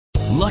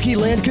Lucky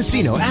Land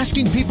Casino,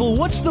 asking people,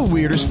 what's the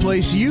weirdest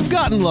place you've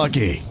gotten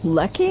lucky?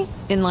 Lucky?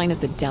 In line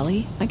at the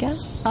deli, I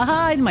guess?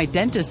 Aha, in my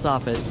dentist's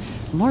office.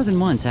 More than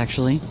once,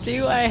 actually.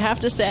 Do I have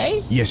to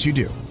say? Yes, you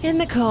do. In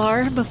the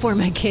car before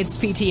my kids'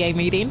 PTA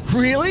meeting.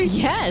 Really?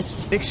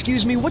 Yes.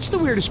 Excuse me, what's the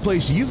weirdest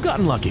place you've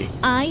gotten lucky?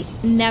 I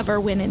never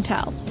win and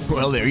tell.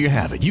 Well, there you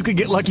have it. You can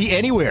get lucky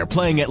anywhere,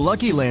 playing at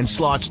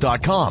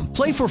LuckyLandSlots.com.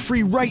 Play for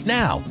free right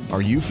now.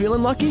 Are you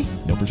feeling lucky?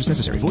 No purchase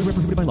necessary. Void where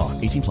prohibited by law.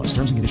 18 plus.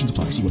 Terms and conditions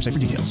apply. See website for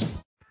details.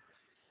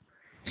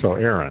 So,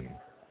 Aaron,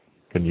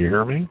 can you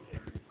hear me?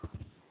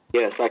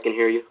 Yes, I can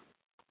hear you.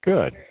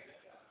 Good.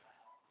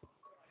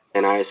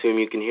 And I assume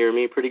you can hear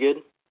me pretty good?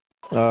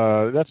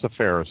 That's a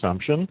fair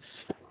assumption.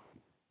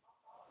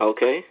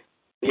 Okay.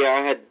 Yeah,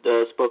 I had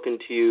spoken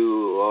to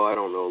you, I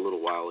don't know, a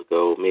little while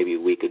ago, maybe a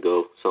week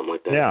ago, something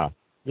like that.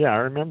 Yeah, I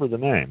remember the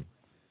name.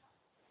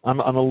 I'm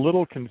a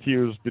little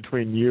confused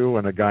between you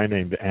and a guy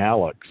named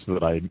Alex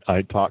that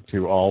I talked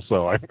to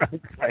also. I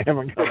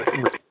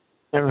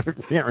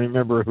can't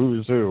remember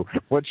who's who.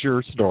 What's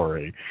your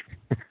story?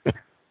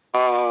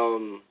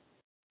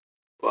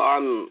 Well,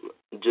 I'm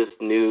just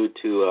new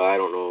to, I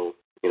don't know,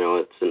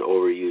 it's an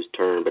overused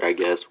term, but I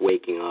guess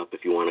waking up,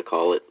 if you want to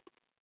call it.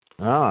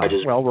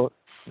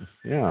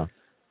 Yeah.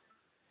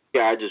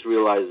 Yeah, I just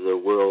realized the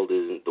world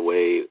isn't the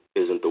way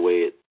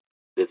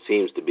it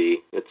seems to be.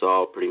 It's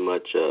all pretty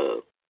much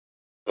a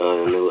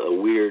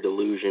weird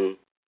illusion.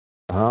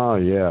 Oh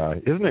yeah,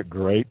 isn't it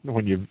great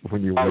when you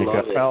wake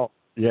up? Oh,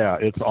 yeah,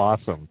 it's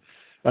awesome.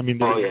 I mean,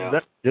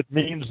 it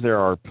means there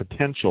are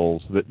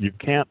potentials that you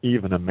can't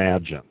even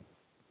imagine.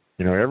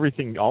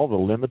 Everything, all the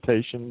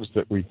limitations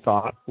that we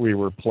thought we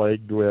were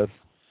plagued with.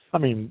 I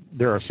mean,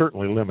 there are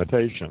certainly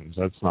limitations.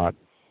 That's not,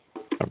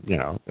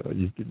 there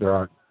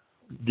aren't.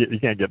 You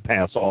can't get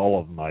past all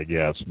of them, I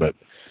guess. But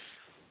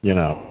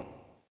the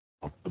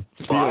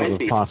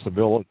field of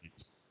possibilities.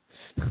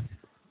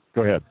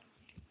 Go ahead.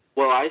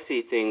 Well, I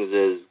see things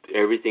as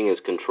everything is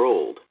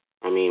controlled.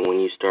 I mean, when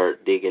you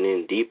start digging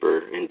in deeper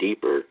and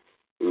deeper,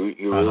 you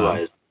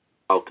realize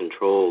how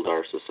controlled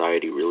our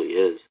society really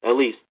is. At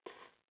least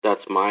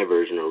that's my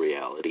version of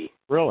reality.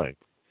 Really?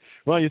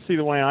 Well, you see,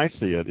 the way I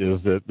see it is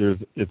that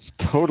it's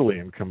totally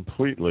and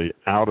completely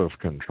out of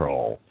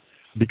control,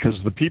 because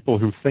the people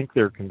who think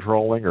they're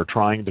controlling or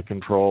trying to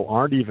control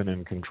aren't even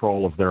in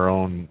control of their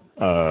own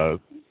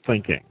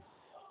thinking.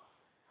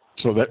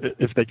 So that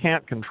if they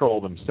can't control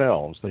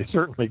themselves, they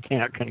certainly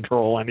can't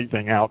control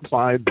anything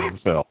outside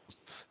themselves.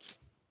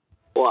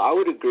 Well, I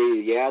would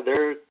agree. Yeah,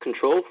 they're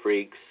control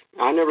freaks.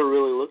 I never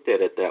really looked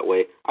at it that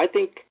way. I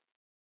think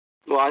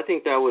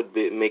that would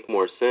make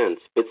more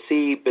sense. But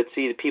see,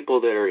 the people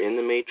that are in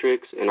the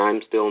Matrix, and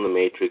I'm still in the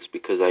Matrix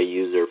because I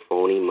use their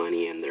phony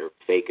money and their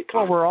fake accounts.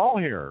 Well, we're all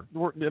here.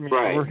 We're here.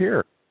 We're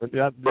here.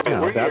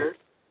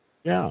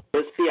 Yeah.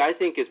 But see, I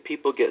think as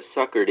people get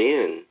suckered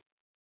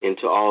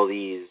into all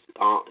these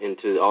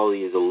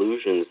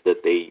illusions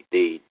that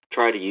they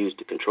try to use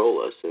to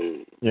control us,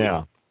 and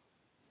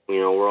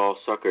we're all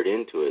suckered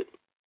into it.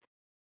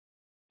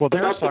 Well,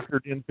 they're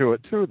suckered into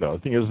it too, though.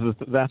 The thing is,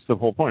 that's the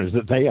whole point, is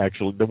that they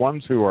actually, the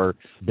ones who are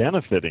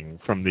benefiting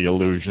from the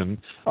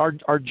illusion are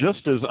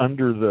just as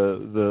under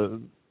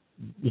the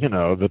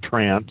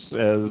trance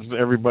as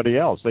everybody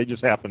else. They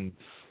just happen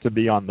to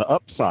be on the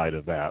upside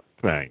of that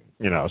thing,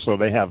 so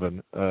they have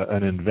an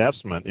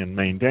investment in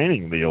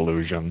maintaining the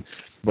illusion,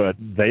 but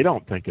they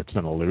don't think it's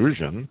an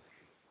illusion.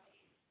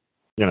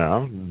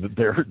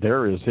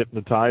 They're as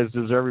hypnotized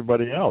as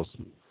everybody else.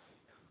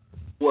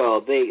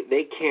 Well,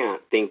 they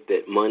can't think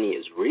that money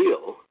is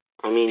real.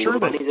 I mean, sure,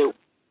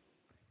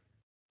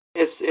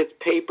 it's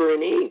paper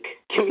and ink.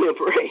 Give me a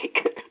break.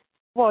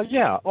 Well,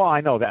 yeah. Well, I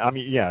know that. I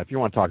mean, yeah, if you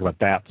want to talk about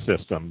that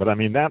system, but I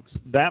mean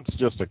that's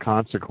just a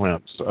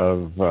consequence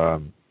of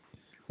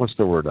what's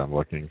the word I'm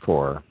looking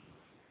for?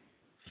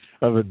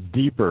 Of a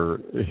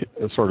deeper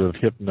sort of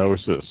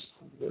hypnosis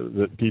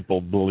that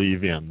people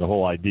believe in, the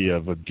whole idea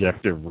of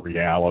objective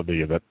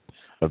reality, of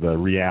the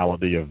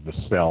reality of the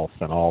self,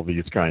 and all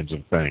these kinds of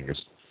things.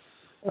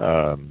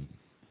 No,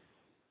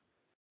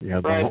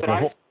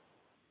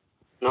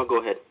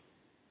 go ahead.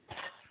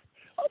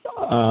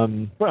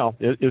 Well,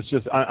 it's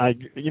just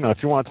if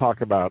you want to talk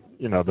about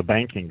the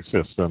banking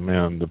system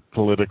and the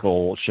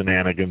political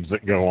shenanigans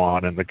that go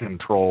on and the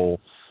control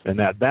and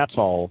that's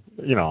all.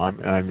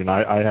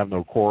 I have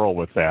no quarrel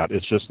with that.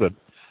 It's just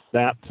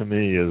that to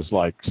me is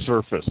like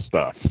surface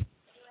stuff.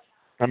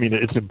 I mean,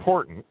 it's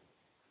important.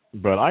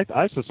 But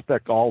I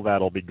suspect all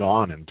that will be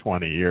gone in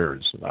 20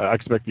 years. I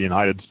expect the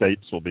United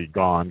States will be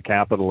gone.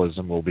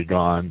 Capitalism will be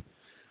gone.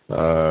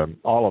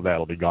 All of that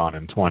will be gone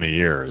in 20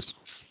 years.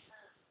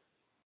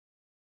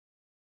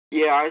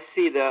 Yeah, I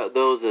see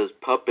those as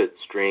puppet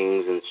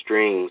strings,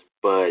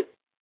 but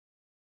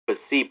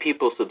see,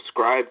 people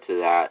subscribe to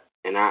that,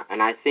 and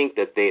I think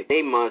that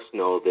they must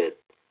know that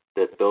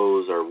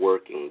those are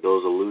working.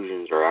 Those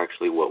illusions are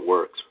actually what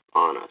works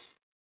on us.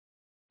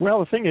 Well,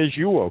 the thing is,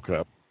 you woke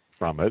up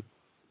from it.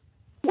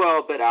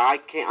 Well, but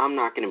I'm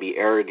not going to be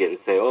arrogant and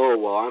say, "Oh,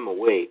 well, I'm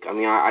awake." I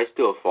mean, I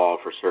still fall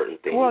for certain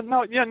things. Well,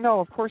 no,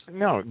 of course,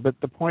 no. But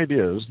the point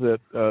is that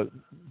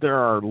there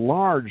are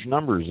large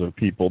numbers of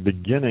people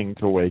beginning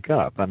to wake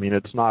up. I mean,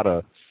 it's not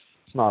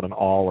an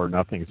all or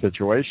nothing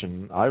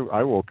situation.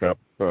 I woke up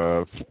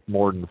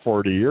more than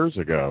 40 years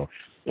ago,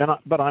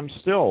 but I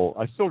still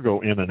go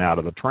in and out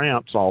of the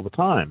trance all the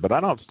time. But I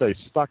don't stay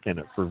stuck in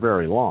it for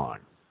very long.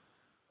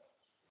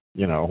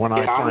 You know, when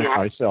I find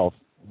myself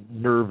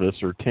nervous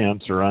or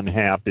tense or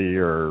unhappy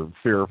or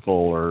fearful,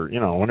 or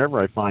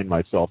whenever I find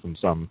myself in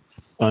some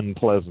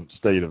unpleasant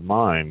state of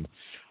mind,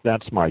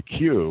 that's my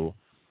cue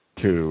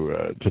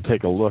to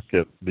take a look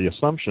at the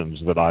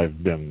assumptions that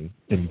I've been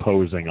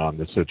imposing on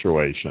the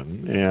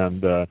situation,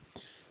 and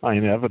I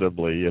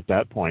inevitably at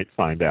that point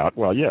find out,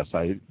 well, yes,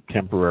 I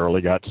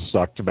temporarily got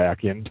sucked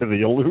back into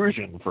the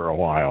illusion for a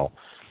while.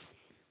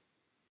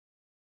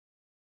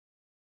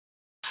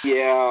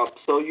 Yeah,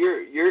 so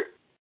you're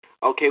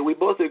okay. We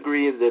both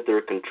agree that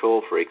they're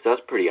control freaks.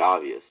 That's pretty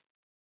obvious.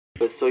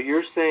 But so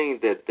you're saying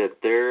that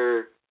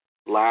their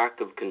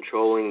lack of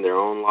controlling their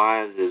own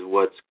lives is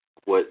what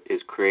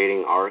is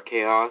creating our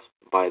chaos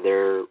by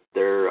their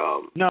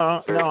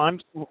No,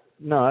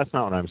 that's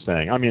not what I'm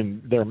saying. I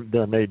mean,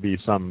 there may be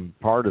some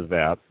part of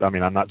that. I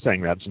mean, I'm not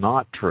saying that's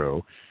not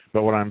true,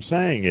 but what I'm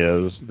saying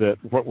is that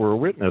what we're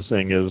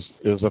witnessing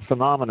is a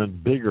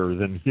phenomenon bigger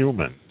than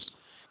humans.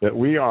 That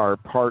we are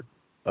part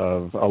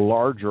of a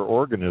larger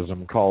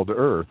organism called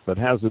Earth that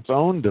has its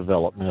own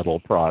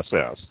developmental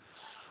process,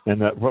 and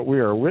that what we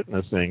are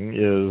witnessing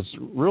is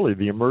really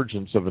the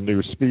emergence of a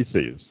new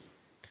species.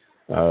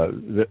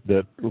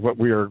 That what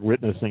we are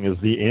witnessing is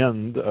the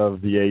end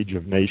of the age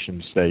of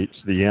nation states,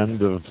 the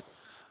end of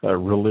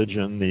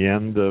religion, the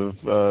end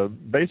of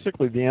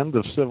basically the end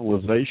of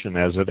civilization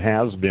as it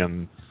has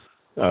been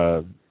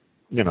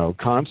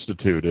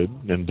constituted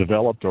and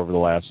developed over the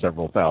last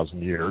several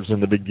thousand years,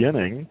 and the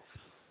beginning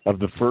of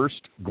the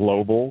first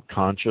global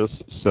conscious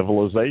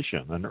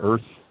civilization, an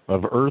Earth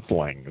of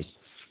Earthlings.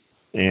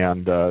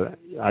 And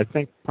I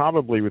think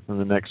probably within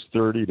the next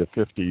 30 to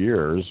 50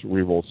 years,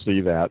 we will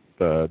see that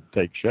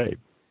take shape.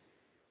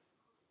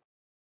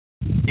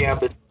 Yeah,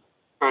 but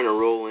trying to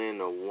roll in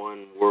a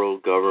one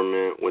world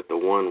government with a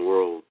one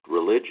world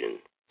religion.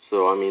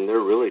 So, I mean,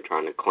 they're really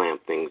trying to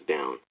clamp things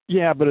down.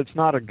 Yeah, but it's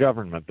not a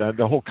government.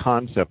 The whole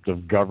concept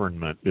of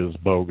government is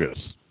bogus.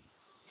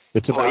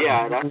 It's about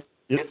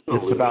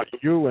it's about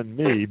you and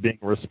me being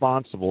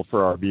responsible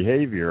for our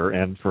behavior,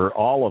 and for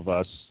all of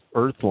us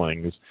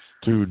Earthlings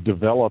to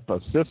develop a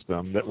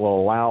system that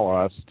will allow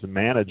us to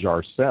manage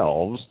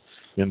ourselves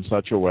in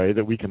such a way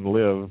that we can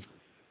live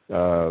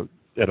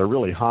at a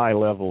really high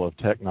level of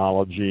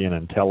technology and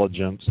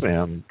intelligence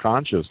and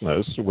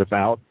consciousness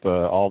without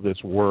all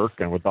this work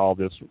and without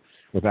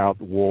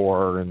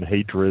war and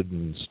hatred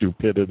and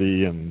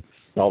stupidity and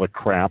all the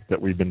crap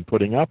that we've been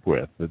putting up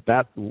with.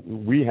 That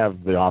we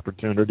have the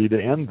opportunity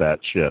to end that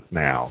shit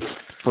now,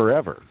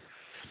 forever.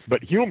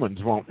 But humans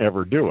won't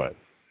ever do it.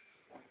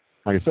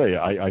 Like I say,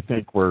 I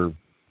think we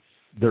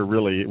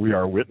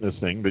are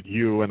witnessing that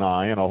you and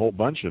I and a whole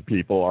bunch of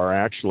people are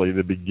actually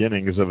the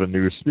beginnings of a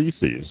new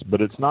species.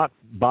 But it's not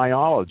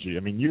biology.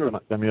 I mean,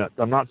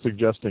 I'm not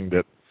suggesting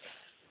that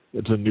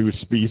it's a new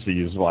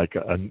species like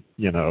a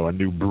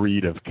new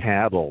breed of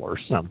cattle or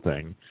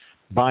something.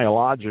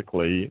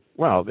 Biologically,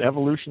 well,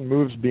 evolution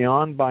moves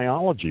beyond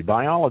biology.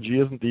 Biology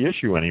isn't the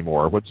issue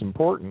anymore. What's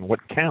important, what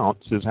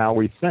counts, is how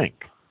we think,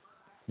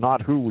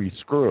 not who we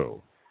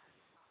screw.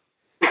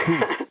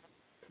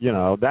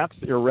 That's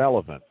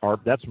irrelevant.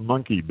 That's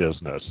monkey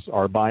business.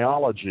 Our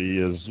biology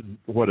is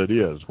what it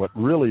is. What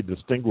really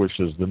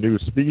distinguishes the new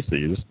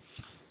species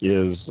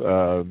is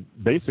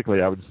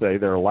basically, I would say,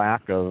 their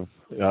lack of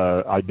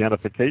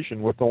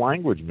identification with the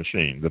language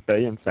machine. That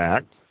they, in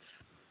fact,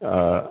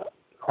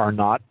 are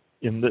not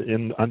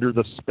under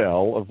the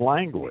spell of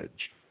language,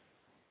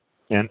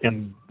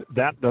 and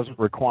that doesn't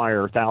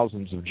require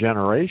thousands of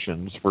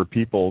generations for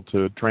people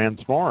to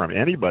transform.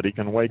 Anybody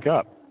can wake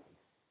up.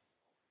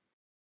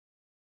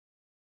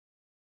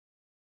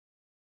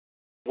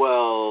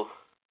 Well,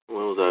 what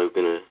was I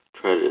going to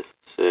try to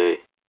say?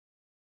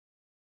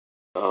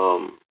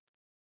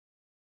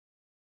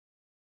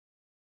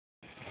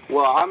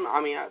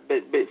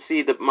 But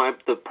see,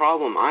 the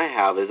problem I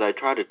have is I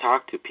try to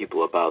talk to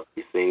people about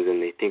these things,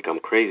 and they think I'm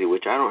crazy,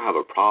 which I don't have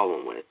a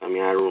problem with. I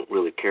mean, I don't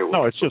really care.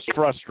 No, it's just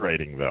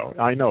frustrating, though.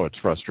 I know it's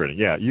frustrating.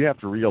 Yeah, you have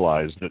to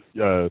realize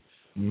that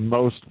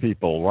most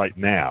people right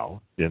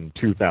now in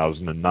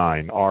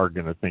 2009 are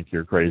going to think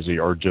you're crazy,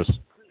 or just,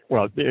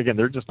 well, again,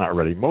 they're just not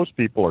ready. Most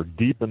people are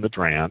deep in the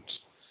trance,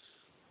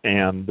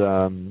 and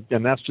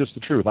that's just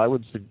the truth. I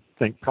would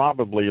think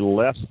probably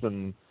less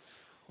than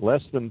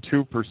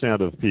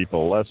 2% of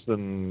people,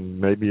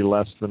 maybe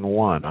less than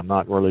 1. I'm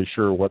not really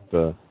sure what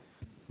the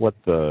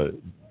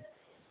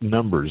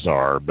numbers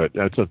are, but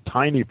it's a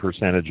tiny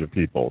percentage of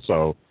people.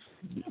 So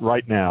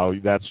right now,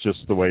 that's just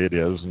the way it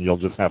is, and you'll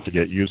just have to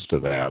get used to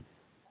that.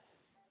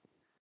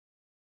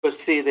 But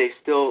see,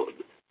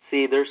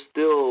 they're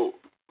still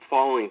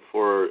falling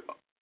for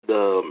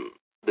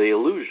the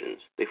illusions.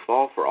 They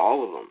fall for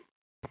all of them.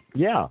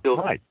 Yeah,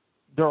 right.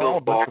 They're all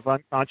a bunch of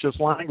unconscious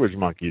language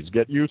monkeys.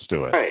 Get used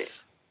to it. Right.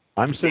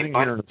 I'm sitting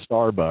here in a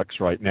Starbucks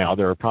right now.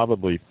 There are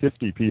probably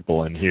 50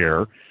 people in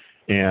here,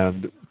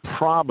 and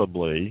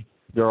probably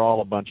they're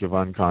all a bunch of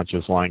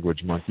unconscious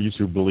language monkeys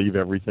who believe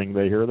everything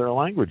they hear their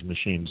language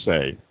machine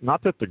say.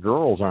 Not that the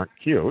girls aren't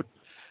cute,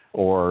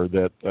 or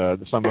that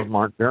some of them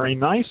aren't very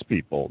nice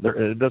people.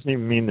 It doesn't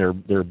even mean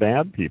they're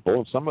bad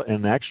people.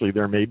 And actually,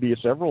 there may be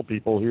several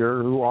people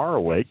here who are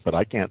awake, but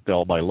I can't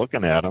tell by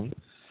looking at them.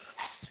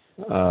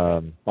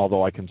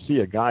 Although I can see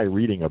a guy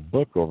reading a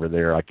book over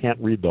there. I can't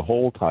read the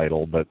whole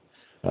title, but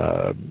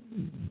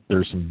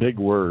there's some big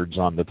words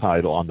on the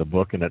title on the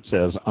book, and it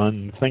says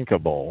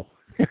unthinkable.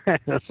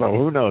 So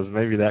who knows?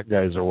 Maybe that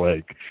guy's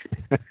awake.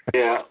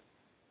 Yeah.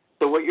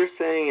 So what you're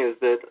saying is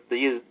that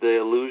the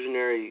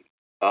illusionary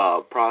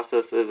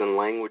processes and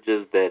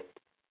languages that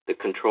the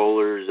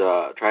controllers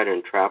try to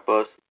entrap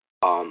us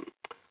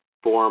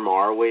form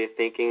our way of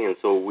thinking, and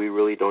so we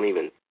really don't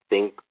even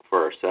think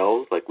for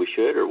ourselves like we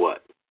should, or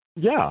what?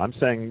 Yeah, I'm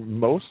saying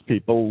most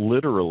people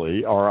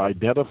literally are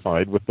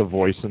identified with the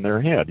voice in their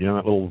head. You know,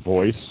 that little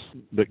voice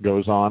that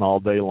goes on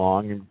all day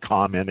long and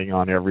commenting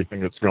on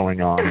everything that's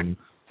going on and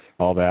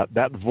all that.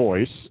 That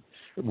voice,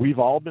 we've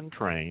all been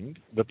trained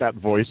that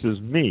voice is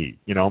me.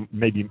 You know,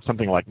 maybe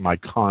something like my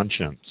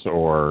conscience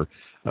or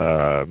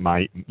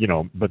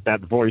but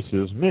that voice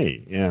is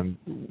me. And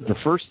the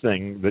first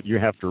thing that you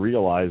have to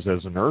realize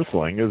as an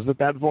earthling is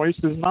that voice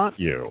is not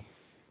you.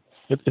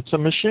 It's a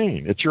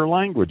machine. It's your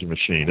language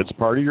machine. It's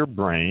part of your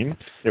brain.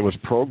 It was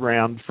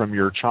programmed from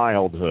your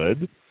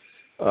childhood.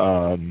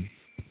 And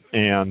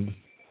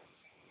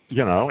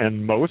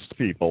most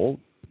people,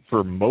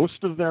 for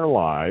most of their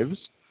lives,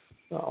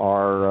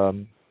 are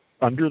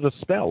under the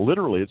spell.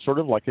 Literally, it's sort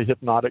of like a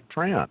hypnotic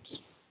trance.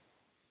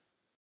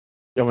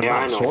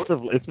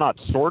 It's not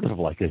sort of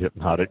like a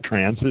hypnotic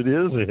trance. It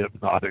is a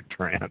hypnotic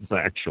trance,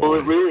 actually. Well,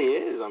 it really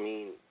is. I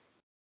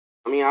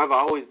mean, I've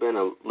always been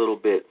a little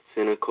bit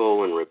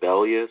cynical and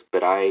rebellious,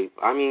 but I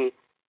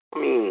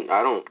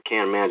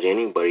can't imagine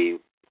anybody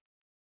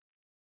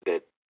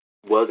that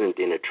wasn't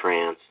in a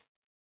trance.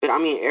 But I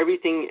mean,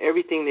 everything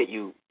that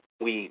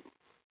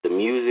the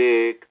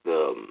music,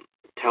 the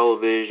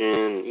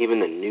television, even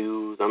the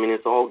news. I mean,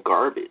 it's all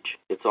garbage.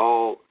 It's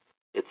all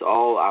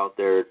out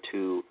there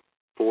to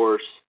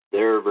force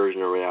their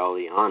version of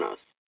reality on us.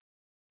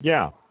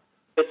 Yeah.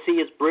 But see,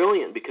 it's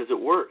brilliant because it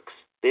works.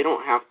 They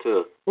don't have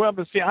to. Well,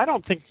 but see, I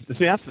don't think.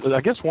 See,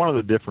 I guess one of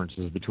the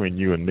differences between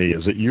you and me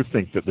is that you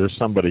think that there's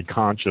somebody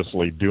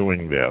consciously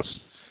doing this,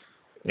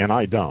 and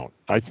I don't.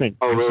 I think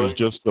this is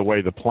just the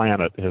way the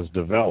planet has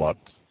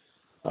developed.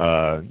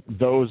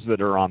 Those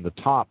that are on the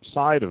top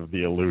side of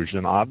the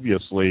illusion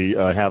obviously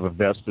have a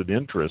vested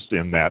interest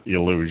in that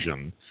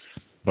illusion,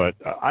 but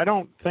I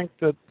don't think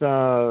that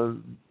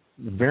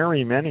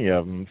very many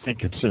of them think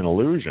it's an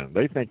illusion.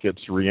 They think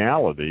it's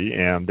reality,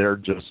 and they're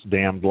just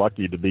damned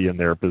lucky to be in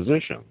their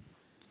position.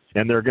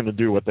 And they're going to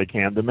do what they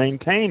can to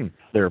maintain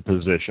their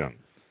position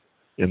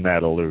in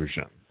that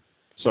illusion.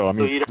 So, I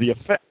mean, the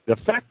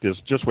effect is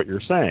just what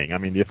you're saying. I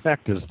mean, the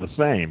effect is the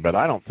same, but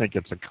I don't think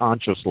it's a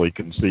consciously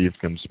conceived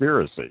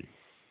conspiracy.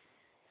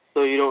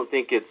 So you don't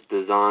think it's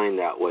designed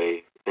that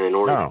way in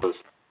order to...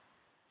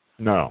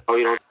 No. Oh,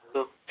 you don't think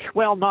so?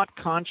 Well, not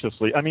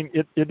consciously. I mean,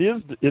 it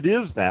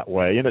is that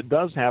way, and it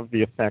does have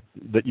the effect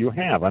that you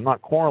have. I'm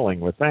not quarreling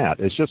with that.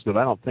 It's just that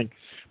I don't think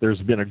there's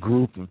been a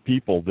group of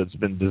people that's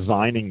been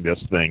designing this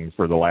thing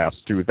for the last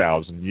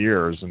 2,000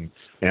 years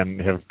and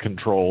have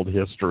controlled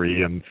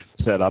history and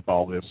set up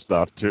all this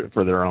stuff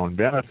for their own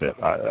benefit.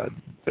 I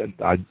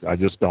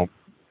just don't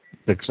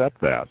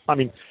accept that. I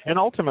mean, and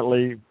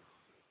ultimately,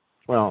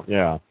 well,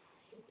 yeah,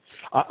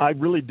 I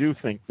really do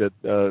think that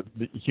the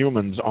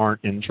humans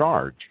aren't in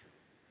charge.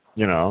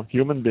 You know,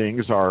 human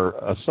beings are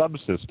a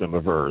subsystem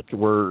of Earth.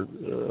 We're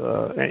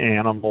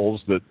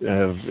animals that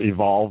have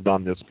evolved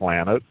on this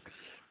planet,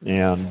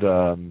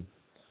 and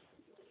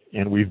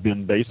we've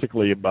been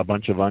basically a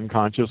bunch of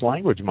unconscious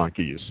language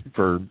monkeys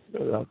for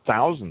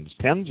thousands,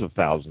 tens of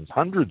thousands,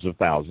 hundreds of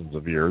thousands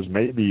of years,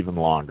 maybe even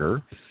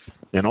longer.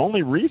 And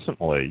only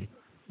recently,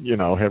 you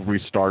know, have we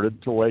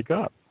started to wake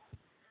up.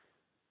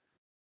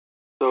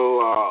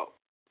 So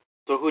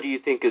who do you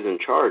think is in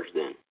charge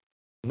then?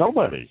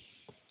 Nobody.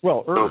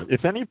 Well, Earth.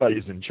 If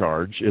anybody's in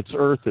charge, it's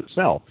Earth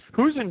itself.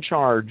 Who's in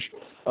charge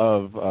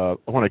of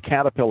when a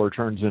caterpillar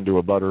turns into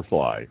a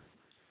butterfly?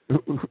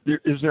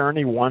 Is there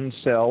any one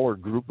cell or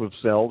group of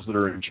cells that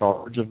are in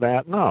charge of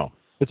that? No.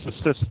 It's a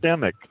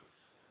systemic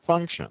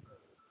function.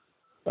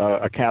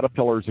 A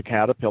caterpillar is a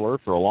caterpillar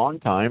for a long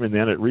time, and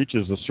then it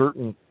reaches a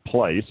certain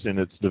place in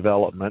its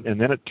development, and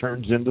then it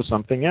turns into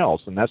something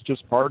else, and that's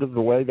just part of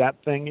the way that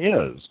thing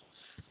is.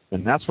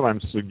 And that's what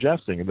I'm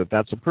suggesting,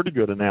 that's a pretty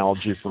good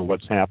analogy for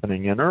what's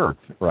happening in Earth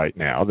right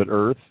now, that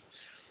Earth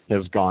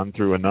has gone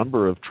through a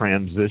number of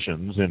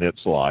transitions in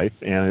its life,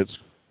 and it's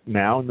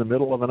now in the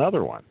middle of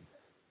another one.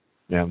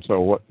 And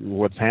so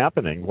what's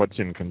happening, what's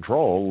in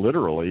control,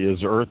 literally, is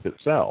Earth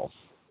itself.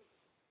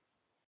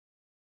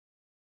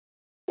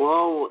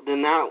 Well,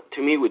 then that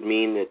to me would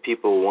mean that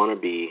people want to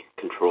be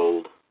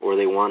controlled, or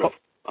they want to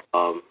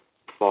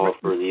fall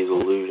for these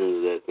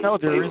illusions that. No,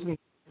 there isn't.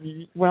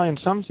 Well, in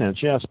some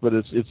sense, yes, but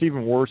it's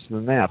even worse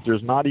than that.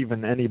 There's not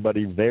even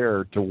anybody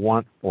there to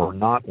want or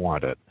not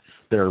want it.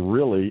 They're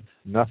really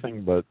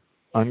nothing but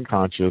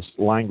unconscious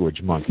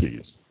language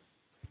monkeys.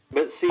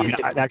 But see,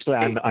 actually,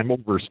 I'm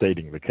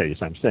overstating the case.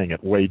 I'm saying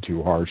it way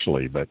too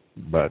harshly, but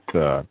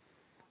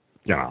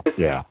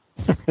yeah.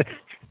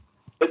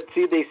 But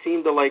see, they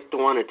seem to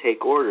want to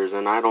take orders,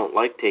 and I don't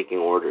like taking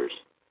orders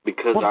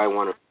because I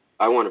want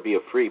to be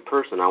a free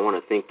person. I want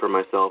to think for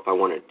myself. I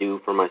want to do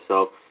for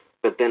myself.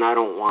 But then I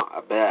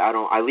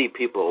leave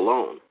people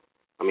alone.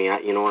 I mean,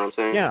 you know what I'm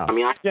saying? Yeah.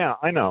 Yeah,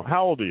 I know.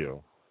 How old are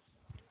you?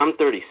 I'm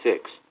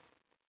 36.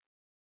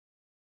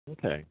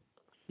 Okay.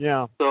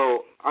 Yeah.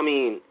 So, I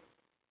mean,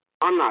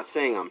 I'm not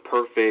saying I'm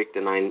perfect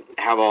and I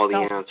have all the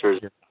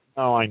answers.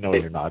 No, I know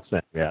you're not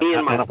saying that.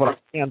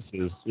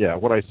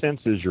 What I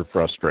sense is your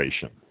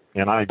frustration,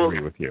 and I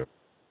agree with you.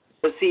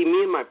 But see,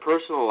 me in my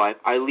personal life,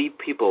 I leave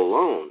people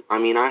alone. I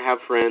mean, I have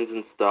friends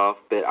and stuff,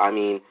 but I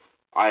mean,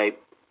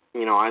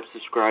 I've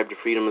subscribed to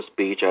freedom of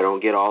speech. I don't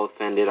get all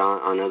offended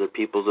on other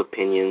people's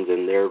opinions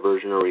and their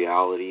version of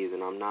realities,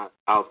 and I'm not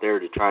out there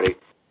to try to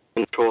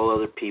control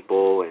other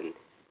people.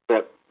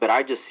 But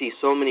I just see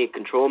so many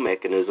control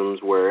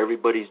mechanisms where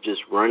everybody's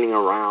just running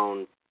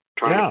around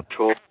trying to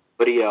control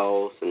everybody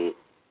else, and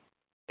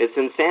it's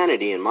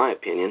insanity, in my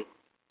opinion.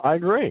 I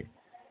agree,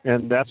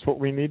 and that's what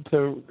we need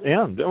to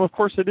end. And of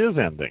course, it is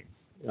ending.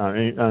 I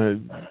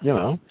mean,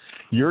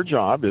 your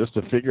job is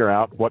to figure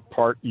out what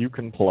part you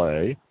can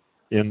play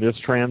in this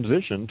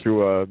transition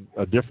to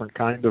a different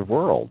kind of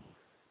world.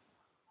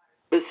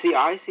 But see,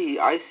 I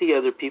see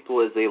other people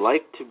as they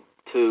like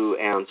to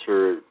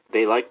answer.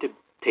 They like to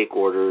take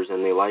orders,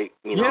 and they like,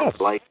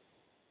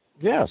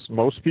 Yes,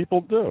 most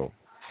people do.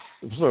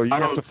 So you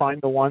have to find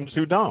the ones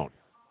who don't.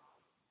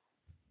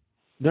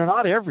 They're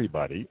not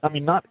everybody. I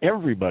mean, not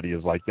everybody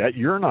is like that.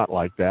 You're not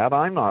like that.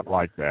 I'm not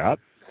like that.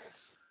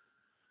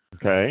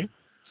 Okay?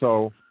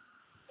 So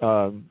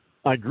I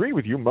agree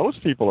with you.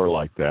 Most people are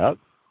like that.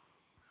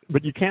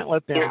 But you can't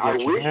let them get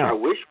you down. I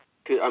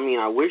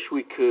wish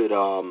we could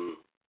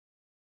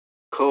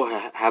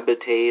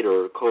cohabitate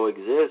or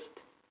coexist.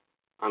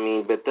 I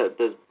mean, but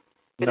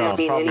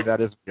probably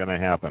that isn't going to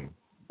happen.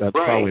 That's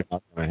probably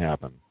not going to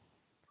happen.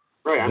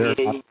 Right.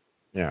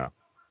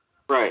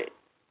 Right.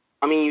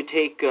 I mean, you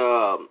take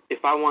if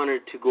I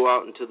wanted to go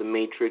out into the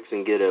matrix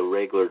and get a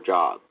regular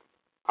job,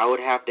 I would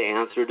have to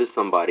answer to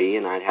somebody,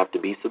 and I'd have to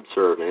be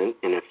subservient.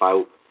 And if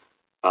I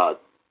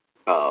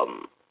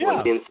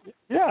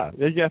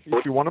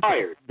if you want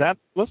to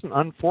listen,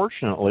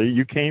 unfortunately,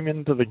 you came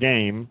into the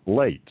game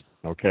late,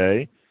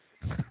 okay?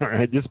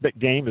 This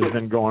game has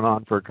been going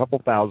on for a couple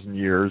thousand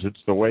years.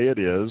 It's the way it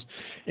is.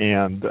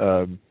 And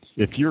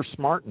if you're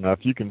smart enough,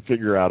 you can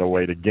figure out a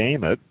way to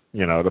game it,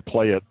 to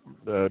play it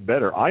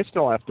better. I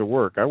still have to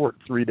work. I work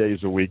 3 days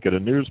a week at a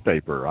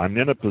newspaper. I'm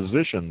in a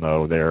position,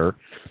 though, there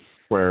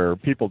where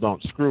people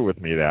don't screw with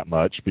me that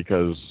much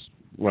because,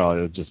 well,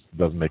 it just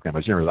doesn't make that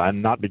much difference.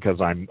 I'm not because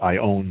I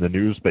own the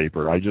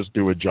newspaper. I just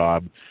do a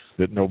job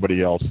that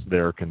nobody else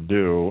there can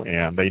do,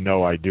 and they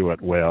know I do it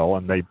well,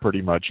 and they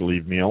pretty much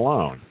leave me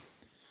alone.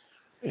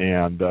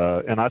 And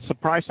that's the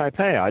price I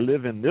pay. I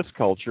live in this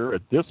culture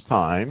at this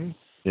time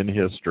in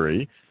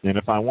history, and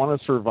if I want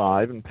to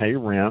survive and pay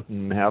rent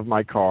and have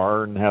my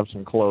car and have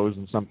some clothes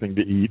and something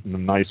to eat and a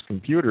nice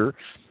computer,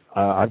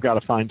 I've got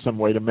to find some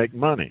way to make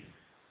money.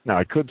 Now,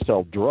 I could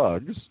sell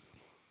drugs.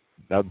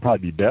 That would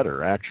probably be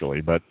better, actually,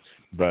 but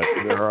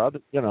there are other,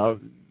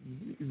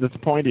 the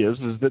point is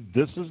that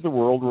this is the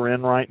world we're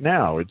in right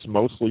now. It's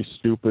mostly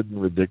stupid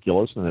and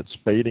ridiculous, and it's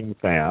fading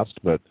fast,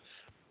 but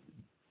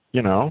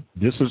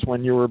this is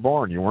when you were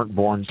born. You weren't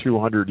born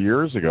 200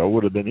 years ago. It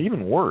would have been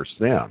even worse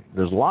then.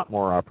 There's a lot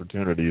more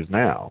opportunities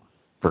now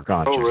for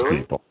conscious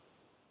people.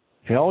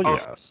 Hell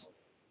yes.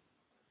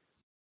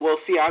 Well,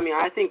 see, I mean,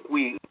 I think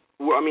we're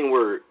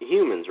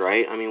humans,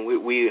 right? I mean,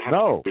 we have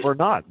we're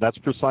not. That's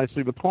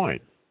precisely the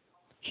point.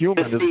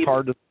 Human is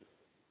part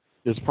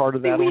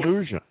of that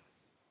illusion.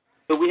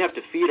 But we have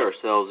to feed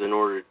ourselves in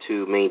order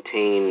to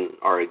maintain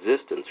our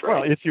existence,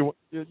 right? If you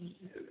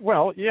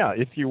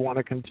want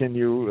to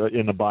continue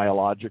in a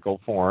biological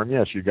form,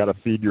 yes, you got to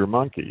feed your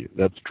monkey.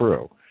 That's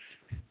true.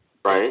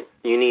 Right.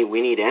 We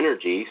need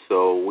energy,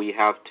 so we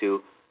have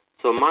to.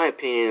 So my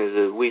opinion is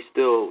that we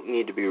still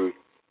need to be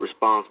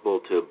responsible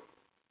to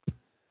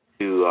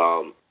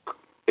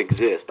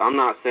exist. I'm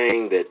not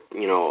saying that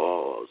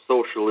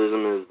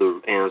socialism is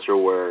the answer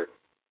where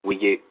we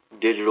get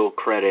digital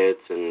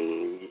credits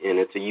and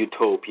it's a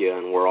utopia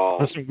and we're all...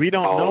 Listen, we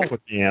don't know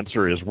what the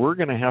answer is. We're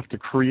going to have to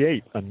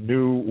create a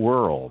new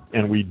world,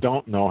 and we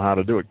don't know how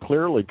to do it.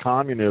 Clearly,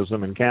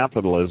 communism and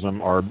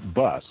capitalism are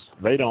busts.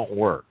 They don't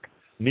work.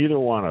 Neither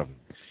one of them.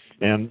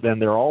 And then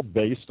they're all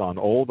based on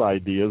old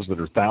ideas that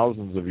are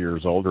thousands of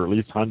years old, or at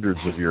least hundreds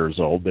of years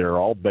old. They're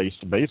all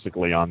based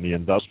basically on the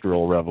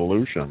Industrial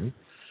Revolution.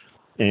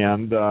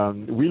 And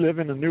we live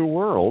in a new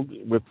world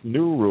with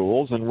new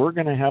rules, and we're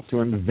going to have to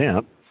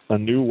invent a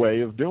new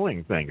way of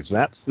doing things.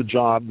 That's the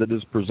job that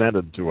is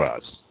presented to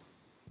us.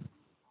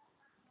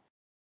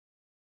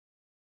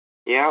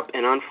 Yeah,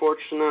 and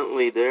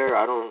unfortunately,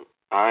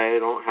 I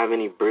don't have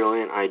any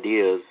brilliant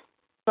ideas.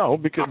 No,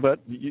 but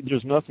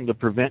there's nothing to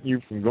prevent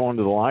you from going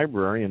to the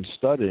library and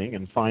studying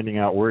and finding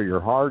out where your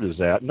heart is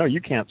at. No,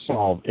 you can't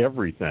solve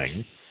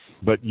everything,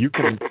 but you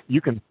can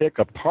pick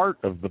a part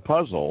of the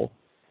puzzle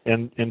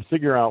and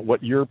figure out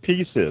what your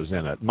piece is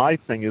in it. My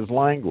thing is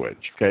language.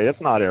 Okay, it's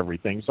not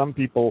everything. Some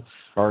people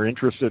are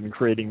interested in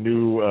creating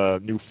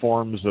new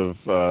forms of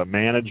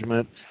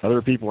management.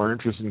 Other people are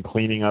interested in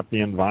cleaning up the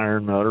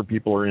environment. Other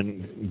people are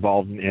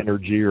involved in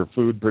energy or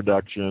food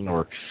production.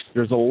 Or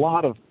there's a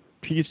lot of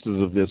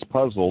pieces of this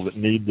puzzle that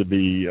need to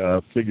be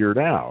figured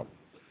out.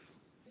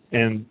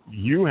 And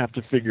you have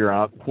to figure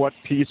out what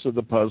piece of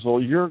the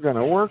puzzle you're going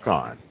to work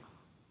on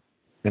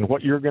and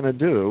what you're going to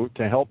do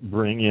to help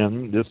bring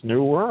in this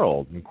new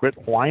world and quit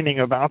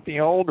whining about the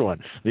old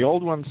one. The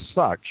old one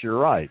sucks, you're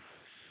right.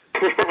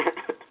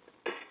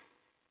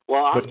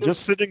 But just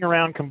sitting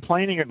around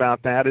complaining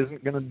about that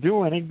isn't going to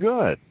do any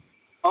good.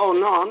 Oh,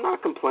 no, I'm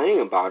not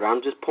complaining about it.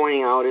 I'm just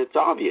pointing out it's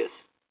obvious.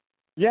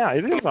 Yeah,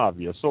 it is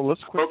obvious. So let's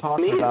quit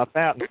talking about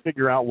that and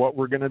figure out what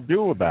we're going to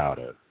do about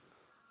it.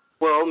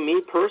 Well,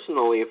 me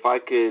personally, if I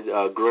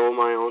could grow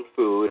my own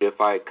food,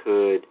 if I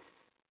could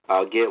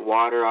get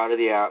water out of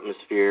the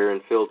atmosphere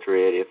and filter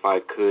it, if I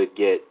could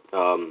get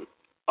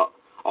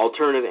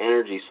alternative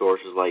energy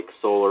sources like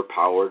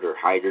solar-powered or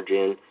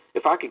hydrogen,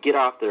 if I could get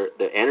off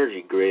the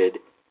energy grid,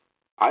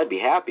 I'd be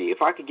happy.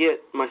 If I could get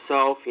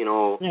myself,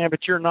 Yeah,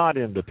 but you're not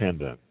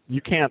independent. You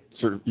can't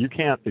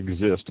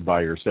exist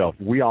by yourself.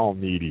 We all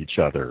need each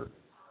other.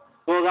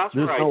 Well, that's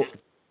where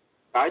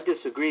I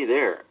disagree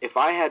there. If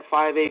I had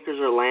 5 acres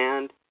of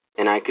land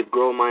and I could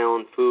grow my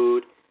own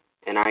food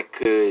and I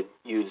could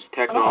use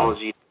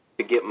technology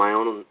to get my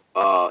own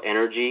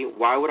energy,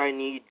 why would I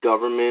need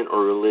government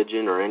or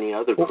religion or any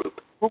other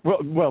group?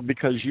 Well,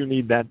 because you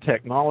need that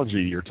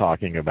technology you're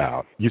talking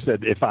about. You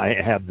said if I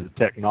had the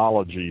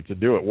technology to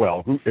do it.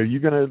 Well, are you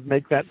going to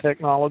make that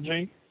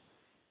technology?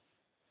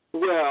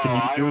 Well,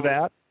 can you do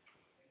that?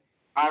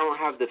 I don't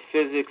have the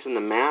physics and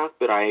the math,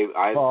 but I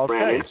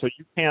so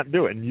you can't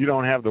do it, and you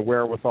don't have the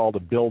wherewithal to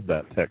build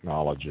that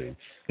technology,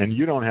 and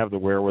you don't have the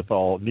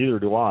wherewithal, neither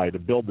do I, to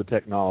build the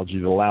technology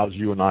that allows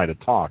you and I to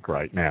talk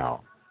right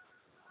now.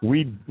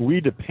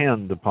 We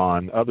depend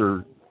upon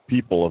other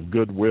people of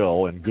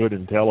goodwill and good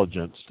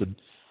intelligence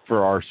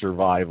for our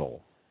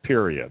survival.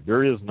 Period.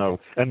 There is no,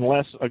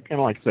 unless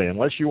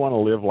you want to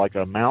live like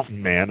a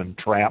mountain man and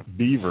trap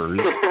beavers,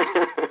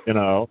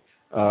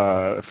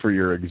 for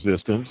your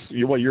existence,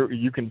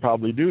 you can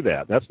probably do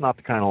that. That's not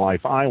the kind of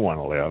life I want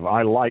to live.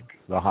 I like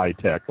the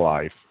high-tech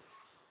life.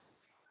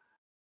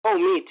 Oh,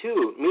 me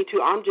too. Me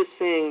too. I'm just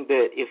saying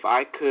that if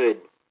I could,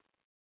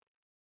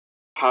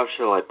 how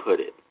shall I put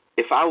it?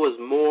 If I was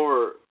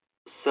more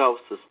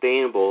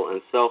self-sustainable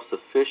and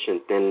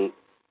self-sufficient,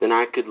 then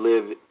I could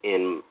live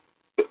in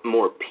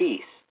more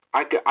peace.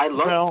 I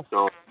love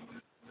technology.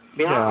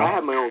 I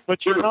have my own.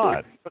 But you're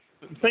not. But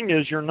the thing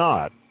is, you're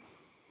not.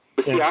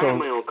 But see, I have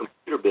my own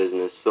computer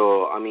business,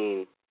 so I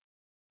mean,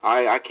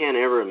 I can't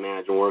ever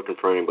imagine working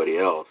for anybody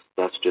else.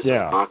 That's just an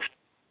option.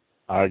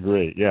 I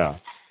agree. Yeah.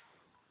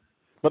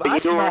 But I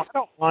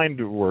don't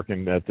mind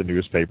working at the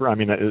newspaper. I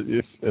mean,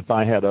 if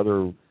I had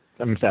other.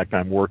 In fact,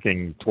 I'm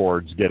working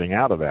towards getting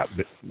out of that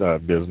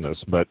business.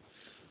 But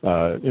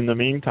in the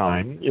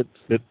meantime,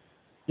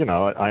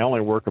 I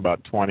only work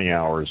about 20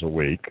 hours a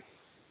week,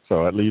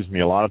 so it leaves me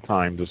a lot of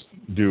time to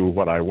do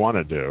what I want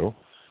to do.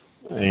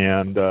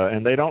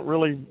 And they don't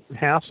really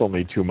hassle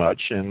me too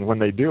much. And when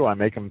they do, I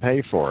make them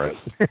pay for it.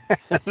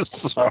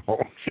 So,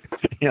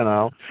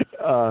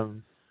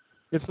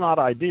 it's not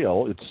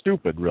ideal. It's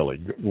stupid, really.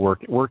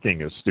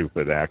 Working is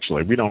stupid,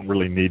 actually. We don't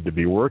really need to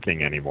be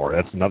working anymore.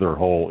 That's another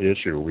whole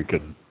issue we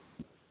could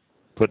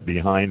put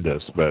behind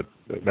us, but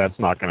that's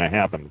not going to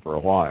happen for a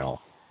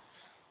while.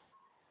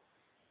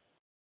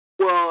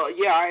 Well,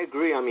 yeah, I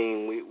agree. I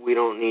mean, we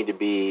don't need to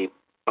be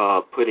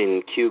put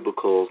in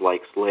cubicles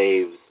like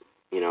slaves,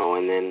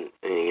 and then,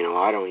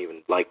 I don't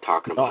even like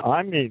talking about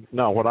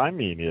what I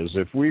mean is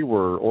if we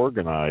were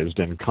organized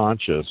and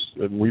conscious,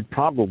 we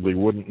probably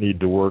wouldn't need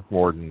to work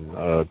more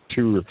than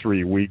 2 or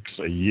 3 weeks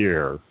a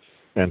year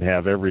and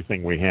have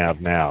everything we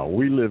have now.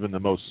 We live in the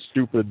most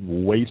stupid,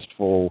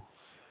 wasteful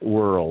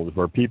world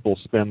where people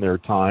spend their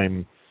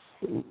time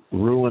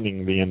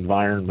ruining the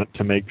environment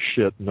to make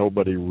shit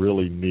nobody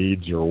really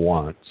needs or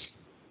wants.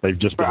 They've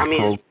just been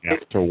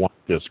programmed to want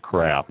this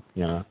crap,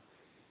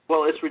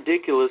 Well, it's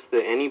ridiculous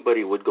that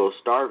anybody would go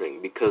starving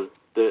because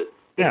the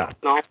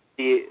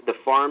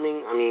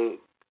farming, I mean,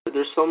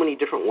 there's so many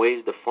different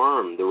ways to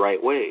farm the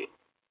right way.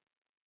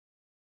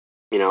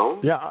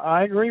 Yeah,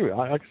 I agree.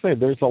 Like I say,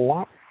 there's a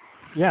lot.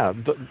 Yeah.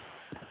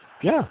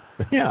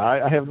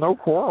 I have no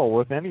quarrel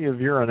with any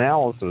of your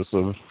analysis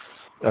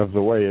of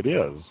the way it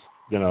is.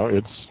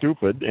 It's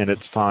stupid, and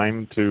it's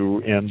time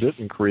to end it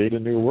and create a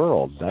new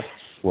world. That's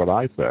what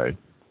I say.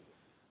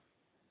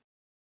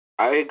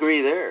 I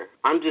agree there.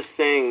 I'm just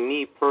saying,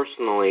 me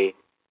personally,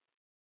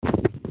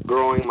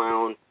 growing my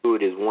own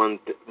food is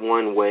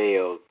one way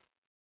of,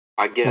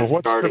 I guess, well,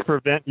 what's starting. to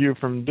prevent you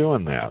from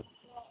doing that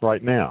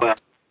right now? Well,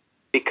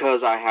 because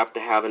I have to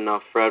have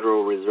enough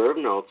Federal Reserve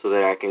notes so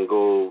that I can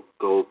go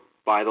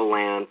buy the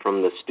land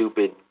from the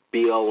stupid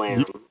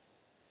BLM,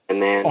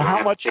 and then. Well,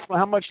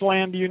 how much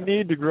land do you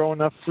need to grow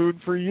enough food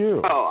for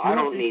you? Oh, I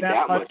don't need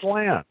that much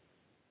land.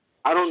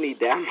 I don't need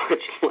that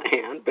much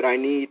land, but I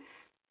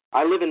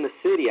live in the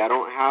city. I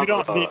don't have.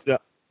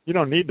 You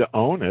don't need to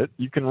own it.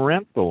 You can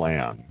rent the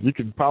land. You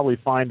could probably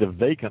find a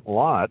vacant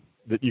lot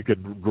that you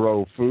could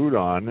grow food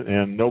on,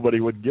 and nobody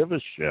would give a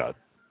shit.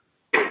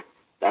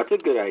 That's a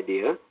good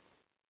idea.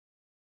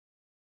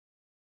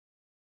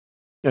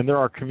 And there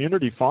are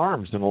community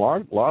farms in a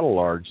lot of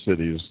large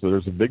cities.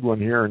 There's a big one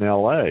here in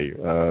L.A.,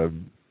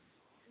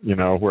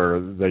 where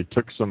they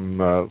took some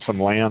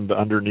land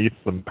underneath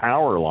some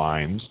power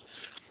lines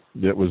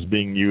that was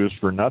being used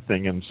for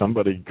nothing, and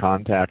somebody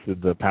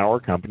contacted the power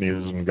companies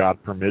and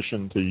got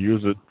permission to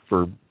use it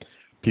for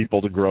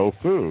people to grow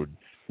food.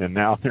 And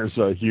now there's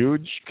a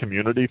huge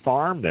community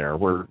farm there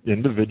where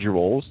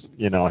individuals,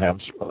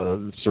 have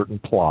certain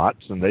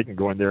plots, and they can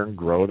go in there and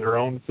grow their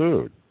own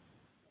food.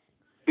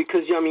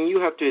 Because, you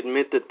have to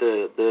admit that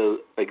the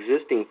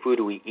existing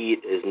food we eat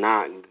is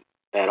not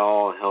at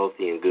all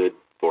healthy and good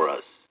for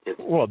us.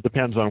 Well, it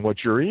depends on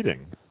what you're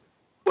eating.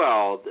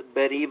 Well,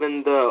 but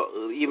even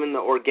the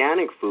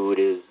organic food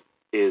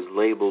is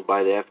labeled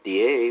by the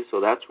FDA, so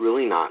that's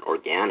really not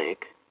organic.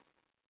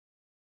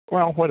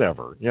 Well,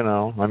 whatever, I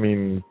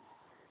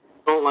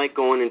don't like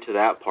going into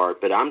that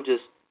part, but I'm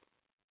just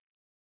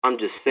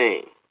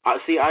saying.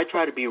 I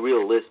try to be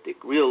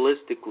realistic.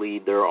 Realistically,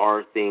 there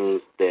are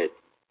things that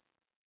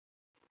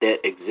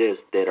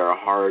exist that are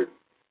hard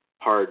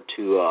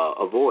to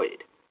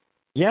avoid.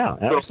 Yeah,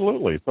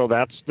 absolutely. So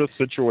that's the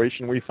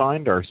situation we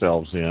find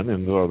ourselves in.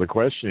 And so the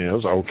question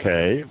is,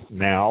 okay,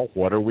 now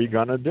what are we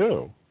going to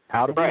do?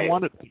 How do we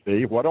want it to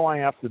be? What do I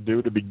have to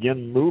do to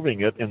begin moving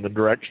it in the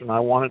direction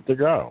I want it to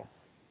go?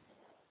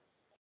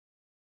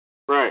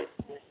 Right.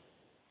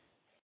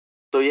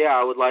 So,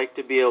 I would like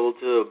to be able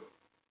to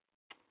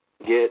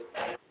get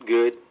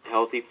good,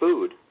 healthy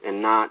food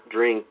and not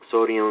drink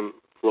sodium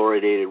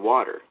fluoridated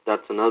water.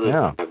 That's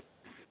another thing.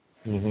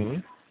 Mm-hmm.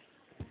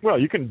 Well,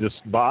 you can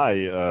just buy,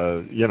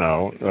 a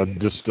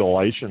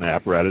distillation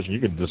apparatus. You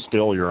can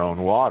distill your own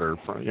water,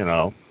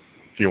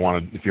 if you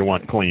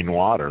want clean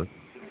water.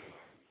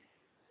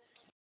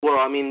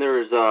 Well,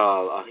 there's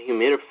a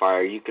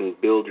humidifier. You can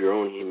build your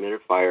own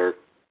humidifier.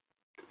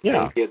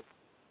 Yeah. And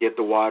get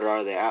the water out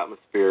of the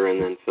atmosphere and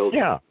then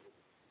filter.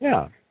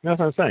 Yeah. That's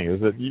what I'm saying.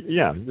 Is that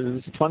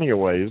there's plenty of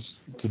ways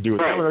to do it.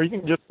 Right. Or you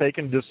can just take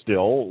and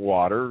distill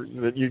water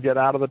that you get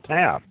out of the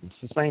tap. It's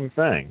the same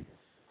thing.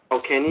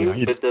 Oh, can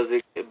you? But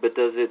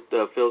does it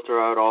filter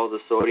out all the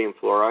sodium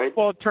fluoride?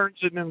 Well, it turns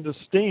it into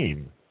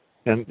steam,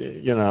 and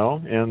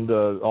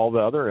all the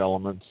other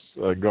elements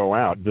go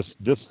out.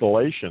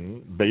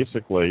 Distillation,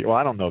 basically. Well,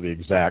 I don't know the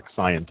exact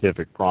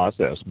scientific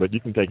process, but you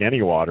can take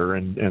any water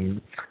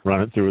and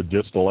run it through a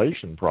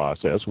distillation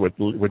process,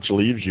 which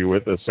leaves you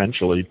with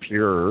essentially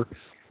pure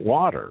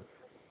water.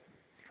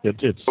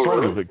 It's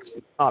sort of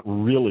not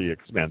really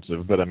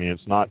expensive, but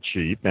it's not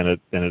cheap, and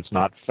it's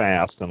not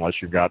fast unless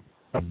you've got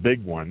a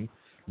big one,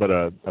 but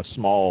a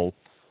small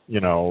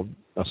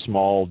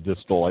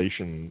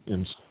distillation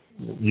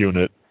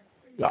unit.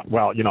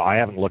 Well, I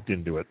haven't looked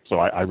into it, so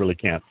I really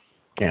can't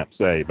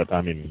say. But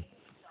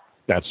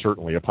that's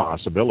certainly a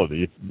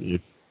possibility.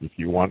 If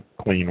you want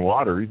clean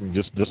water, you can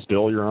just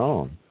distill your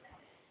own.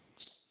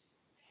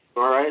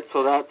 All right,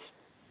 so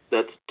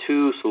that's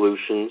two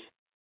solutions.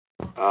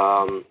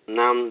 Now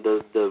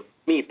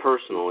me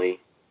personally.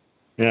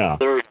 Yeah.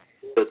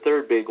 The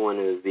third big one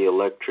is the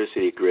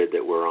electricity grid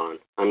that we're on.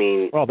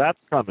 Well, that's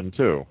coming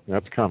too.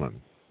 That's coming.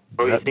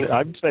 Oh, you think?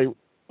 I'd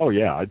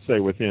say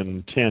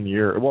within 10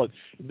 years. Well,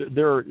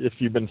 if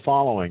you've been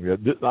following it,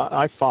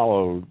 I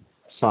follow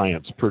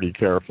science pretty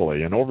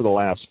carefully, and over the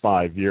last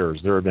 5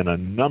 years, there have been a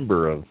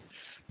number of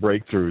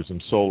breakthroughs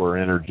in solar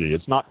energy.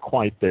 It's not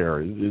quite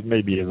there. It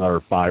may be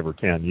another 5 or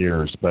 10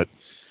 years, but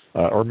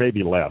or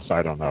maybe less.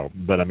 I don't know.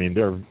 But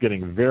they're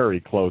getting very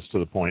close to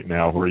the point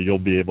now where you'll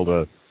be able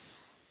to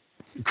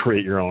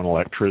create your own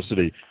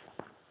electricity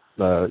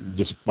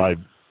just by,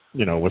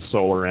 with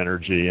solar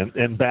energy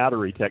and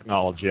battery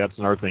technology. That's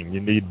another thing. You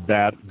need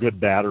good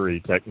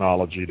battery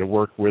technology to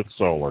work with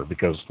solar,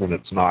 because when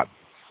it's not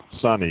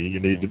sunny,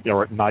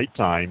 or at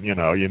nighttime, you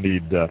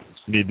need to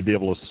be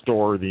able to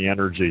store the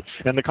energy.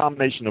 And the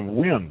combination of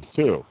wind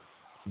too,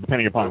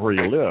 depending upon where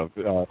you live,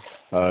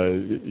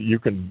 you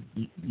can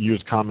use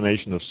a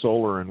combination of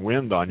solar and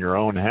wind on your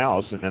own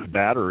house, and then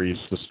batteries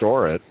to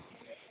store it.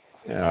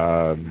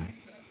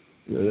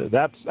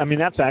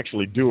 That's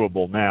actually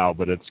doable now,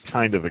 but it's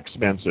kind of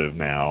expensive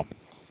now.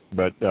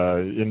 But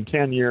in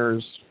 10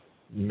 years,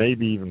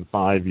 maybe even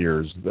 5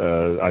 years,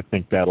 I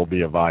think that'll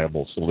be a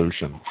viable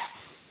solution.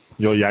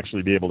 You'll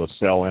actually be able to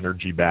sell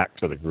energy back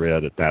to the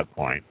grid at that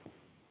point.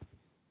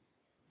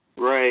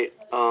 Right.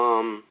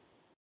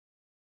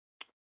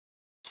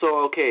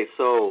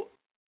 So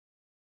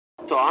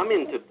So I'm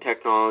into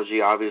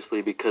technology,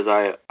 obviously, because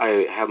I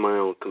have my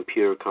own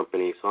computer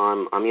company. So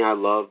I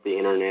love the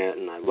internet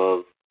and I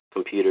love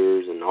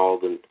computers and all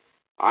the.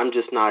 I'm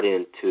just not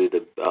into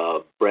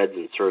the breads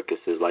and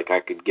circuses. Like, I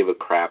could give a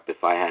crap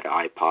if I had an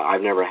iPod.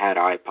 I've never had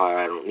an iPod.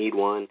 I don't need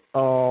one.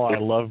 Oh, I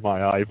love my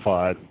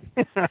iPod.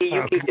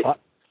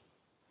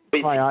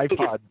 My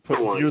iPod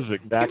put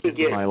music back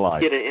into my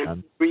life. You can get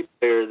an MP3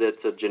 player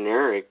that's a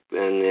generic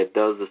and it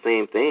does the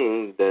same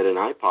thing that an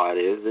iPod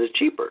is. It's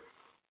cheaper.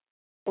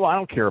 Well, I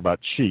don't care about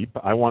cheap.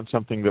 I want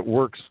something that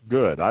works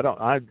good.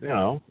 I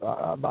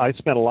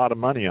spent a lot of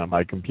money on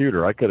my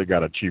computer. I could have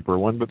got a cheaper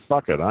one, but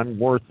fuck it, I'm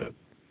worth it.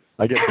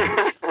 I get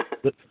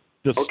the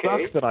okay. stuff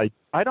that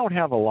I don't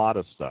have a lot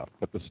of stuff,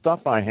 but the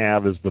stuff I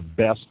have is the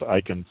best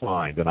I can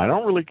find, and I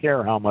don't really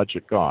care how much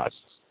it costs.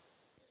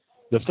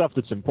 The stuff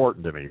that's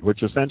important to me,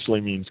 which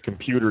essentially means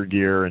computer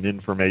gear and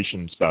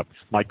information stuff.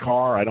 My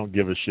car, I don't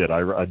give a shit.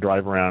 I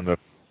drive around a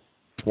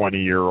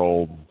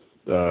 20-year-old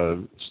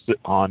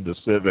Honda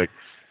Civic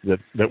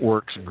that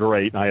works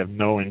great. I have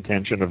no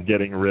intention of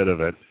getting rid of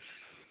it.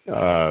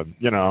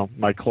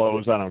 My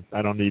clothes,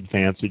 I don't need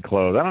fancy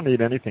clothes. I don't need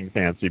anything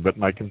fancy, but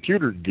my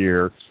computer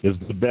gear is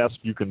the best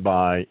you can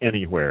buy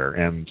anywhere.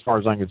 And as far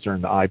as I'm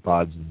concerned, the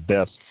iPod's the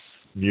best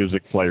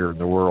music player in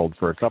the world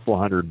for a couple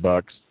of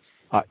 $100.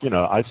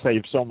 I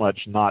save so much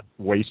not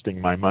wasting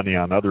my money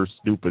on other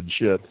stupid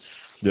shit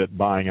that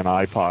buying an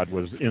iPod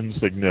was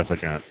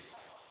insignificant.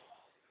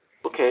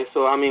 Okay,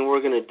 so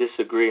we're going to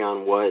disagree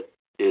on what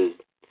is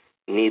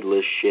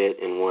needless shit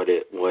and what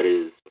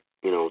is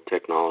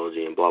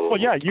technology and blah blah. Well,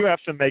 yeah, you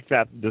have to make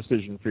that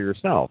decision for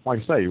yourself. Like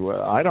I say,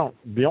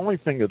 the only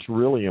thing that's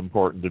really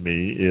important to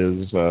me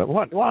is I'm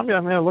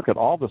going to look at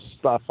all the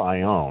stuff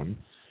I own.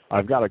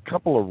 I've got I've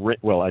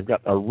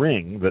got a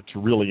ring that's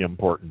really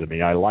important to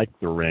me. I like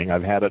the ring.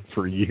 I've had it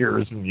for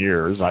years and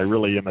years. I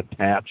really am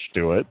attached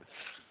to it.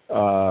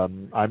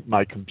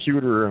 My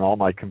computer and all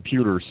my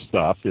computer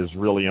stuff is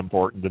really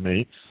important to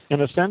me.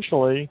 And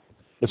essentially,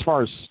 as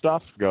far as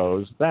stuff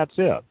goes, that's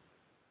it.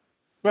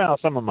 Well,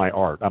 some of my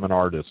art. I'm an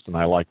artist, and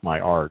I like my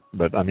art.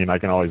 But, I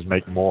can always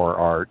make more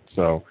art.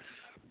 So,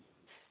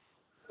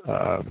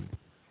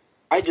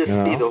 I just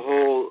see the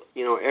whole,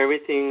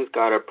 everything's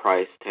got a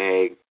price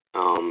tag.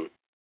 And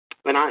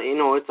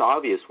it's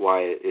obvious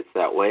why it's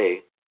that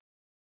way.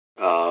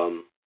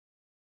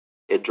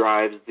 It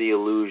drives the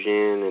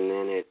illusion,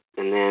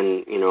 and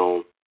then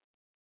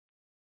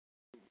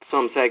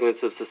some segments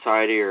of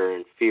society are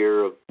in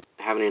fear of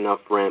having enough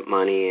rent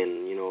money,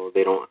 and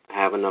they don't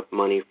have enough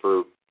money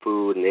for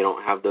food, and they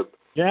don't have the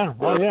yeah.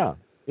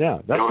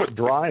 That's what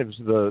drives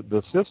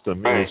the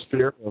system, right. Is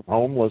fear of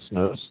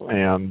homelessness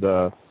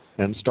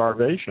and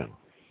starvation.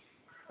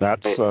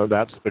 That's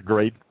the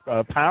great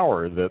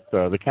power that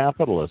the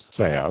capitalists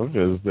have,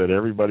 is that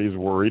everybody's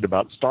worried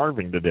about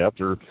starving to death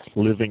or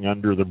living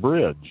under the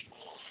bridge.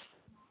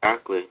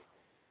 Exactly.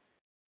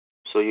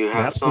 So you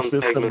have that's some the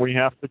system we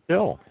have to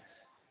kill.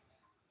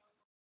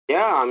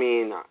 Yeah,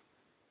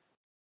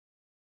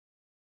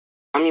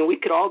 we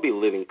could all be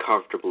living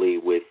comfortably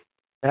with.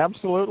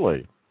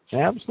 Absolutely.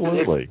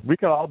 We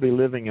could all be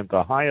living at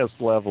the highest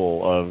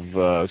level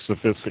of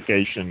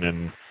sophistication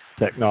and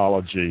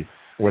technology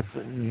with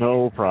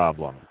no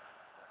problem.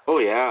 Oh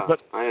yeah,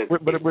 but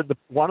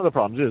one of the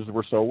problems is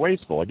we're so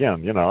wasteful.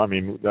 Again,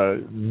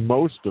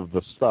 most of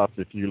the stuff,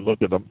 if you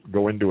look at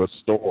go into a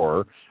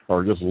store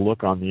or just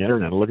look on the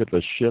internet, look at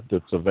the shit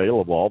that's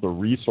available, all the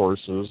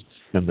resources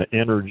and the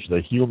energy,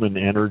 the human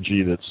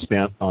energy that's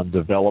spent on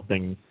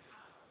developing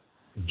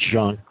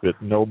junk that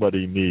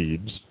nobody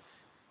needs.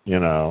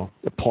 The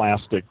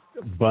plastic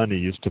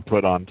bunnies to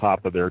put on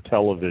top of their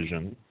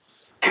television.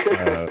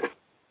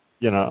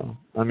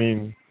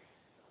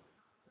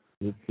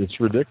 It's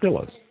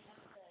ridiculous.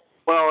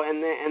 Well,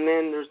 and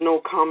then there's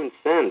no common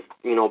sense.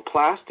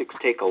 Plastics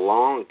take a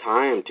long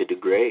time to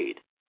degrade.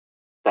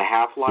 The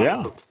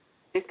half-life of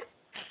plastic.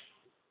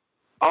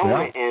 Oh,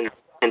 yeah.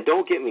 And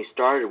don't get me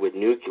started with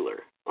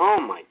nuclear. Oh,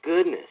 my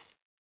goodness.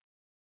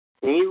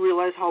 Can you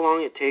realize how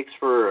long it takes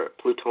for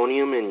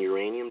plutonium and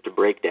uranium to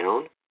break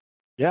down?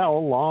 Yeah, a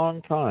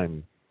long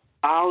time.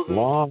 Thousands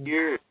of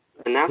years.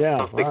 And that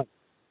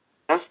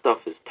stuff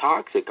is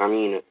toxic.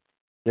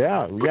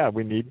 Yeah,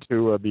 we need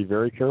to be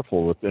very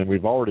careful with, and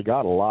we've already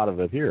got a lot of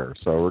it here,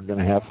 so we're going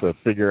to have to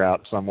figure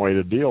out some way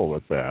to deal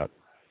with that.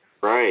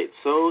 Right,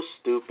 so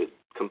stupid.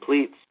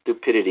 Complete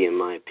stupidity, in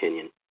my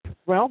opinion.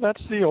 Well,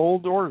 that's the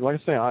old order.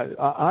 Like I say,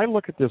 I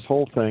look at this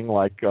whole thing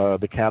like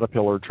the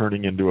caterpillar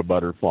turning into a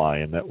butterfly,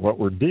 and that what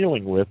we're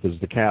dealing with is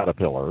the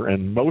caterpillar,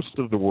 and most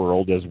of the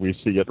world, as we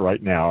see it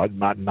right now,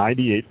 not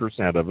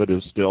 98% of it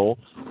is still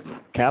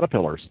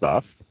caterpillar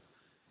stuff.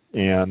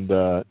 And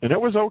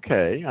it was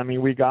okay.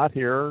 We got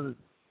here,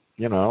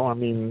 it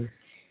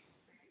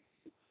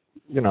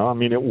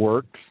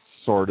worked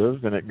sort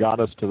of, and it got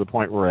us to the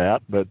point we're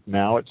at. But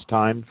now it's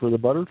time for the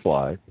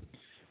butterfly,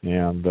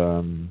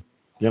 and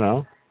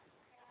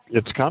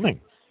it's coming.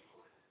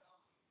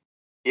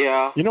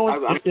 Yeah. In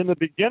the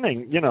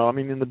beginning,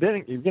 in the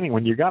beginning,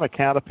 when you got a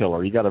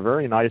caterpillar, you got a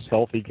very nice,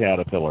 healthy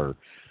caterpillar.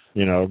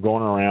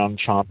 going around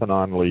chomping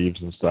on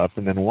leaves and stuff.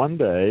 And then one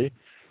day,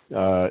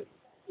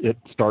 it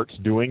starts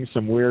doing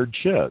some weird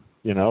shit.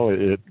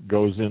 It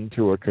goes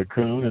into a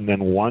cocoon, and then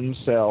one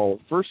cell,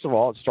 first of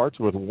all, it starts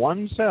with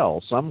one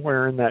cell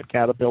somewhere in that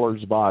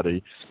caterpillar's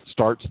body,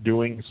 starts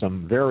doing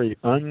some very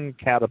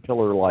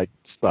uncaterpillar-like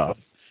stuff.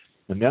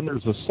 And then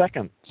there's a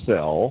second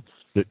cell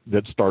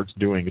that starts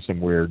doing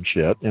some weird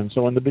shit. And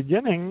so in the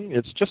beginning,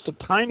 it's just a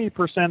tiny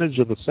percentage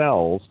of the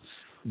cells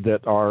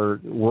that are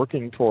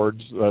working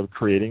towards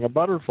creating a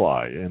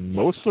butterfly. And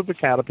most of the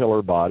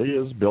caterpillar body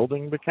is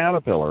building the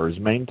caterpillar, is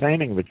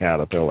maintaining the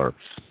caterpillar.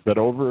 But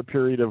over a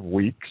period of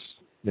weeks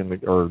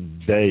or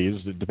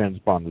days, it depends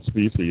upon the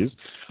species,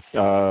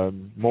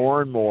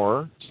 more and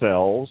more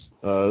cells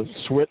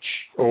switch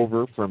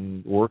over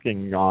from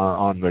working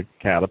on the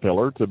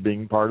caterpillar to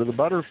being part of the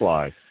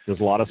butterfly.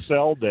 There's a lot of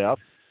cell death.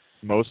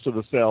 Most of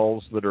the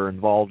cells that are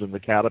involved in the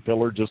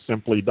caterpillar just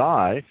simply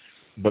die.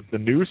 But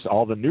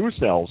all the new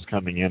cells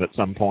coming in at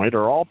some point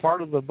are all part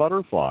of the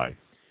butterfly.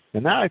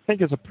 And that, I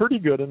think, is a pretty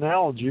good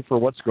analogy for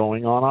what's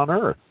going on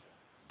Earth.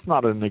 It's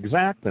not an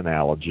exact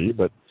analogy,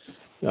 but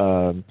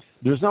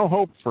there's no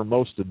hope for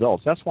most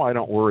adults. That's why I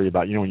don't worry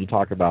about, when you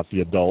talk about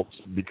the adults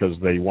because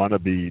they want to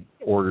be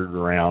ordered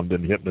around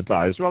and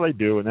hypnotized. Well, they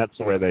do, and that's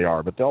the way they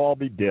are, but they'll all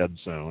be dead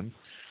soon.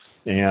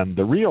 And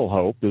the real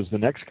hope is the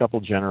next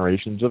couple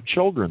generations of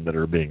children that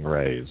are being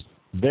raised.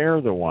 They're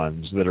the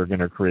ones that are going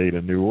to create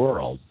a new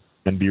world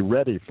and be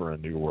ready for a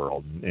new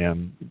world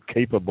and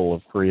capable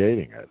of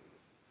creating it.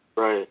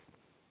 Right.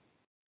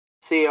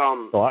 See,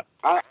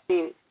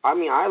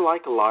 I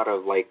like a lot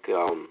of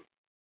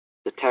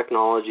the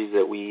technologies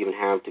that we even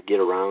have to get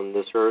around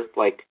this Earth.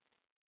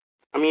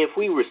 If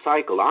we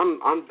recycle, I'm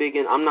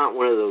not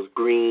one of those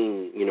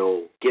green,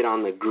 get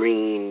on the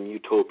green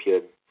utopia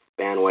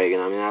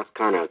bandwagon. That's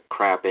kind of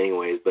crap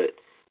anyways, but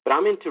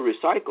I'm into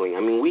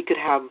recycling. We could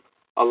have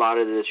a lot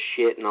of this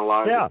shit and a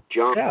lot of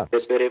junk,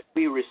 but if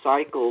we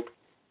recycled,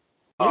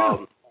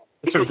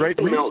 it's a great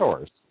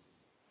resource.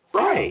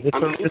 Right.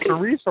 It's a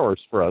resource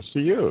for us to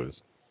use.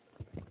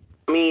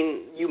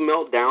 You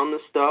melt down the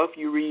stuff,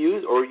 you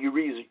reuse, or you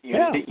reuse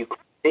it, you clean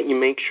it, you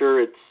make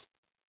sure it's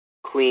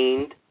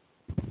cleaned,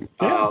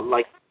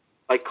 like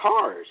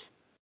cars.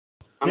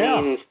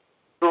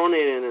 Throwing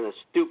it in a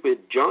stupid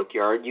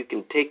junkyard, you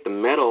can take the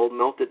metal,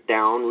 melt it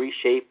down,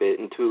 reshape it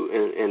into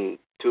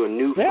a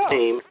new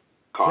frame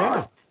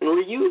car, and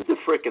reuse the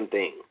frickin'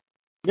 thing.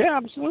 Yeah,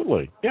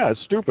 absolutely. Yeah,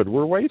 it's stupid.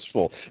 We're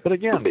wasteful. But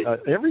again,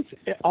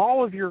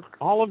 all of your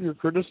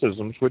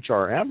criticisms, which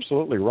are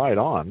absolutely right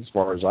on, as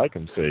far as I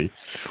can see,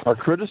 are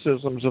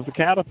criticisms of the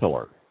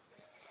caterpillar.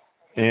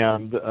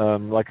 And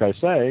like I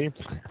say,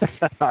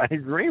 I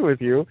agree with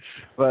you,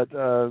 but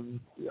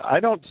I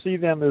don't see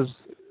them as.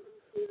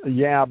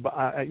 Yeah, but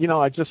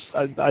I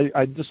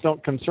just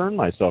don't concern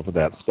myself with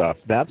that stuff.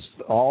 That's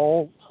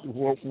all.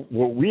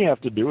 What we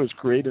have to do is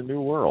create a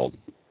new world.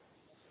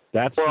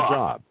 That's the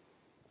job.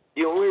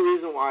 The only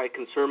reason why I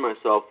concern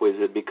myself with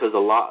it because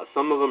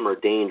some of them are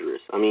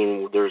dangerous.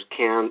 There's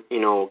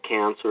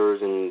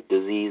cancers and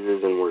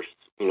diseases and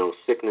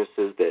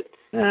sicknesses that.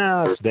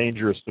 It's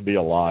dangerous to be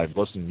alive.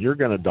 Listen, you're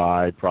going to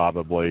die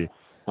probably.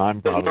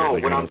 I'm probably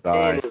going to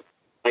die.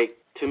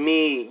 To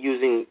me,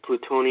 using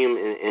plutonium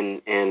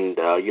and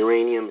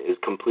uranium is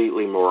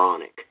completely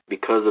moronic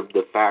because of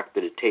the fact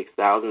that it takes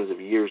thousands of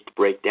years to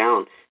break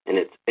down, and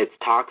it's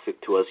toxic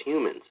to us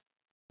humans.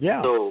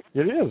 Yeah, so,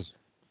 it is.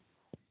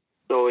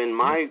 So in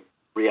my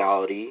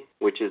reality,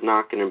 which is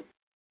not going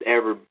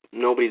to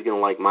nobody's going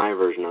to like my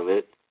version of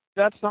it.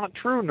 That's not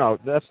true. No,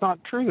 that's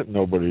not true that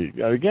nobody,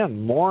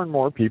 again, more and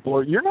more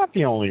people you're not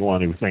the only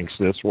one who thinks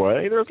this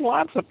way. There's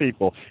lots of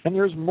people, and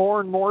there's more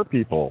and more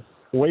people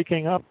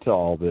waking up to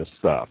all this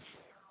stuff.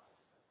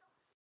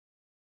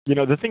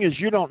 The thing is,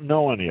 you don't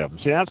know any of them.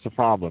 See, that's the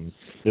problem,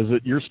 is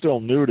that you're still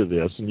new to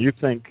this, and you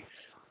think,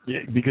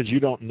 because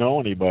you don't know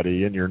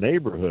anybody in your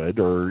neighborhood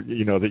or,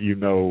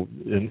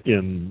 that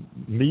in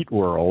meat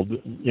world,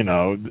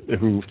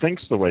 who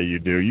thinks the way you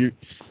do,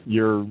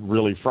 you're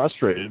really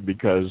frustrated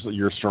because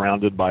you're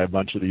surrounded by a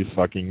bunch of these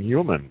fucking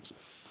humans.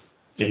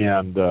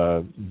 And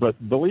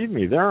but believe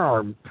me, there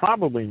are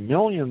probably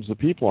millions of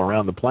people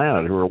around the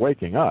planet who are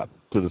waking up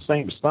to the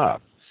same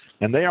stuff.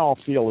 And they all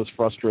feel as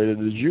frustrated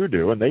as you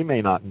do, and they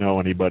may not know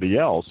anybody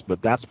else, but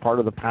that's part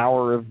of the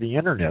power of the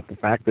Internet, the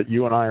fact that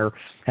you and I are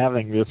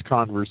having this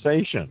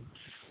conversation.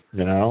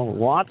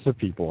 Lots of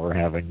people are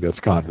having this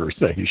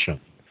conversation.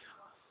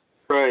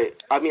 Right.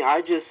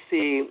 I just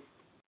see,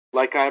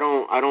 I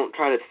don't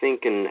try to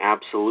think in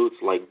absolutes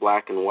like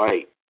black and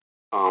white.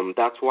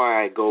 That's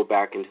why I go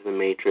back into the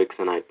Matrix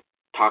and I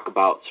talk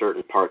about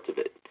certain parts of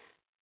it.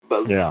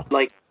 But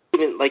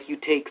even you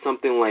take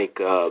something like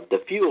the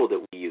fuel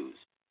that we use.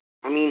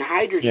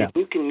 Hydrogen.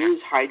 You can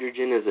use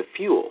hydrogen as a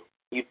fuel.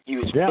 You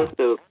split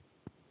the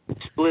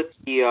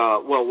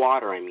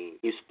water.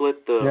 You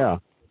split the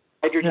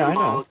hydrogen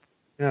molecule.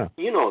 Yeah.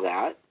 You know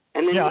that.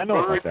 And then I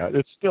know about that.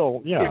 It's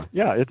still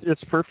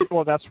it's perfect.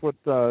 Well, that's what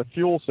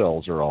fuel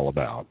cells are all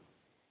about.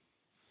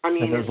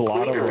 And there's a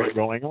lot of work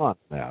going on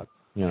in that.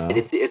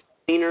 It's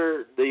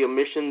cleaner. The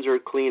emissions are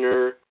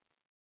cleaner.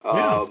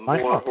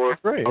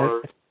 Great.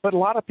 But a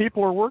lot of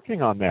people are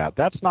working on that.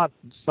 That's not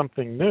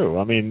something new.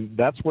 I mean,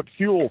 that's what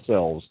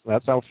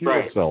that's how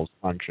fuel cells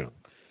function.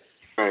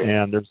 Right.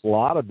 And there's a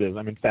lot of business.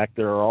 I mean, in fact,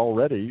 there are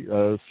already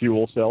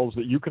fuel cells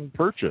that you can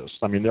purchase.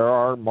 I mean, there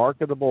are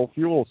marketable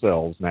fuel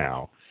cells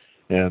now.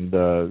 And,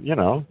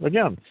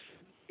 again,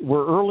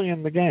 we're early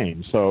in the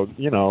game. So,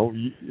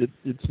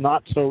 it's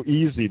not so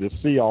easy to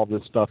see all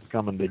this stuff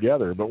coming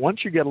together. But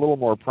once you get a little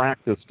more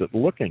practiced at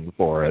looking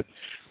for it,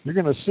 you're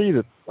going to see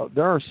that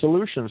there are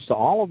solutions to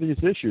all of these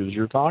issues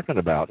you're talking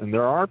about, and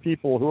there are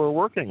people who are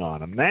working on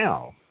them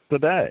now,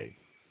 today.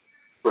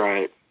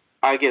 Right.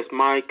 I guess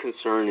my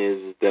concern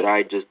is that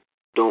I just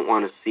don't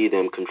want to see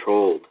them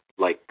controlled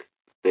like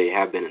they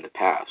have been in the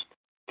past.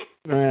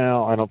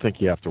 Well, I don't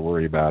think you have to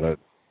worry about it.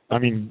 I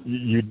mean,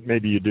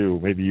 maybe you do.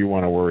 Maybe you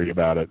want to worry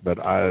about it, but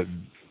yeah.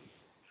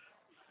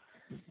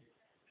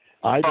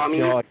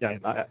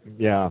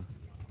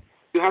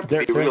 You have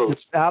to be real.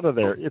 It's out of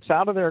there. It's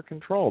out of their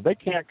control. They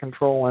can't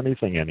control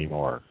anything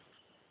anymore.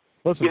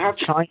 Listen,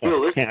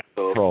 China can't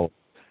control.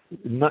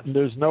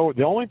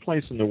 The only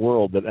place in the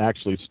world that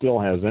actually still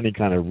has any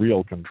kind of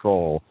real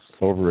control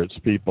over its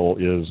people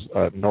is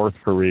North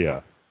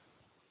Korea,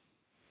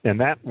 and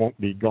that won't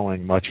be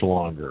going much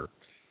longer.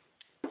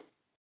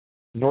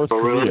 North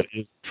Korea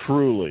is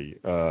truly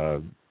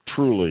a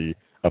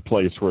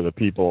place where the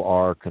people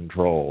are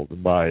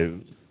controlled by,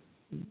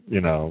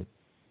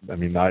 I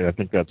mean, I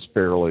think that's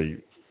fairly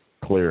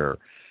clear.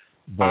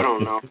 But I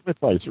don't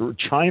know.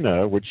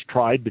 China, which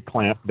tried to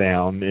clamp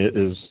down,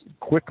 is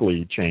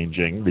quickly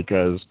changing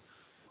because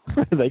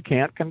they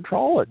can't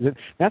control it.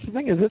 That's the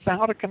thing, is it's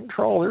out of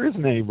control. There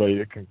isn't anybody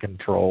that can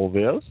control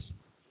this.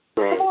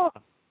 Right. Come on.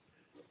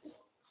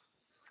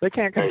 They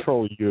can't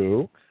control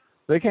you.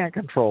 They can't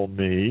control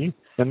me.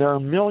 And there are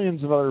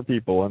millions of other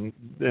people,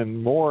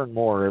 and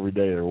more every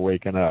day are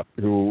waking up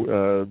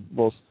who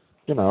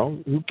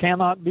who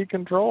cannot be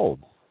controlled.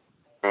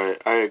 Right,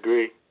 I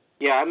agree.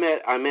 Yeah,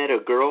 I met a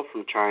girl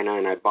from China,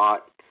 and I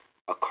bought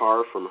a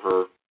car from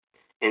her,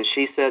 and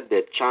she said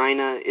that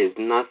China is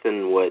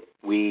nothing what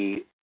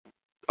we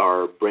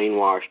are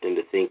brainwashed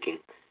into thinking.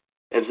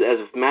 As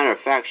a matter of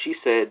fact, she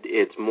said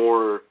it's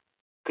more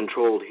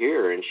controlled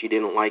here, and she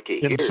didn't like it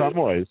here. In some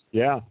ways,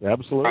 yeah,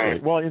 absolutely.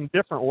 Right. Well, in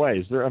different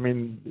ways.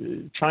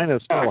 China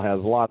still has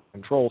a lot of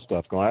control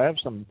stuff going. I have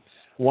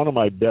one of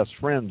my best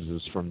friends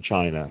is from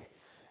China,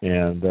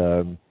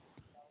 and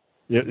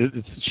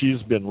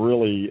she's been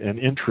really an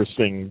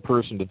interesting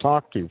person to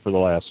talk to for the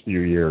last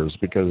few years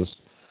because,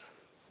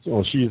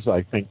 she's,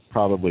 I think,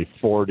 probably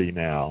 40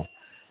 now,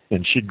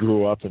 and she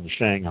grew up in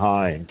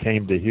Shanghai and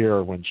came to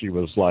here when she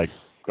was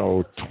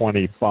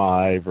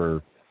 25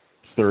 or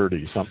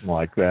 30, something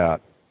like that.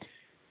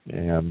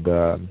 And,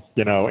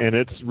 and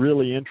it's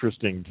really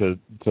interesting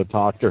to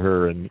talk to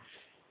her and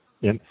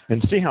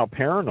see how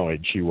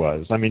paranoid she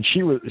was. I mean,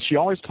 she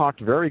always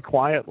talked very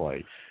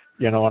quietly,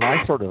 and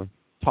I sort of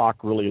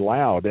talk really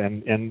loud,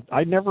 and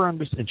I never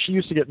understood. She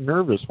used to get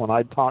nervous when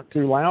I talked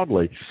too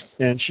loudly,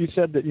 and she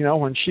said that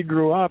when she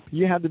grew up,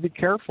 you had to be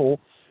careful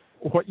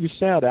what you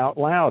said out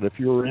loud if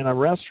you were in a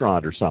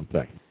restaurant or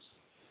something,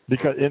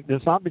 because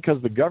it's not because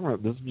the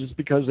government, it's just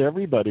because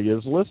everybody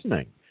is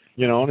listening,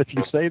 and if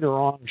you say the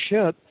wrong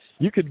shit,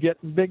 you could get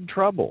in big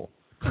trouble.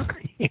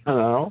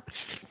 Well,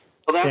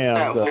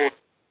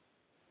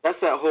 that's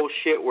that whole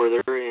shit where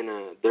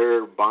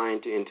they're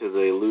buying into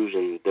the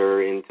illusion.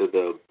 They're into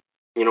the.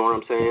 You know what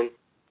I'm saying?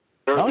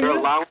 They're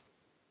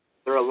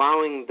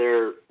allowing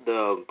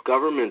the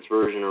government's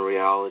version of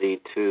reality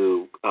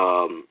to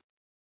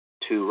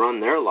run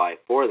their life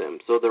for them.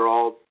 So they're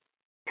all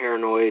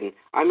paranoid. And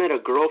I met a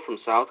girl from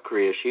South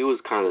Korea. She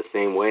was kind of the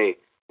same way.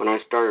 When I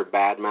started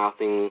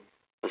bad-mouthing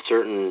a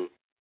certain,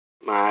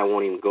 I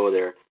won't even go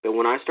there. But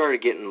when I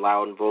started getting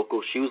loud and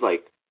vocal, she was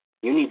like,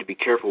 "You need to be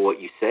careful what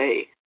you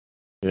say."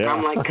 Yeah. And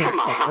I'm like, "Come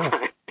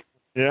on."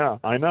 Yeah,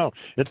 I know.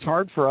 It's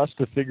hard for us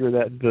to figure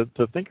that,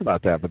 to think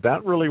about that, but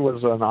that really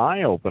was an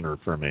eye-opener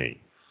for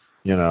me,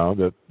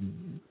 that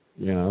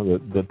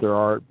there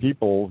are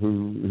people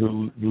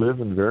who live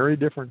in very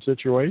different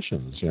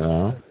situations,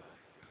 So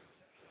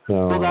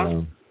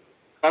well,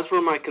 that's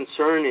where my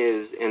concern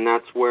is, and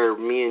that's where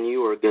me and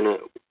you are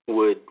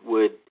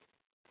would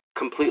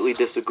completely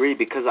disagree,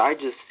 because I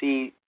just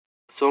see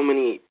so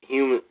many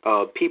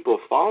people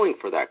falling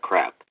for that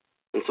crap.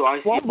 And so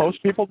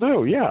most people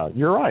do, yeah,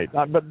 you're right.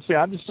 But see,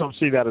 I just don't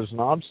see that as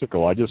an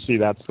obstacle. I just see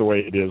that's the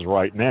way it is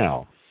right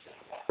now.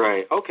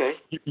 Right, okay.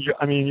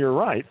 I mean, you're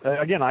right.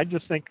 Again, I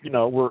just think,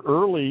 we're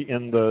early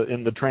in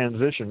the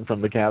transition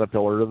from the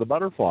caterpillar to the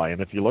butterfly.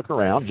 And if you look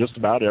around, just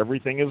about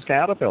everything is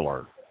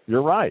caterpillar.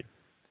 You're right.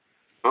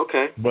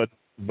 Okay. But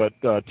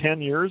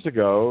 10 years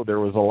ago, there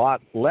was a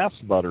lot less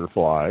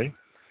butterfly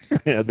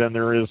than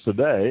there is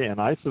today. And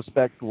I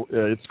suspect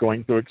it's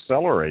going to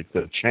accelerate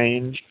the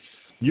change.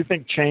 You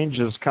think change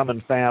is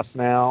coming fast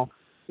now?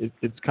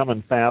 It's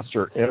coming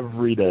faster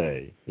every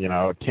day.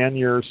 10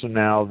 years from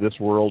now, this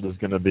world is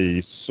going to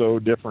be so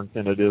different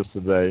than it is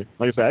today.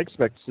 Like I say, I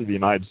expect to see the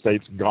United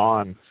States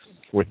gone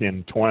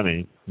within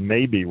 20,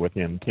 maybe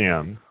within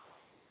 10.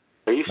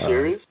 Are you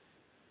serious?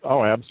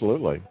 Oh,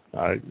 absolutely.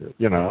 I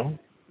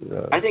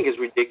think it's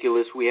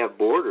ridiculous we have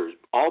borders.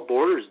 All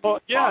borders.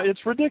 Yeah,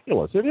 it's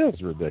ridiculous. It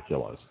is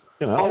ridiculous.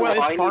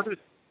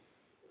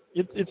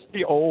 It's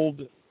the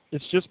old.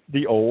 It's just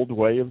the old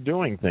way of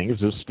doing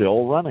things is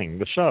still running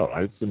the show.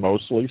 It's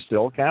mostly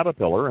still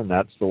Caterpillar, and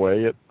that's the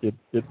way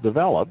it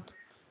developed.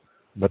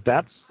 But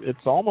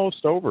it's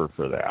almost over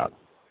for that.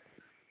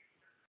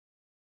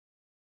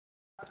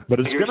 But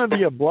it's going to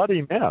be a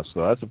bloody mess.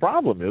 So that's the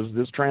problem. Is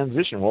this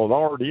transition? Well, it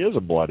already is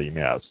a bloody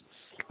mess.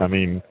 I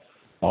mean,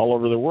 all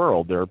over the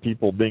world, there are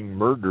people being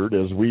murdered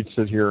as we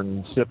sit here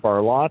and sip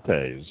our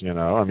lattes.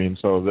 I mean,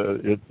 so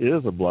it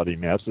is a bloody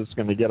mess. It's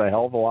going to get a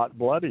hell of a lot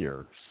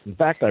bloodier. In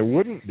fact, I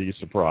wouldn't be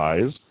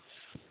surprised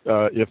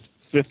if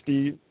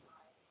 50,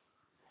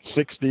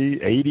 60,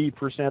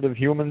 80% of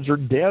humans are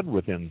dead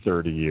within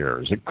 30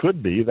 years. It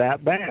could be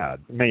that bad.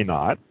 It may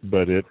not,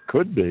 but it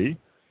could be.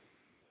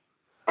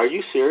 Are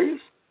you serious?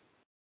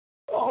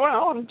 Oh,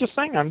 well, I'm just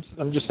saying.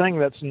 I'm just saying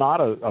that's not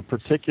a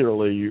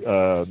particularly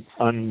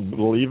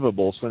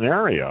unbelievable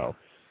scenario.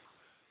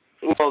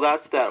 Well,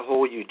 that's that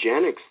whole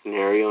eugenics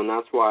scenario, and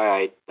that's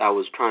why I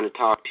was trying to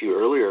talk to you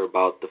earlier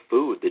about the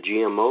food, the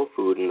GMO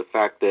food, and the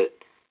fact that,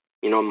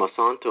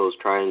 Monsanto's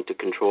trying to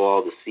control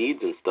all the seeds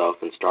and stuff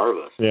and starve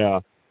us. Yeah.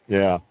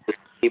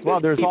 Well,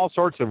 there's all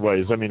sorts of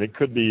ways. I mean, it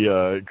could be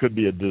a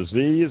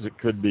disease. It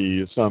could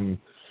be some.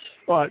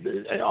 Well,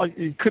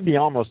 it could be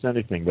almost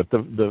anything. But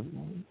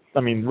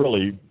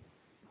really,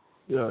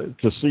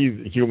 to see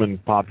the human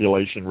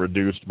population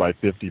reduced by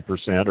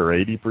 50% or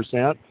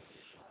 80%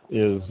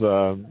 is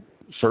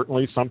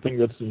certainly something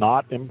that's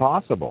not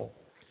impossible.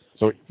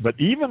 So, but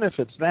even if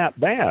it's that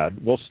bad,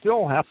 we'll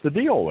still have to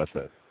deal with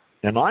it.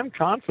 And I'm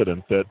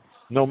confident that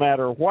no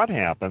matter what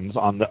happens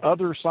on the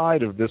other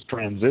side of this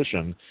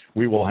transition,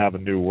 we will have a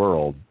new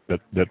world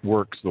that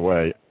works the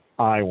way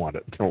I want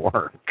it to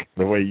work,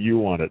 the way you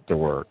want it to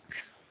work.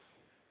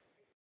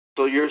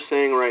 So you're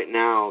saying right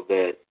now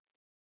that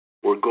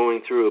we're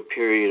going through a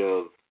period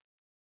of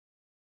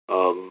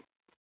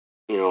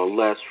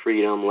less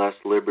freedom, less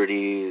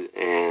liberty,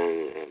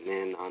 and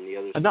then on the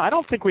other side. No, I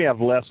don't think we have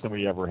less than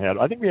we ever had.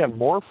 I think we have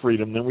more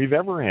freedom than we've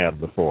ever had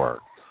before.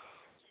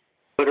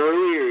 But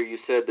earlier you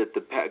said that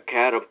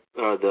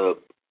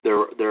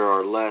there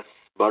are less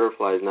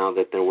butterflies now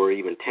than there were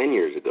even 10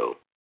 years ago.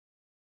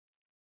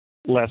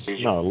 Less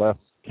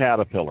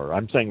caterpillar.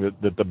 I'm saying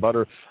that the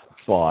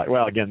butterfly.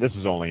 Well, again, this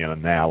is only an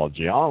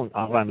analogy. All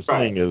I'm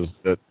saying is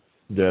that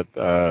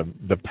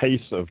the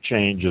pace of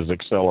change is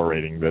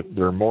accelerating, that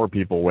there are more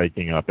people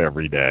waking up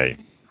every day,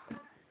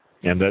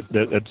 and that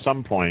at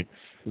some point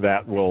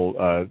that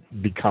will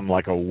become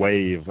like a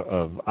wave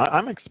of,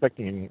 I'm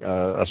expecting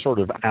a sort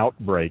of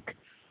outbreak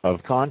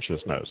of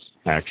consciousness,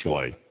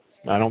 actually.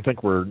 I don't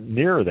think we're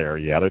near there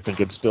yet. I think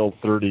it's still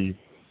 30,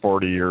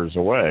 40 years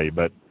away,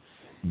 but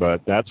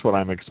that's what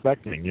I'm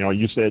expecting.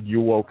 You said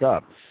you woke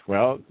up.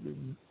 Well,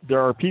 there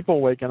are people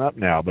waking up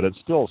now, but it's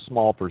still a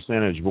small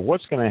percentage. But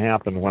what's going to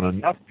happen when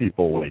enough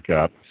people wake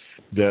up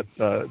that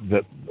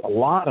a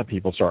lot of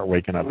people start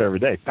waking up every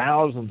day?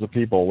 Thousands of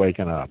people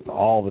waking up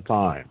all the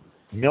time,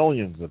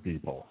 millions of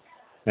people.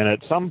 And at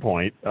some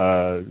point,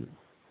 like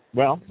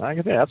I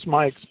say, that's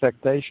my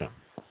expectation.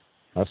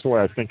 That's the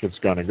way I think it's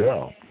going to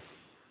go.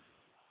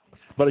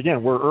 But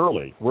again, we're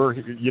early.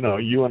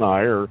 You and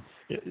I are,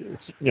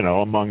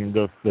 among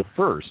the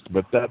first.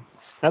 But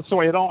that's the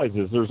way it always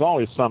is. There's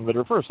always some that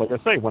are first. Like I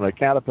say, when a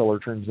caterpillar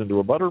turns into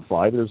a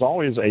butterfly, there's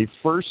always a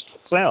first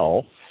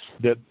cell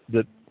that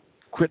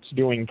quits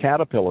doing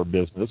caterpillar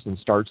business and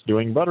starts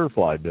doing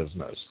butterfly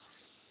business.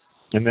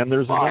 And then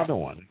there's another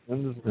one.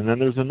 And then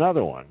there's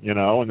another one,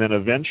 and then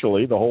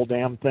eventually the whole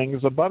damn thing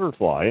is a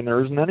butterfly, and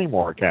there isn't any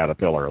more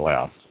caterpillar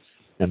left.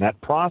 And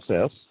that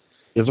process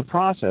is a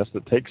process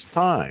that takes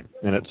time,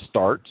 and it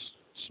starts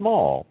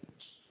small.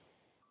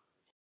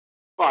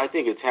 Well, I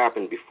think it's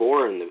happened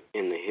before in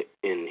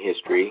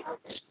history.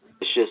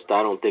 It's just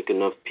I don't think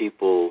enough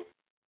people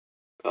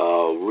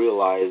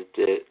realized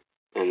it,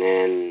 and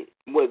then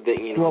they weren't. They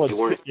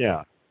weren't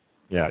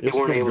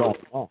able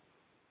to.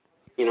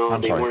 They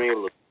weren't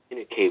able to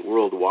communicate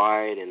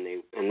worldwide, and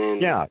then.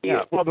 Yeah.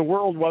 Well, the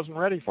world wasn't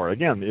ready for it.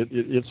 Again,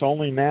 it's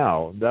only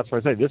now. That's why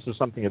I say this is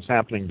something that's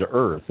happening to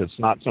Earth. It's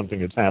not something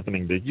that's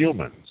happening to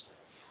humans.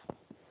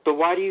 So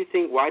why do you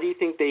think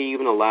they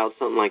even allowed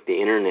something like the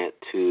internet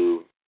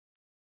to?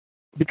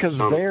 Because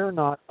they're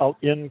not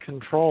in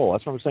control.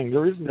 That's what I'm saying.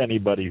 There isn't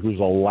anybody who's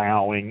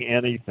allowing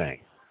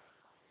anything.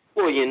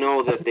 Well,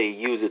 that they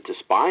use it to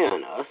spy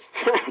on us.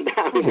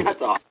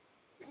 That's all.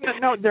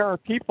 No, there are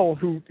people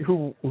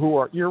who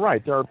are. You're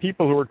right. There are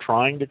people who are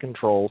trying to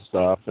control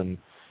stuff, and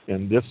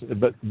this.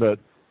 But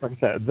like I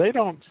said, they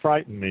don't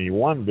frighten me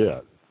one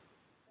bit.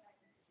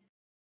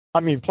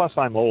 I mean, plus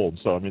I'm old,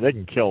 so they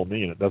can kill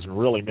me, and it doesn't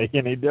really make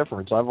any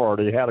difference. I've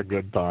already had a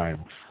good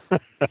time,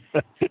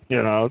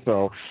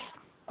 So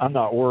I'm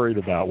not worried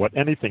about what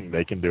anything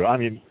they can do.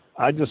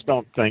 I just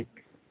don't think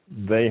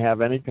they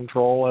have any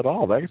control at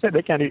all. Like I said,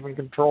 they can't even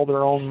control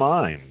their own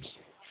minds.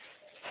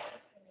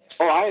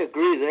 Oh, I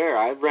agree there.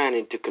 I've ran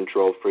into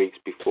control freaks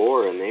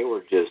before, and they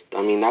were just,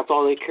 I mean, that's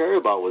all they care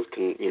about was,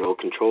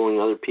 controlling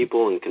other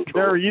people and controlling.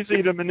 They're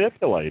easy to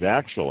manipulate,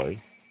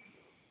 actually.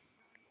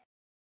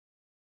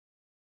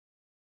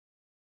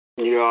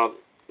 You'll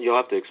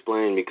have to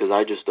explain because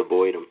I just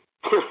avoid them.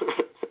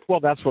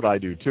 Well, that's what I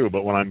do too.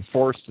 But when I'm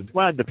forced to,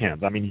 well, it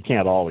depends. I mean, you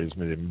can't always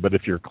manipulate. But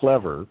if you're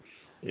clever,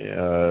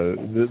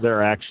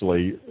 they're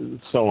actually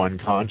so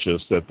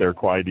unconscious that they're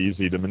quite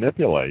easy to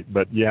manipulate.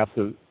 But you have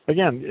to.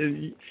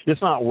 Again,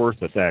 it's not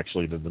worth it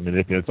actually to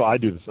manipulate. So I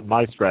do this.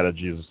 My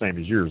strategy is the same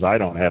as yours. I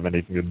don't have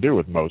anything to do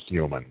with most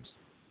humans.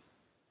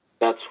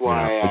 That's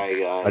why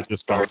I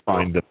just don't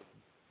find it.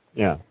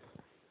 Yeah.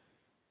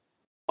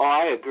 Oh,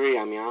 I agree.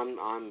 I mean,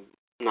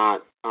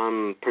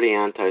 I'm pretty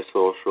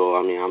antisocial.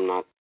 I mean,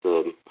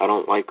 I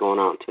don't like going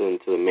out into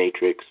the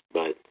matrix,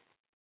 but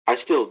I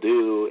still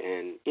do.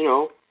 And,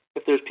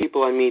 if there's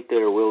people I meet that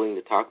are willing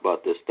to talk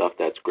about this stuff,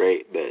 that's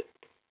great. But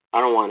I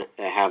don't want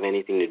to have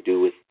anything to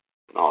do with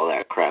all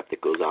that crap that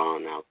goes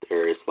on out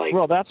there. It's like,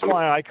 well, that's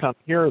why I come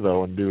here,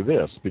 though, and do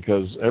this,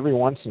 because every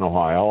once in a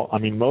while, I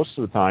mean, most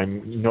of the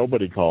time,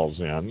 nobody calls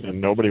in, and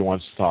nobody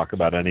wants to talk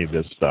about any of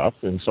this stuff,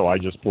 and so I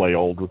just play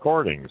old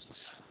recordings.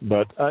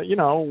 But,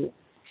 2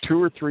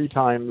 or 3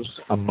 times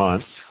a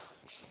month,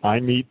 I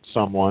meet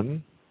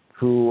someone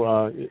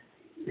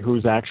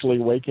who's actually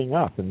waking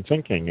up and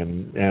thinking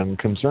and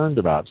concerned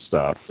about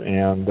stuff,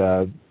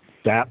 and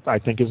that, I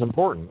think, is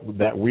important,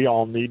 that we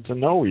all need to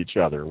know each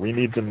other. We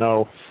need to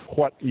know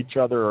what each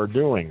other are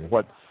doing.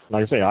 Like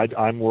I say,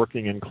 I'm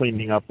working in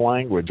cleaning up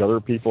language. Other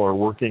people are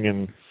working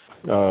in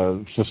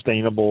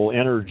sustainable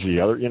energy.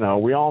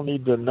 We all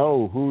need to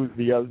know who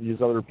these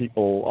other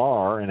people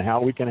are and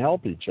how we can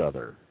help each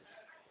other,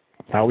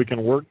 how we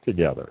can work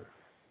together.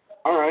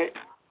 All right.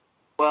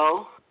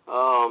 Well,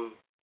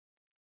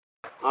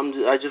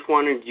 I just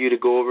wanted you to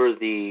go over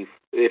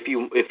if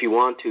you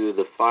want to,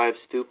 the 5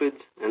 stupids,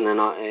 and then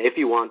if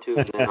you want to,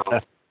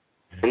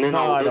 and then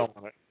I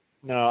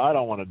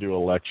don't want to do a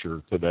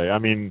lecture today. I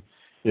mean,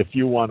 if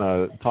you want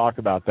to talk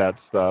about that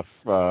stuff,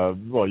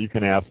 well, you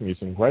can ask me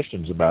some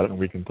questions about it, and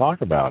we can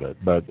talk about it.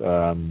 But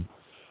I'm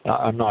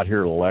not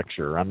here to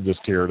lecture. I'm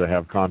just here to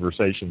have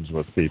conversations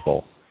with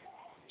people.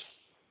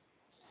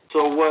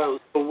 So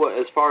what,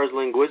 as far as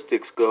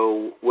linguistics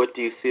go, what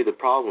do you see the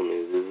problem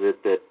is? Is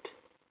it that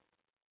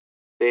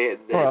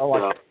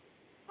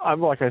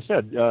like I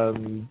said,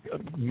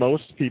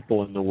 most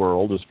people in the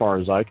world, as far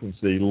as I can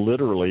see,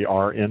 literally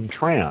are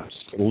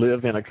entranced,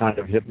 live in a kind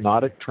of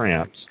hypnotic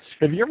trance.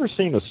 Have you ever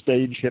seen a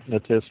stage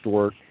hypnotist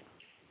work?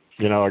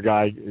 A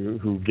guy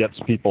who gets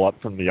people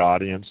up from the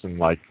audience and,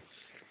 like,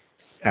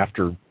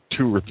 after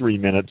 2 or 3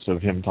 minutes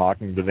of him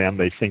talking to them,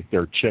 they think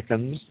they're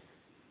chickens.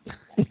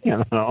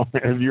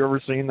 Have you ever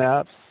seen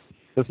that?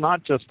 It's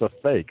not just a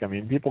fake. I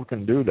mean, people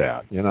can do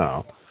that,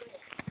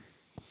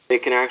 They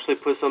can actually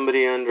put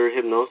somebody under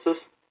hypnosis?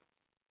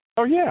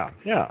 Oh, yeah.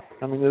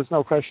 I mean, there's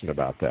no question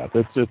about that.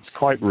 It's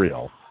quite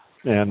real.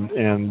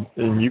 And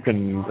you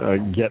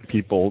can get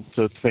people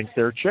to think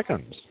they're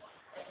chickens,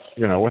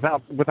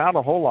 without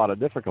a whole lot of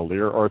difficulty,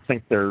 or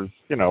think they're,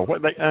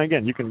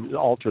 again, you can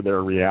alter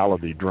their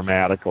reality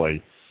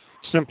dramatically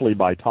simply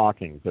by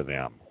talking to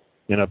them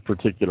in a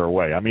particular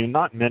way. I mean,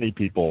 not many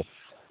people.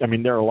 I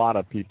mean, there are a lot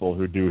of people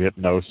who do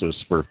hypnosis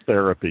for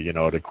therapy,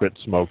 to quit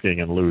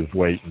smoking and lose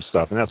weight and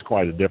stuff, and that's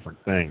quite a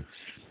different thing.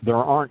 There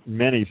aren't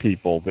many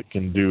people that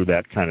can do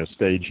that kind of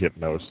stage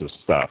hypnosis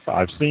stuff.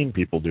 I've seen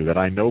people do that.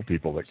 I know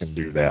people that can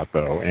do that,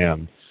 though,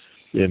 and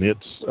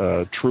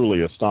it's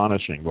truly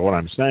astonishing. But what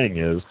I'm saying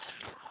is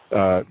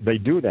they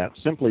do that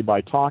simply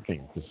by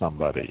talking to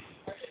somebody.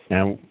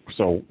 And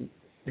so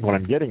what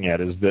I'm getting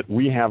at is that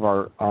we have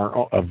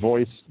a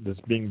voice that's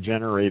being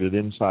generated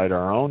inside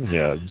our own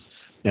heads,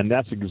 and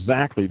that's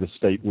exactly the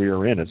state we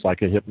are in. It's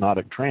like a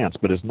hypnotic trance,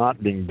 but it's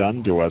not being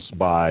done to us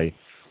by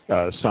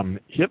some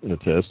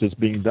hypnotist. It's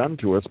being done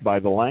to us by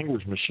the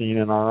language machine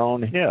in our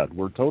own head.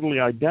 We're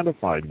totally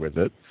identified with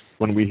it.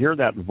 When we hear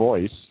that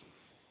voice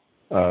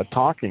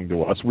talking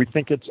to us, we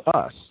think it's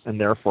us, and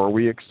therefore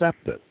we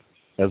accept it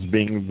as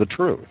being the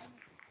truth.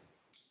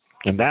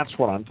 And that's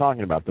what I'm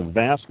talking about. The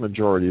vast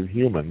majority of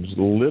humans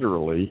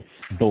literally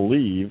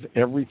believe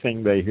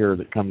everything they hear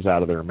that comes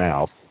out of their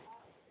mouth.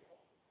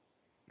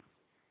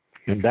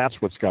 And that's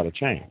what's got to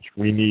change.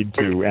 We need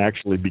to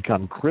actually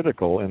become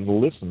critical and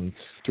listen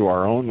to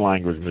our own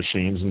language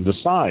machines and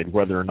decide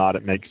whether or not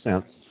it makes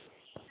sense,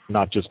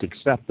 not just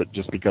accept it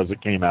just because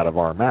it came out of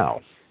our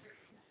mouth.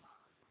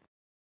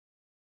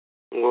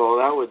 Well,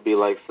 that would be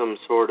like some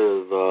sort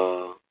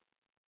of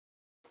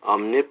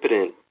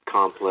omnipotent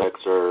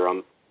complex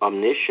or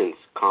omniscience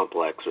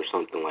complex or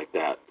something like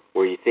that,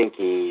 where you think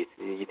you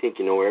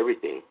know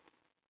everything.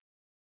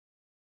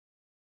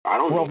 I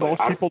don't know. Well,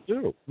 most people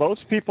do.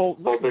 Most people.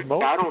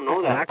 I don't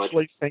know that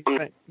actually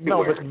much.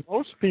 But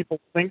most people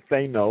think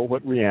they know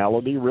what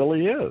reality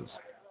really is.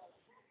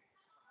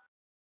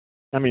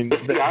 I mean,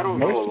 I don't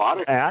know a lot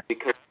of it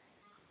because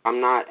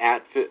I'm not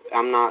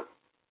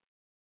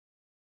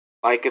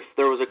like if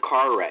there was a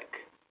car wreck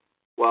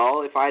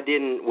Well, if I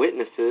didn't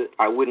witness it,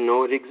 I wouldn't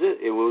know it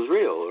was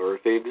real, or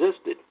if it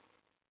existed.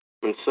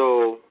 And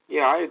so,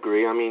 yeah, I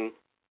agree. I mean,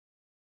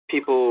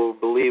 people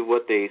believe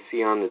what they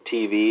see on the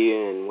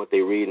TV and what they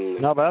read in the...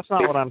 No, but that's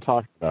not what I'm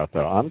talking about,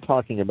 though. I'm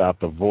talking about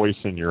the voice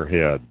in your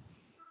head.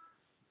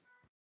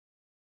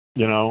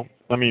 You know,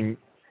 I mean,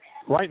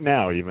 right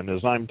now, even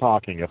as I'm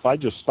talking, if I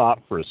just stop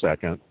for a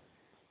second,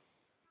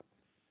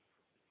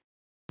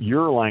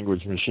 your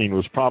language machine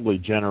was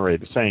probably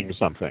saying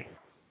something.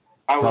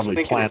 I was probably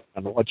thinking planning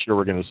on what you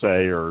were going to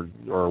say, or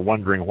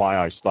wondering why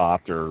I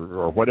stopped,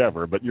 or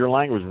whatever. But your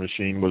language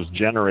machine was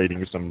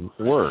generating some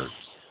words.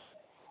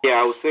 Yeah,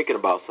 I was thinking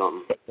about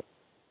something.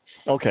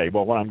 Okay,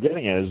 well, what I'm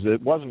getting at is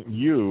it wasn't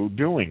you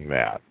doing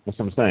that. That's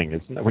what I'm saying.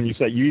 It's when you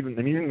say even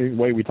the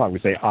way we talk, we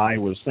say I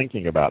was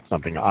thinking about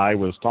something. I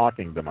was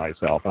talking to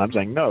myself, and I'm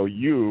saying no,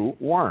 you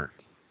weren't.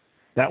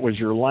 That was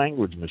your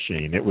language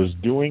machine. It was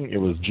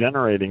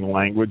generating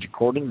language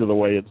according to the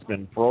way it's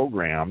been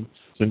programmed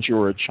since you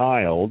were a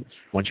child.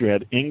 Once you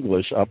had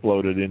English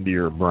uploaded into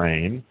your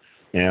brain,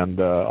 and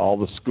all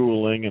the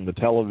schooling and the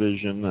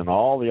television and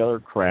all the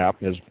other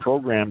crap has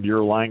programmed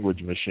your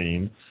language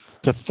machine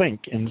to think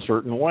in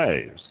certain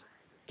ways,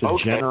 to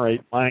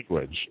generate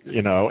language,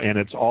 you know, and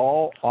it's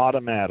all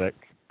automatic,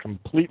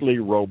 completely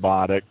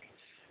robotic,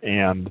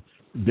 and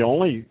the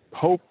only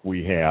hope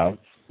we have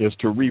is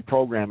to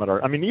reprogram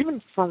it. I mean, even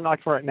from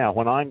like right now,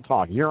 when I'm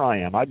talking, here I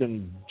am. I've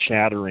been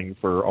chattering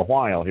for a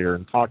while here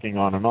and talking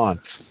on and on,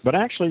 but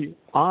actually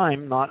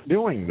I'm not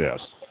doing this.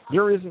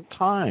 There isn't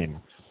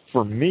time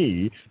for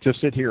me to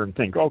sit here and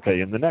think, okay,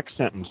 in the next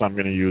sentence I'm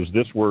going to use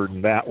this word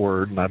and that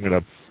word, and I'm going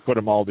to put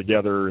them all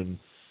together. And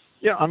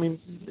yeah, I mean,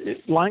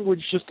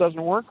 language just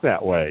doesn't work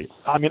that way.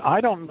 I mean,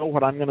 I don't know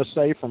what I'm going to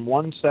say from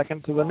one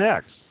second to the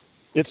next.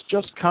 It's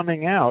just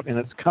coming out, and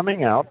it's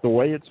coming out the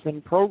way it's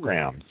been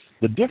programmed.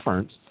 The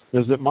difference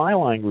is that my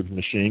language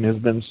machine has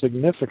been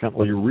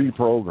significantly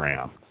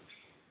reprogrammed.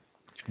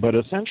 But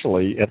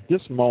essentially, at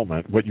this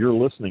moment, what you're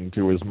listening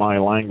to is my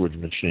language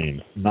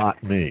machine,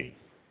 not me.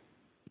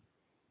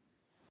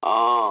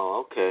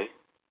 Oh, okay.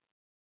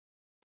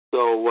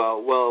 So,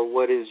 well,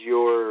 what is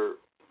your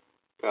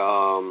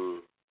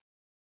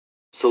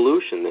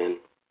solution then?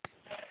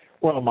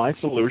 Well, my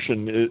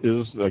solution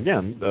is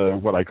again,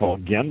 what I call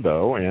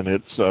Gendo, and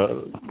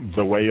it's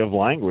the way of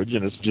language,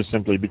 and it's just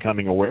simply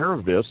becoming aware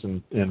of this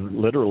and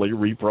literally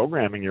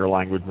reprogramming your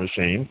language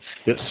machine.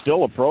 It's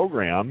still a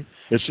program.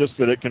 It's just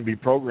that it can be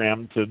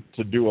programmed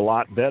to do a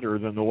lot better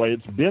than the way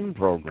it's been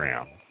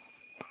programmed.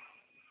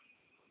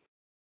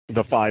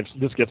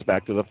 This gets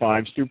back to the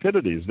 5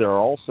 stupidities. There are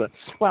also,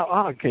 well,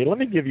 okay, let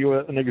me give you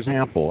an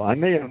example.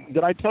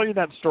 Did I tell you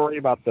that story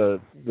about the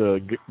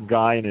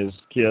guy and his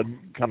kid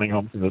coming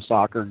home from the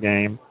soccer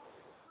game?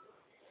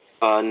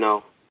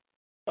 No.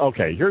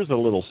 Okay, here's a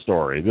little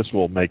story. This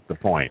will make the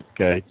point,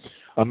 okay?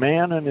 A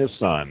man and his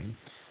son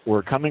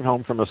were coming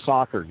home from a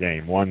soccer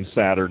game one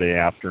Saturday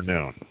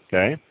afternoon,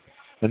 okay?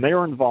 And they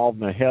were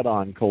involved in a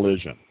head-on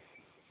collision.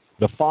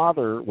 The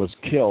father was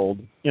killed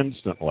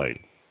instantly.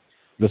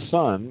 The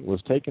son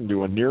was taken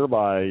to a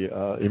nearby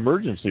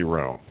emergency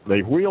room.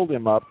 They wheeled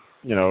him up,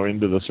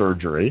 into the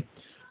surgery,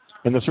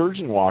 and the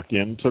surgeon walked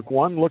in, took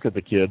one look at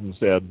the kid, and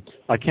said,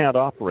 "I can't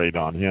operate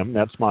on him.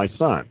 That's my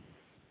son."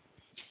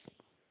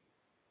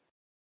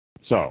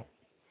 So,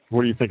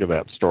 what do you think of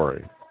that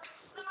story?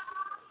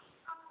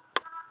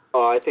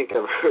 Oh, I think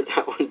I've heard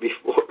that one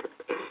before.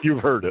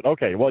 You've heard it.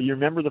 Okay. Well, you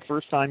remember the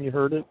first time you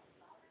heard it?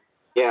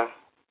 Yeah.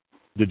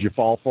 Did you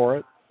fall for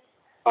it?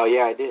 Oh,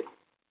 yeah, I did.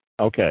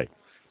 Okay.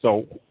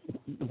 So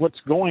what's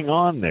going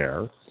on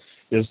there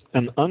is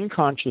an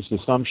unconscious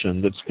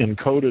assumption that's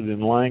encoded in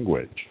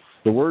language.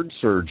 The word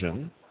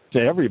surgeon, to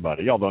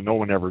everybody, although no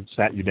one ever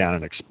sat you down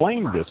and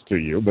explained this to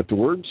you, but the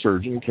word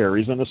surgeon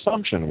carries an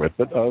assumption with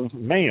it of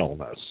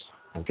maleness.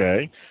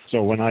 Okay?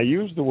 So when I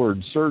use the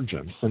word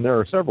surgeon, and there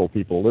are several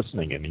people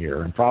listening in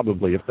here, and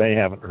probably if they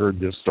haven't heard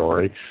this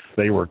story,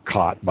 they were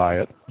caught by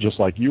it just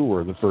like you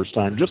were the first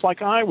time, just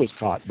like I was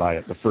caught by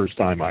it the first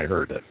time I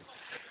heard it.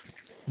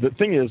 The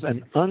thing is,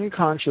 an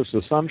unconscious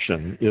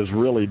assumption is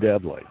really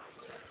deadly.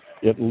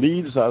 It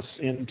leads us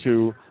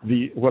into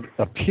what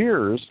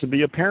appears to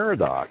be a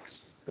paradox.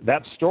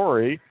 That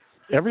story,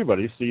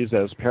 everybody sees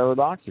as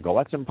paradoxical.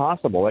 That's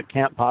impossible. It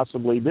can't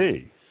possibly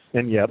be.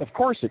 And yet, of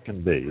course it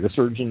can be. The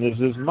surgeon is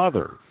his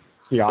mother.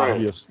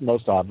 It's the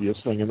most obvious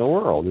thing in the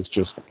world. It's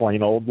just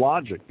plain old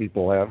logic.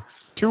 People have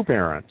 2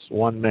 parents,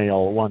 one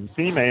male, one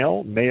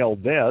female, male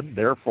dead,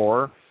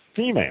 therefore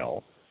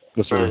female.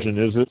 The surgeon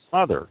is his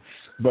mother.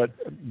 But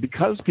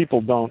because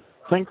people don't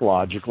think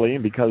logically,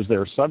 and because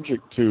they're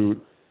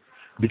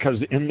because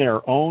in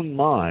their own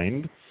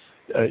mind,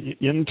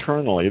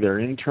 internally, their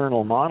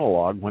internal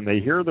monologue, when they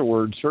hear the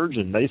word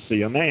surgeon, they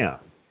see a man.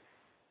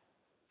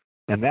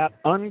 And that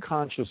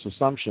unconscious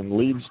assumption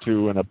leads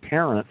to an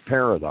apparent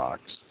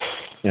paradox.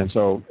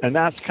 And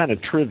that's kind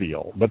of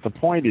trivial. But the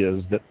point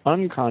is that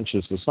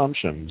unconscious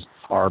assumptions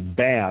are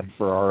bad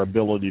for our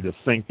ability to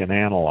think and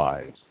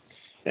analyze.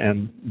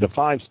 And the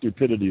 5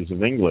 stupidities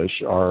of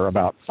English are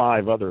about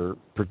 5 other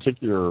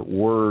particular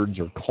words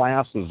or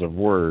classes of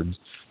words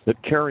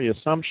that carry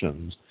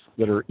assumptions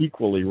that are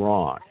equally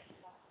wrong.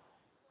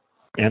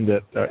 And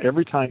that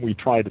every time we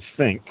try to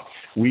think,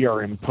 we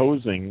are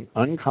imposing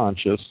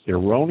unconscious,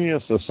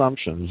 erroneous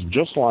assumptions,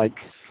 just like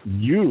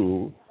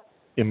you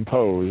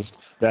imposed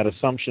that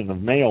assumption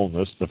of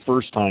maleness the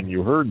first time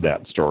you heard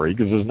that story,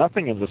 because there's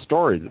nothing in the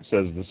story that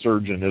says the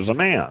surgeon is a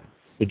man.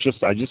 I just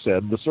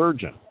said the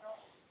surgeon.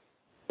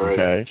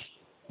 Okay,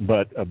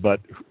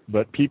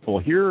 but people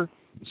hear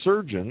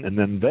surgeon, and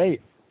then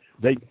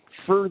they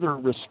further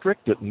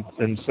restrict it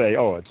and say,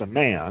 oh, it's a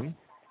man,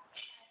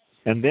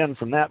 and then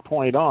from that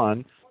point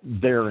on,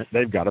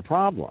 they've got a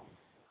problem.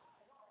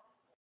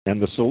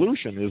 And the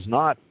solution is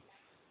not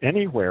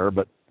anywhere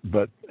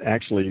but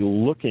actually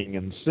looking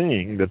and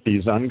seeing that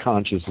these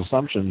unconscious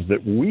assumptions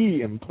that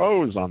we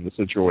impose on the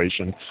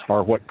situation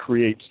are what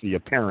creates the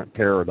apparent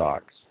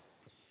paradox.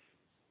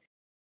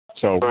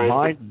 So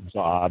my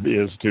job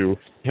is to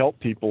help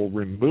people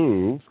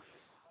remove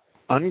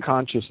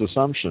unconscious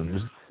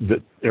assumptions,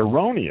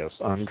 erroneous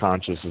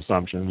unconscious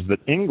assumptions that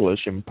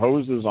English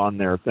imposes on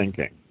their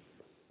thinking.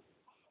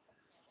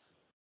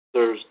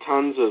 There's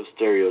tons of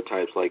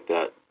stereotypes like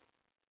that.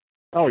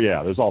 Oh,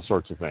 yeah, there's all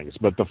sorts of things.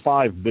 But the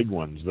 5 big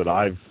ones that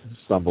I've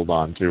stumbled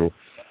onto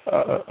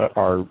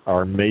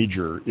are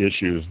major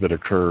issues that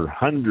occur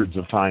hundreds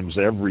of times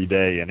every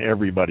day in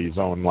everybody's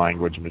own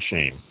language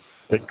machine,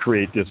 that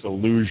create this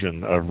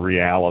illusion of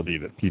reality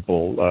that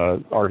people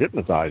are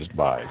hypnotized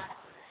by.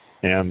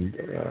 And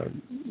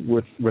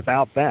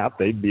without that,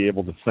 they'd be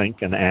able to think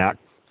and act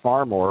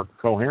far more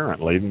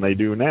coherently than they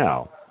do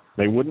now.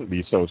 They wouldn't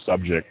be so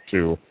subject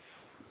to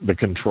the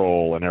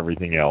control and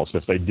everything else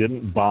if they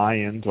didn't buy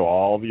into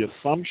all the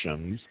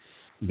assumptions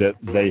that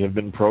they have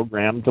been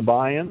programmed to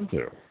buy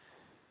into.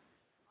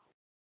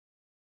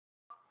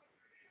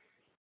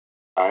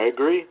 I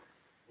agree.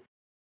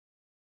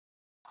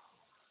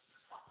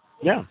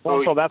 Yeah,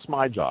 well, so that's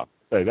my job.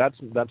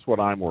 That's what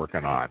I'm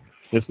working on.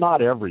 It's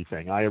not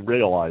everything. I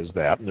realize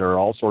that, and there are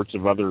all sorts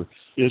of other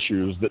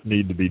issues that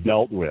need to be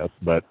dealt with,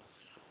 but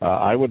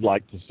I would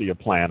like to see a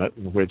planet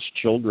in which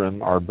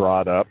children are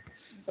brought up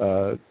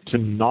to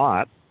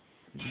not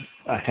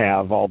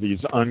have all these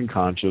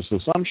unconscious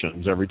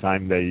assumptions every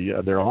time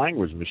their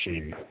language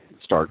machine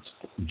starts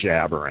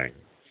jabbering.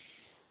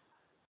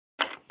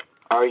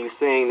 Are you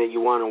saying that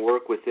you want to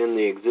work within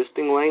the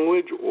existing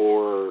language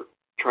or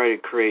try to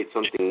create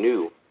something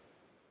new?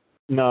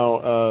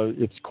 No,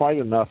 it's quite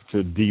enough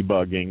to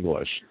debug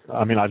English.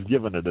 I mean, I've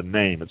given it a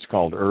name. It's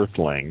called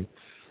Earthling.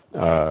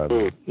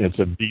 It's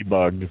a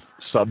debugged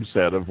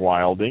subset of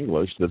Wild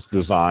English that's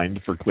designed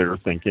for clear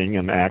thinking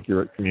and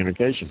accurate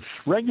communication.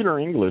 Regular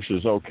English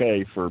is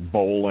okay for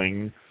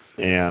bowling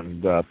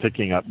and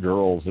picking up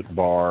girls at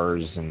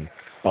bars and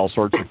all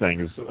sorts of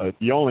things.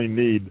 You only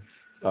need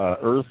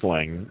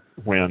Earthling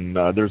when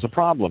there's a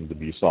problem to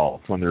be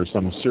solved, when there's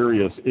some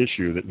serious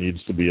issue that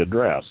needs to be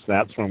addressed.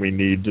 That's when we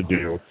need to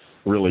do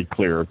really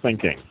clear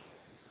thinking.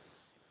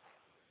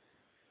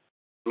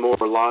 More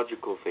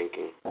logical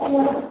thinking.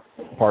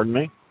 Pardon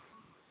me?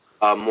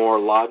 More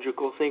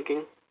logical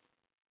thinking?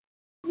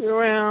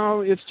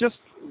 Well, it's just,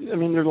 I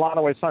mean, there's a lot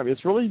of ways to talk.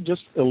 It's really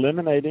just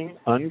eliminating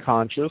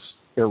unconscious,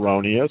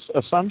 erroneous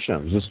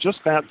assumptions. It's just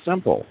that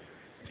simple.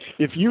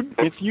 If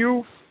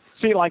you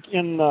see, like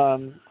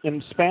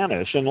in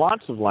Spanish, in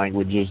lots of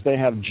languages, they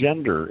have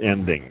gender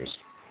endings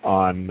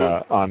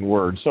on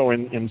words. So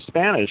in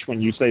Spanish,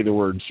 when you say the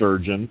word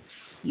surgeon,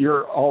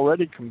 you're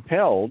already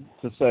compelled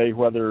to say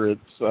whether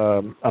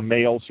it's a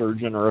male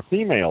surgeon or a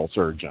female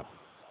surgeon.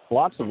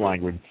 Lots of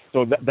language.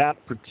 So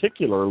that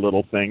particular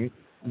little thing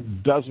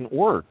doesn't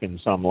work in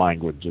some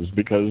languages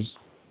because,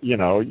 you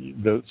know,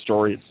 the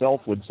story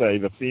itself would say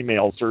the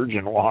female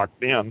surgeon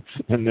walked in,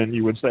 and then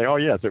you would say, oh,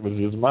 yes, it was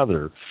his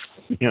mother,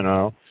 you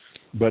know.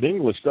 But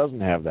English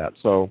doesn't have that.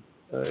 So,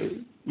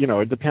 you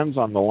know, it depends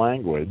on the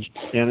language,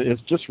 and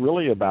it's just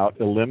really about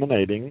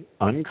eliminating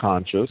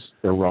unconscious,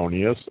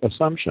 erroneous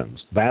assumptions.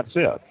 That's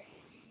it.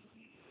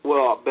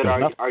 Well, but are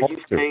you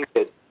saying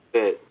that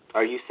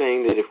are you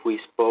saying that if we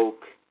spoke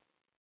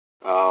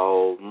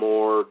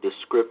more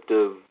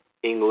descriptive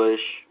English,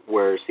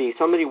 where if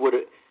somebody would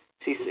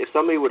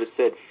have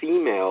said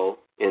female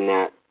in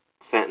that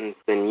sentence,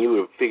 then you would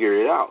have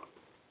figured it out.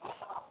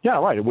 Yeah,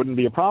 right. It wouldn't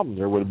be a problem.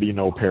 There would be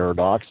no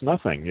paradox,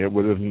 nothing. It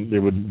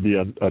would be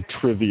a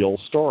trivial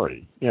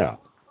story. Yeah.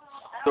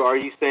 So are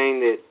you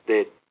saying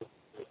that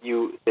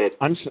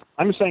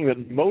I'm saying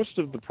that most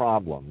of the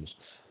problems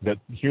that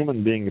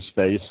human beings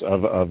face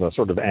of a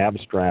sort of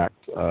abstract,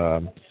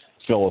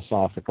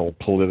 philosophical,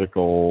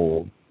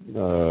 political,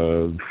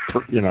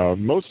 you know,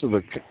 most of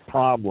the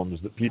problems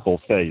that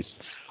people face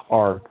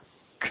are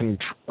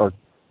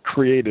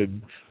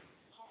created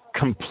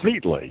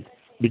completely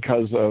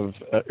because of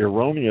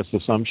erroneous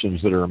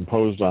assumptions that are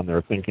imposed on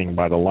their thinking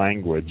by the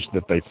language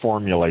that they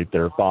formulate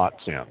their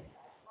thoughts in.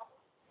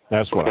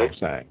 That's what I'm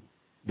saying.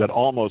 That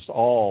almost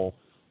all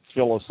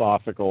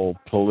philosophical,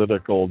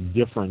 political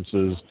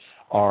differences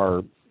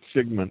are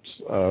figments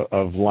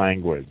of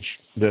language.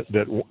 That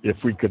if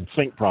we could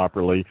think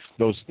properly,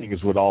 those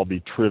things would all be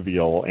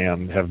trivial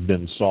and have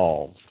been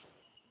solved.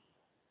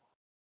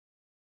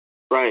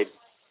 Right.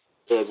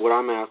 What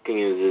I'm asking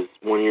is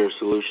one of your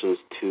solutions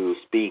to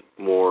speak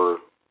more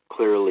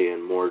clearly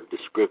and more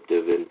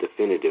descriptive and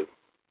definitive,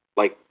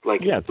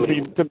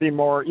 to be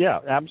more,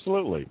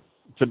 absolutely,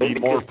 to be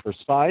more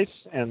precise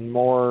and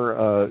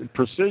more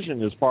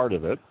precision is part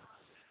of it,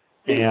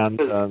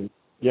 and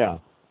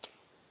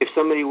If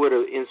somebody would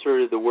have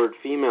inserted the word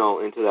female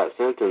into that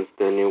sentence,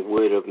 then there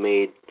wouldn't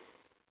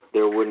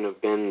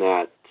have been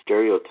that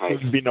stereotype.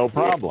 There'd be no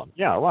problem.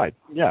 Yeah, right.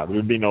 Yeah,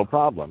 there'd be no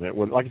problem. It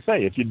would, like I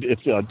say, if you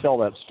tell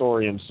that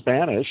story in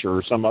Spanish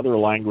or some other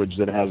language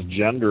that has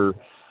gender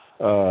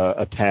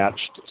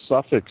attached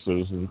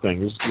suffixes and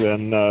things,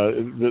 then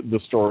the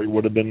story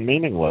would have been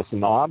meaningless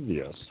and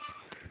obvious.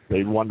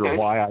 They'd wonder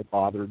why I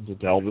bothered to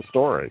tell the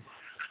story.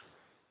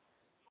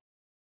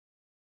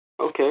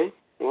 Okay,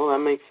 well, that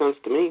makes sense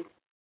to me.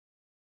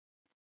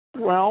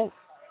 Well,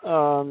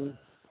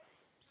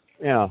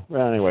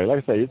 anyway,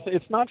 like I say,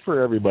 it's not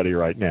for everybody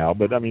right now,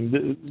 but I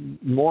mean,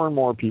 more and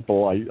more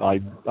people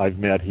I've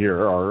met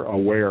here are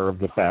aware of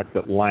the fact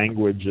that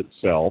language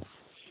itself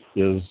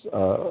is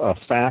a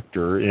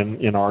factor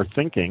in our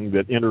thinking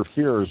that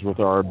interferes with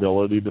our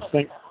ability to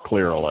think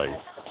clearly.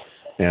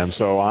 And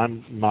so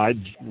my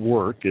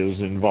work is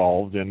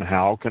involved in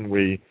how can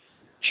we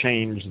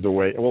change the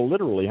way, well,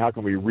 literally, how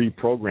can we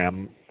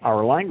reprogram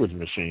our language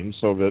machine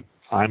so that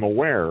I'm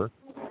aware.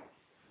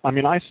 I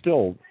mean, I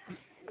still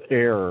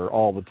err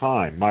all the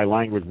time. My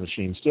language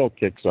machine still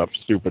kicks up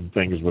stupid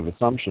things with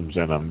assumptions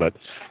in them. But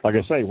like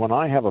I say, when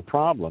I have a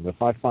problem,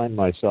 if I find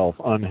myself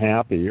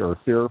unhappy or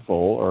fearful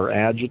or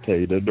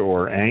agitated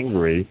or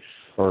angry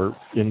or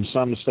in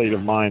some state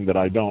of mind that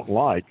I don't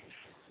like,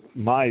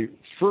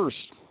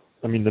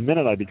 the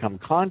minute I become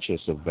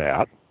conscious of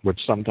that, which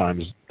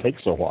sometimes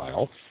takes a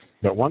while,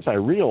 but once I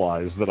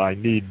realize that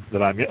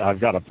I've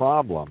got a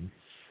problem,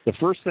 the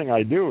first thing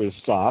I do is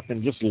stop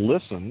and just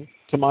listen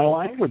to my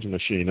language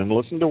machine and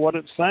listen to what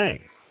it's saying.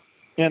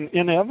 And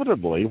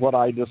inevitably, what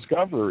I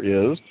discover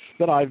is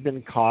that I've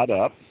been caught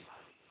up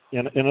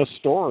in a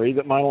story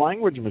that my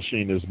language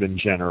machine has been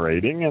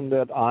generating, and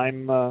that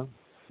I'm,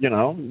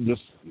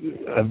 just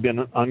have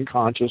been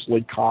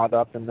unconsciously caught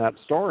up in that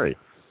story.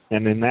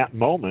 And in that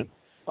moment,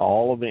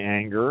 all of the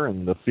anger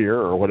and the fear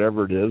or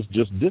whatever it is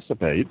just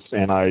dissipates,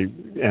 and I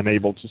am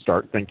able to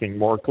start thinking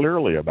more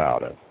clearly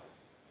about it.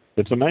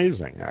 It's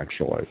amazing,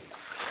 actually.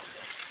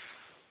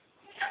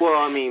 Well,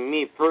 I mean,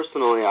 me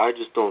personally, I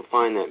just don't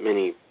find that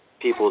many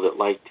people that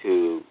like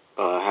to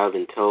have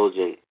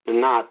intelligent,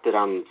 and not that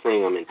I'm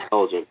saying I'm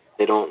intelligent,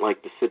 they don't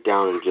like to sit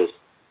down and just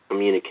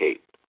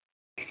communicate.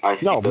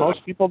 No,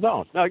 most people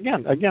don't. Now,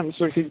 again,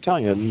 so I keep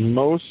telling you,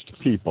 most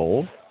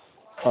people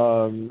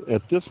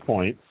at this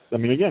point, I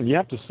mean, again, you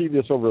have to see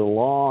this over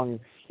you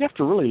have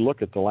to really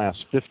look at the last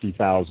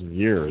 50,000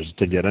 years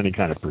to get any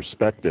kind of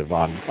perspective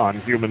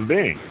on human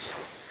beings,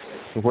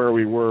 where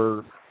we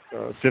were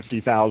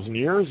 50,000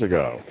 years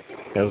ago,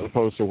 as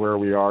opposed to where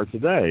we are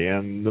today.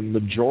 And the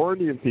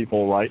majority of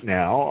people right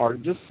now are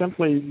just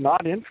simply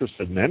not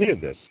interested in any of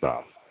this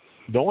stuff.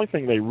 The only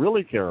thing they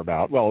really care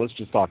about, well, let's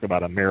just talk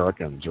about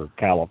Americans or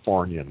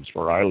Californians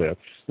where I live.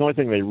 The only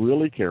thing they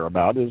really care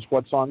about is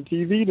what's on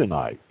TV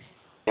tonight.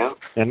 Yeah.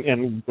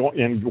 And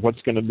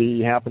what's going to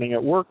be happening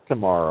at work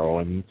tomorrow,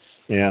 and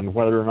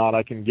whether or not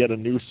I can get a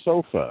new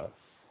sofa,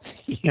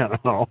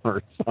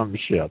 or some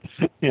shit,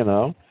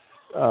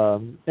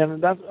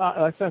 And that's,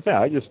 like I say,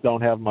 I just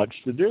don't have much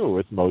to do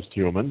with most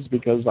humans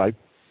because I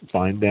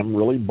find them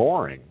really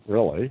boring,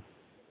 really.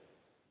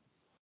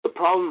 The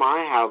problem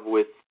I have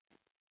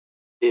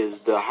is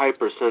the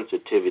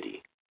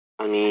hypersensitivity.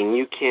 I mean,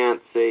 you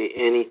can't say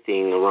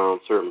anything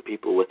around certain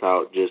people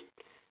without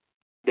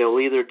they'll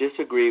either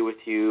disagree with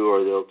you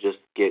or they'll just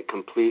get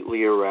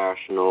completely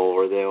irrational,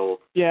 or they'll...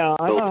 Yeah,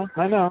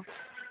 I know.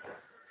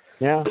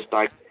 Yeah.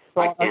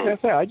 Well, like I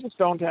say, I just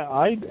don't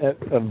I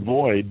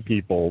avoid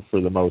people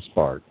for the most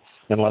part,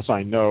 unless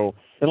I'm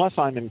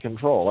in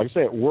control. Like I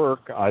say, at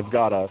work, I've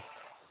got a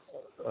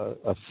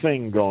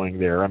thing going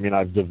there. I mean,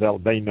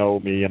 they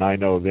know me and I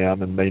know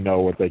them, and they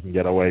know what they can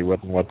get away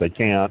with and what they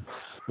can't.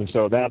 And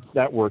so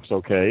that works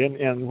okay.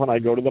 And when I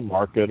go to the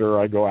market or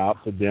I go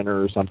out to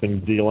dinner or something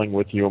dealing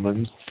with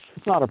humans,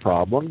 it's not a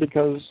problem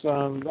because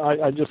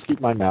I just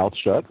keep my mouth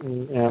shut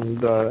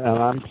and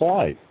I'm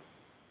polite.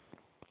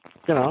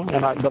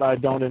 But I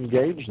don't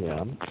engage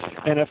them.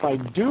 And if I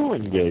do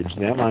engage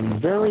them, I'm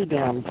very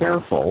damn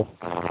careful,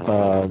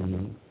 because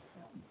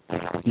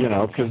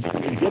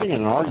getting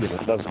in an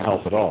argument doesn't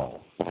help at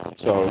all.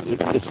 So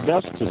it's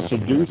best to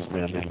seduce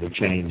them into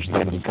change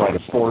than to try to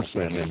force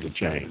them into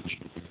change.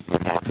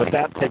 But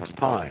that takes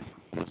time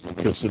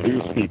to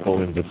seduce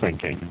people into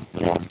thinking.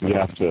 You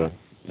have to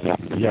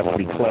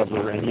be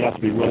clever, and you have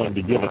to be willing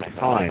to give it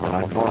time, and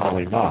I'm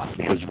normally not,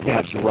 because you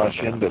can't rush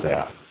into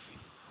that.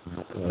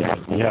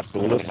 You have to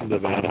listen to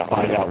them and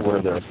find out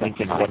where they're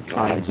thinking, what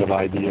kinds of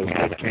ideas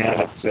they can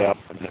accept,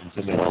 and then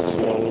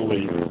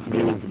slowly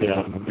move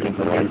them in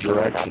the right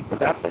direction. But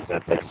that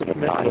takes a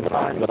commitment of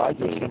time that I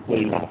just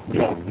simply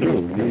don't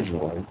do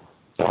usually.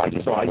 So I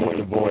just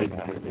avoid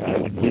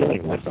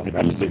dealing with them.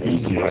 That's the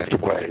easiest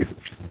way.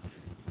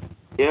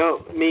 Yeah,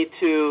 me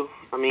too.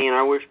 I mean,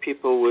 I wish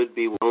people would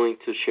be willing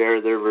to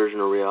share their version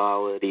of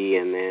reality,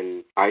 and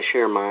then I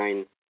share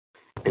mine,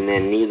 and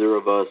then neither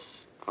of us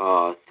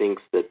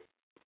thinks that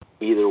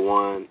either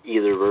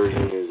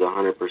version is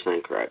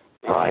 100% correct.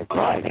 Right.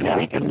 And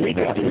we can do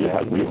that.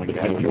 We can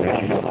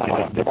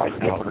have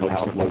different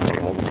outlooks,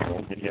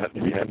 and yet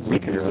we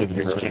can sit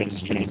here and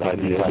change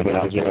ideas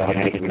without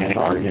hanging and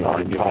arguing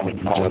and calling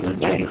each other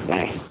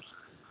anything.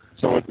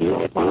 So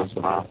it's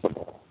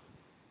possible.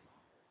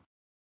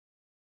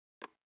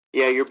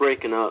 Yeah, you're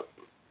breaking up.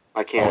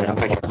 I can't.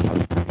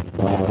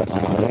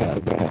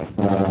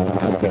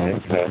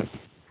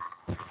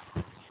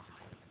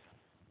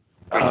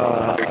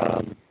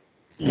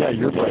 Yeah,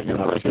 you're breaking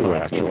up too,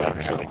 actually.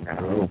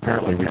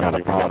 Apparently we got a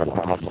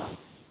problem.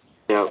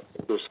 Yeah,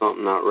 there's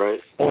something not right.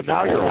 Oh,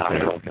 now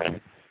you're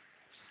okay.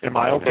 Am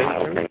I okay?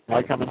 Am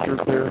I coming through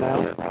clear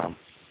now?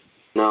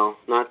 No,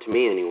 not to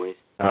me anyways.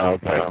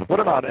 Okay. What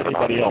about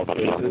anybody else?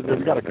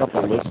 We've got a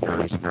couple of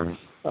listeners.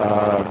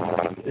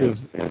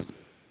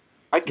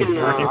 I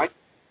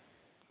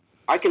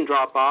can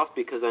drop off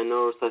because I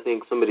noticed I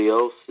think somebody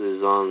else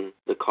is on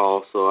the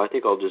call, so I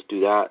think I'll just do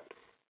that.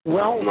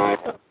 Well,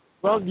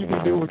 you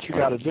can do what you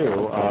got to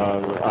do.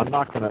 I'm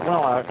not going to.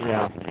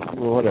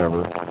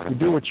 Whatever. You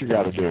do what you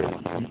got to do.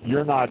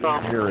 You're not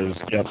in here as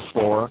guest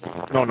 4.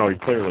 No,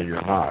 clearly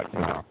you're not.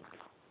 No.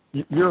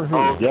 You're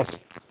who? Guest?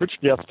 Which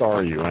guest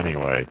are you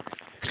anyway?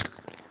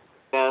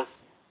 Yes.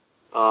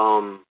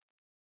 Well,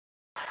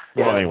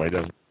 anyway,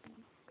 doesn't.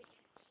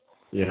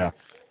 Yeah.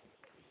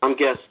 I'm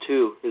guest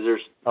 2.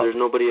 There's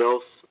nobody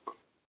else?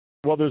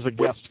 Well, there's a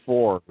guest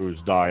 4 who's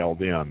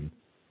dialed in,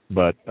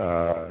 but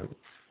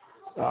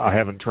I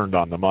haven't turned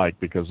on the mic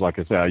because, like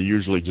I said, I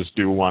usually just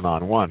do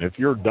one-on-one. If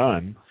you're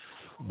done,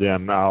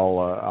 then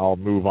I'll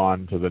move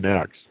on to the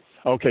next.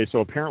 Okay, so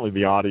apparently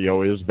the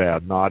audio is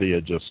bad.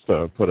 Nadia just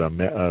put a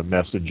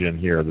message in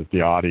here that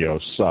the audio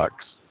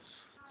sucks.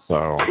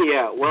 So.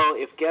 Yeah, well,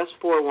 if guest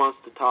 4 wants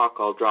to talk,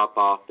 I'll drop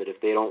off. But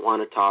if they don't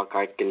want to talk,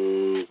 I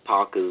can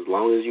talk as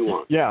long as you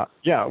want. Yeah.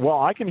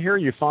 Well, I can hear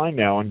you fine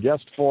now, and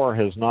guest 4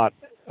 has not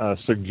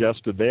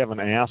suggested, they haven't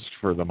asked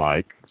for the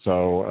mic,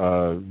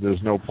 so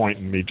there's no point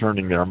in me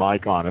turning their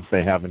mic on if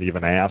they haven't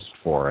even asked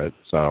for it.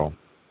 So.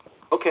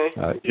 Okay.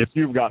 If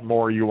you've got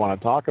more you want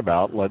to talk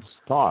about, let's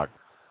talk.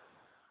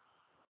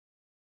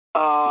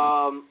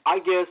 I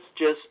guess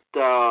just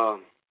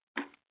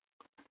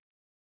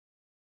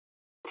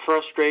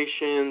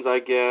frustrations, I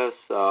guess.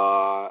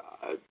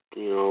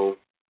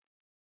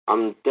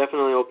 I'm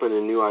definitely open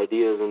to new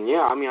ideas. And,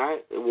 yeah, I mean,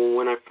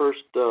 when I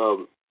first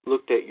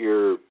looked at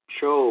your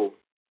show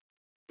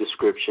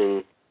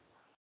description,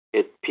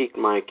 it piqued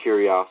my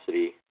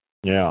curiosity.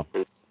 Yeah.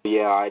 And,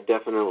 yeah, I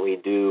definitely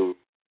do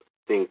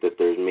think that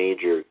there's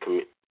major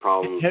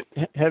problems.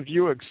 Have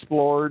you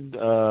explored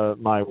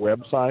my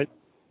website?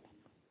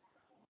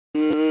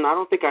 I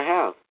don't think I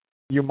have.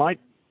 You might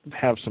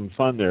have some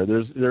fun there.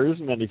 There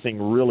isn't anything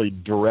really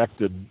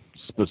directed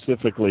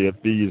specifically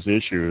at these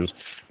issues,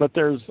 but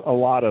there's a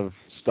lot of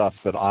stuff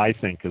that I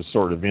think is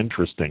sort of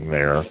interesting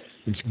there.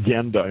 It's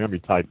Gendo. Let me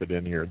type it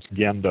in here. It's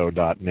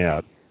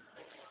gendo.net.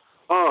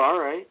 Oh, all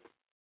right.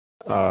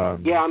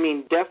 Yeah, I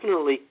mean,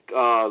 definitely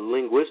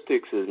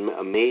linguistics is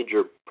a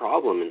major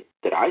problem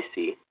that I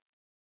see.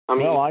 I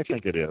mean, well, I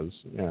think it is.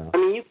 Yeah. I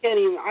mean,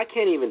 I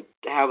can't even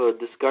have a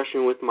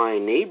discussion with my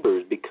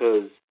neighbors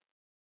because,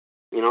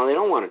 they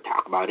don't want to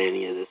talk about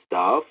any of this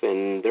stuff,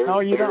 and they're. No,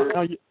 you don't.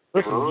 No,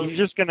 listen, you're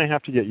just going to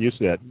have to get used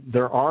to that.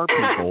 There are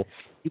people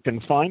you can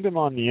find them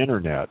on the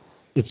internet.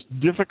 It's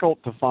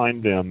difficult to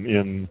find them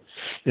in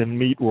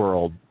Meat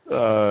World.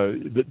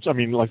 I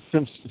mean, like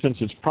since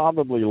it's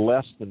probably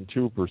less than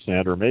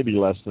 2% or maybe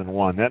less than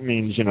 1, that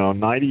means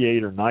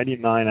 98 or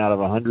 99 out of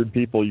 100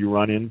 people you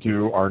run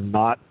into are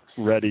not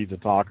ready to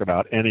talk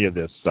about any of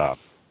this stuff.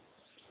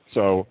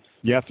 So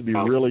you have to be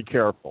really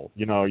careful.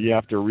 You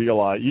have to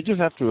realize, you just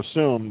have to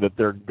assume that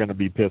they're going to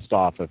be pissed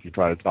off if you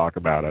try to talk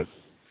about it.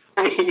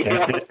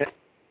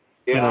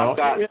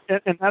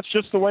 And that's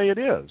just the way it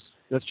is.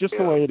 That's just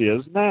the way it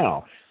is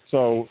now.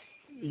 So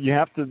you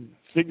have to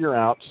figure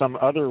out some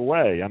other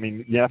way. I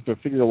mean, you have to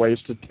figure ways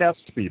to test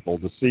people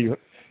to see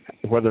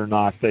whether or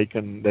not they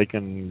can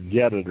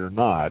get it or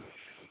not.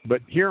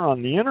 But here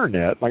on the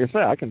internet, like I say,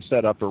 I can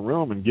set up a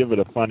room and give it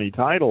a funny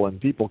title, and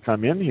people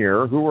come in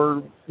here who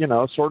are,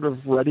 sort of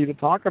ready to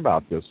talk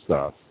about this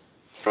stuff.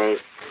 Right.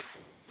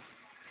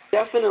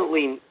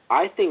 Definitely,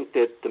 I think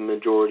that the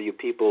majority of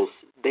people,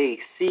 they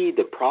see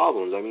the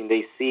problems. I mean,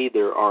 they see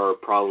there are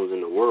problems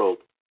in the world.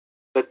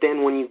 But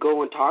then when you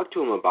go and talk to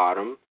them about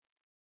them,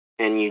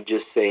 and you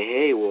just say,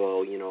 hey,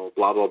 well,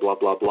 blah, blah, blah,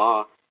 blah,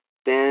 blah,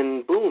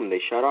 then, boom, they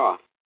shut off.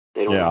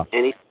 They don't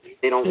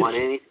They don't want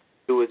anything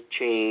to do with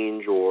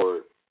change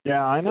or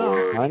Yeah, I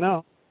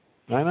know.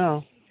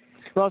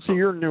 Well, see,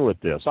 you're new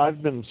at this.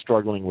 I've been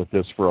struggling with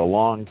this for a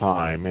long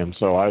time, and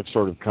so I've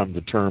sort of come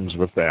to terms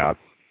with that.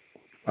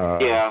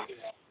 Yeah.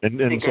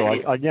 And so,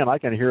 I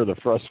can hear the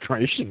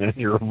frustration in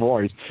your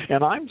voice.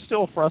 And I'm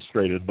still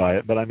frustrated by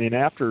it, but I mean,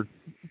 after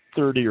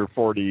 30 or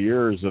 40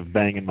 years of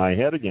banging my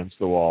head against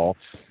the wall,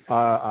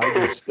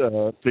 I just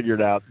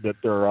figured out that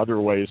there are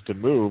other ways to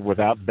move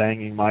without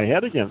banging my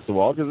head against the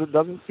wall because it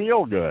doesn't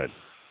feel good.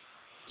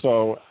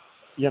 So,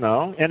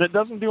 and it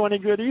doesn't do any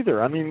good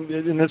either. I mean,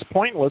 and it's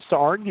pointless to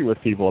argue with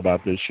people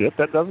about this shit.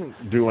 That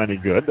doesn't do any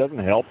good,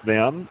 doesn't help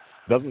them,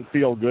 doesn't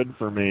feel good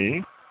for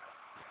me.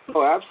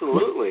 Oh,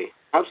 absolutely.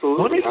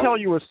 Absolutely. Let me tell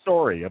you a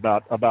story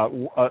about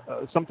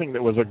something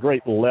that was a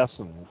great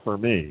lesson for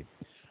me.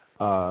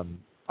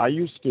 I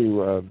used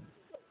to,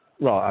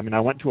 I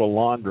went to a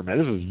laundromat.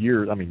 This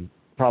was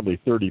probably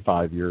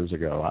 35 years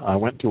ago. I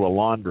went to a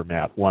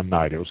laundromat one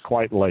night. It was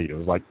quite late. It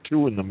was like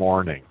 2 a.m.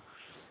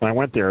 And I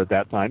went there at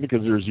that time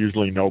because there was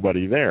usually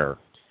nobody there.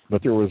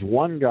 But there was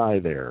one guy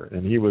there,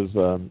 and he was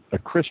a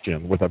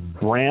Christian with a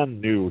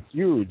brand new,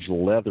 huge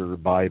leather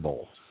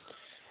Bible.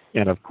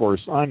 And, of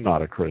course, I'm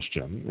not a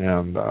Christian,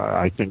 and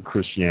I think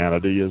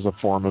Christianity is a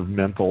form of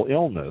mental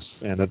illness.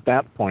 And at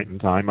that point in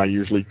time, I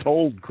usually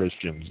told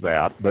Christians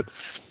that. But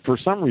for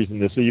some reason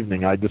this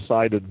evening, I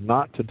decided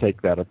not to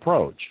take that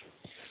approach.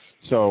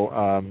 So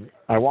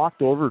I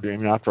walked over to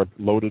him after I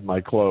loaded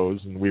my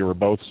clothes, and we were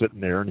both sitting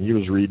there, and he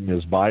was reading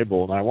his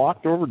Bible. And I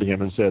walked over to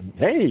him and said,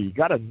 "Hey, you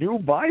got a new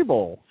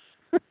Bible?"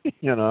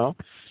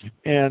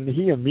 And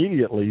he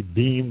immediately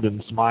beamed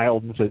and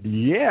smiled and said,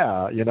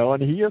 "Yeah,"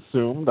 and he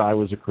assumed I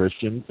was a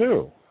Christian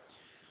too.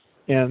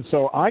 And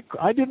so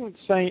I didn't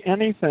say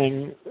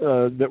anything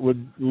that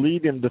would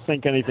lead him to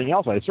think anything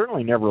else. I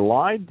certainly never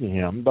lied to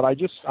him, but I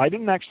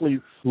didn't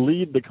actually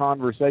lead the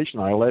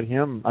conversation.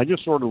 I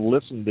just sort of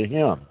listened to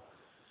him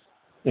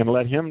and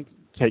let him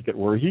take it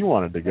where he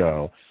wanted to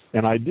go.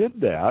 And I did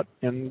that,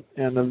 and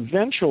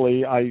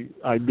eventually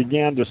I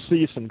began to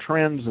see some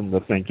trends in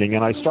the thinking,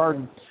 and I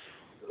started,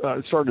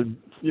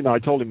 I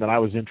told him that I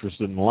was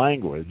interested in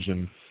language,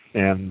 and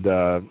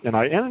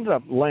I ended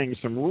up laying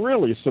some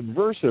really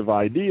subversive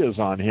ideas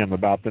on him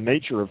about the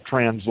nature of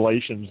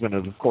translations, and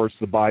of course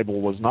the Bible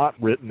was not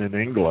written in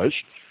English,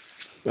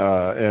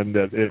 and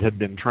that it had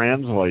been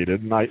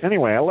translated. And I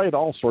laid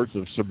all sorts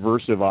of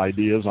subversive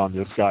ideas on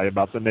this guy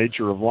about the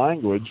nature of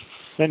language,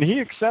 and he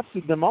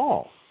accepted them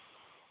all.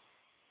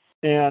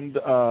 And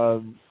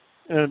of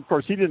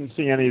course, he didn't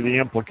see any of the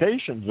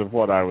implications of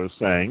what I was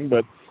saying,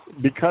 but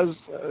because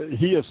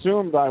he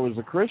assumed I was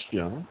a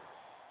Christian,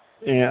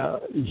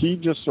 he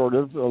just sort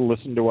of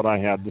listened to what I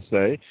had to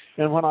say.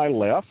 And when I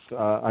left,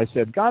 I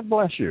said, "God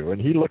bless you." And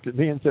he looked at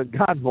me and said,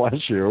 "God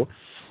bless you."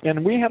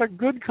 And we had a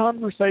good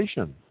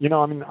conversation.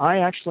 I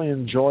actually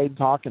enjoyed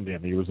talking to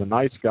him. He was a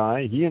nice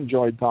guy. He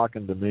enjoyed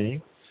talking to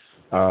me.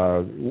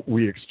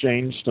 We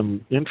exchanged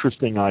some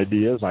interesting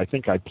ideas. I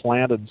think I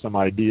planted some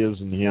ideas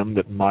in him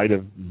that might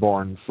have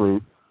borne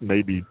fruit,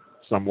 maybe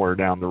somewhere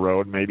down the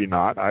road, maybe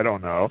not. I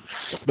don't know.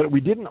 But we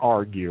didn't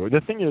argue.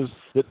 The thing is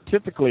that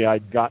typically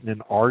I'd gotten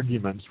in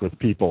arguments with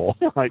people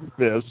like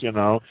this,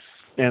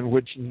 and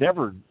which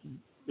never,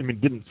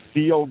 didn't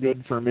feel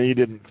good for me,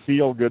 didn't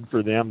feel good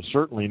for them,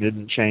 certainly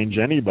didn't change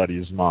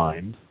anybody's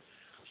mind.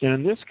 And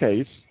in this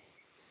case,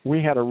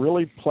 we had a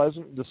really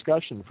pleasant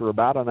discussion for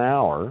about an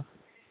hour,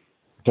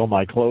 till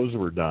my clothes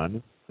were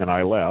done, and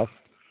I left.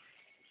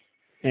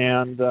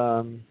 And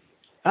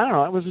I don't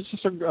know, it was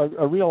just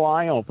a real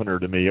eye-opener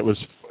to me.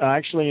 I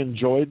actually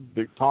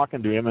enjoyed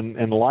talking to him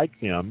and liked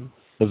him,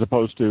 as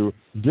opposed to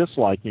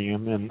disliking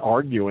him and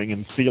arguing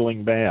and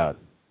feeling bad.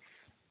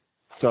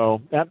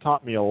 So that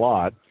taught me a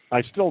lot.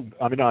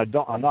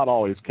 I'm not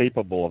always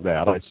capable of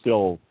that.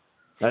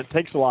 That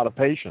takes a lot of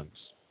patience,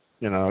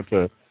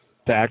 to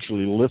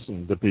actually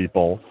listen to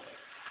people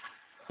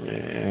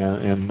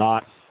and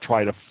not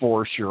try to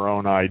force your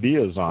own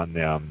ideas on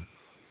them.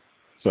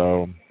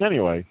 So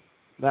anyway,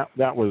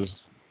 that was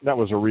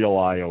a real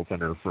eye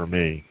opener for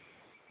me.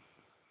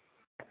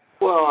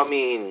 Well,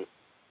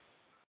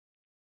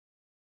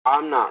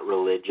 I'm not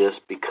religious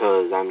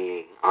because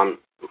I'm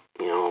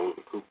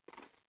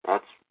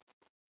that's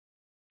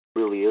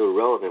really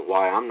irrelevant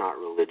why I'm not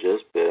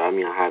religious, but I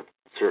have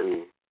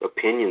certain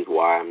opinions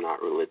why I'm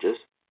not religious.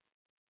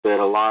 But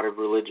a lot of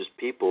religious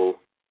people,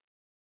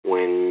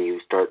 when you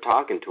start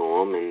talking to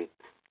them, and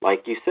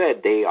like you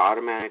said, they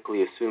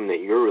automatically assume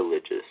that you're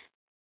religious.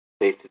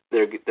 They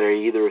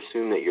either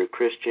assume that you're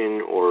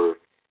Christian or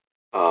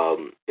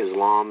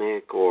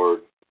Islamic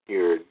or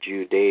you're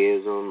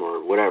Judaism or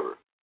whatever.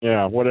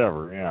 Yeah,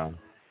 whatever, yeah.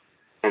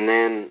 And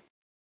then,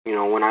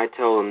 when I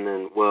tell them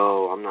then,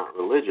 well, I'm not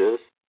religious,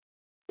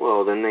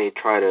 well, then they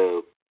try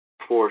to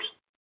force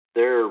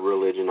their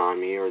religion on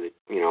me, or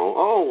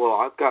oh, well,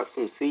 I've got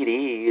some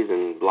CDs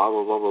and blah,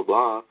 blah, blah, blah,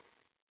 blah.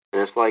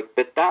 And it's like,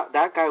 but that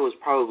guy was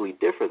probably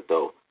different,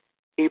 though.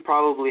 He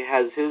probably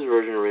has his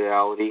version of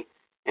reality,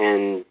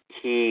 and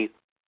he's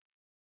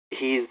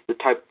the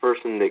type of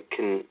person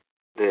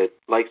that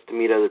likes to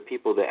meet other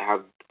people that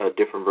have a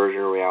different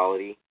version of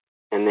reality,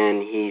 and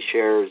then he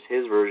shares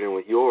his version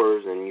with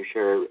yours, and you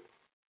share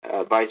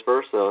vice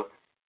versa,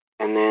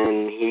 and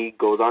then he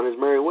goes on his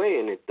merry way,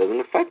 and it doesn't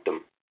affect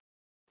him.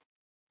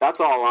 That's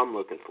all I'm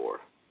looking for.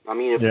 I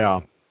mean, if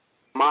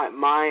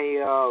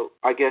my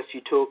I guess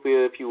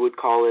utopia, if you would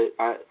call it,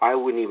 I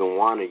wouldn't even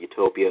want a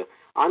utopia.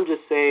 I'm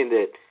just saying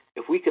that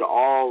if we could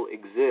all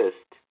exist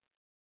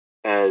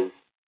as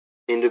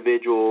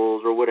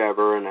individuals or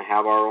whatever, and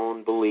have our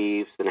own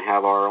beliefs and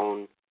have our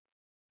own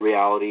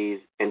realities,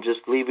 and just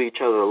leave each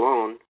other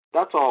alone,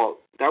 that's all.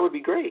 That would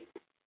be great.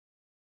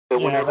 But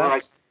whenever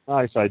that's a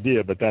nice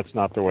idea, but that's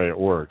not the way it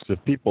works. If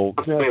people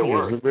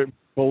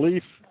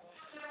belief,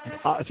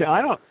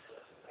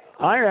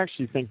 I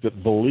actually think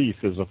that belief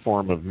is a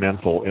form of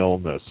mental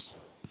illness,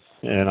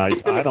 and I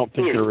don't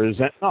think there is.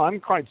 No, I'm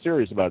quite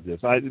serious about this.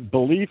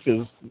 Belief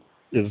is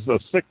a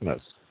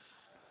sickness.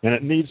 And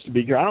it needs to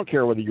be. I don't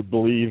care whether you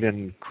believe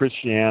in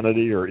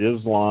Christianity or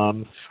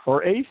Islam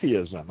or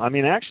atheism. I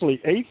mean, actually,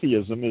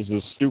 atheism is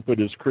as stupid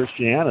as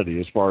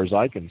Christianity as far as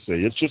I can see.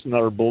 It's just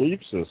another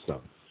belief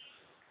system.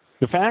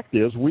 The fact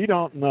is, we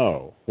don't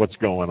know what's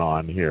going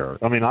on here.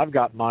 I mean, I've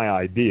got my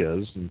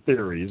ideas and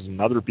theories, and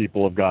other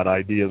people have got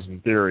ideas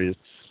and theories,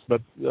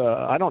 but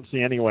I don't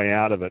see any way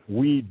out of it.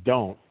 We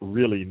don't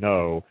really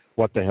know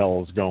what the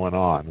hell is going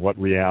on, what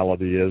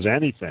reality is,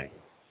 anything.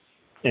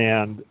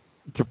 And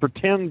to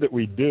pretend that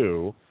we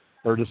do,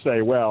 or to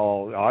say,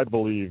 well, I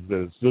believe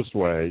this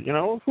way,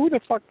 who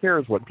the fuck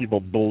cares what people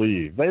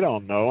believe? They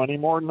don't know any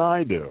more than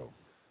I do.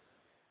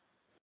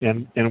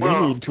 And we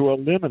need to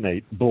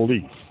eliminate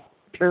belief,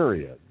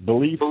 period.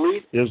 Belief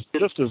is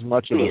just as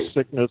much of a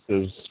sickness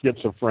as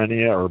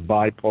schizophrenia or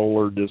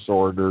bipolar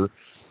disorder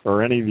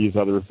or any of these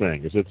other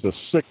things. It's a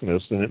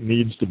sickness, and it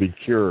needs to be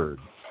cured.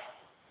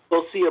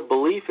 Well, see, a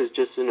belief is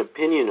just an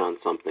opinion on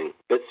something.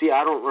 But see,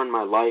 I don't run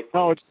my life.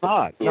 No, it's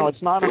not. No,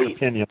 it's not an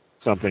opinion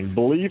on something.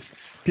 Belief.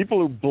 People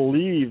who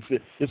believe,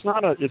 it's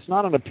not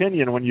an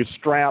opinion when you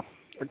strap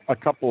a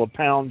couple of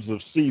pounds of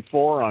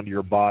C4 on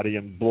your body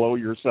and blow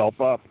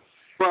yourself up.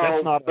 Well,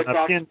 that's not an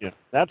opinion.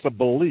 That's a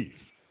belief.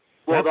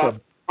 Well, that's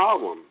the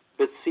problem.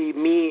 But see,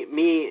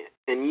 me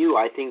and you,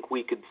 I think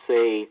we could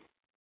say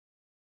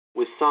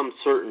with some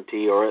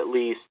certainty, or at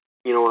least,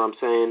 you know what I'm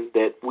saying,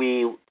 that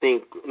we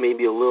think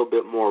maybe a little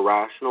bit more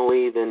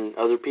rationally than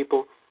other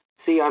people.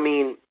 See, I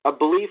mean, a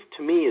belief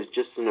to me is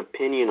just an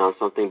opinion on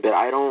something, but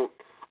I don't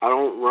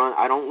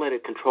let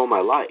it control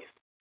my life.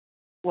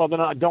 Well, then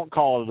I don't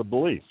call it a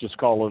belief. Just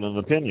call it an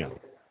opinion.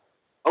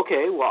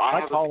 Okay, well,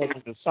 I call it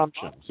an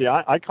assumption. See,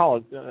 I call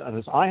it.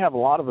 I have a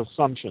lot of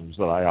assumptions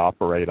that I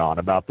operate on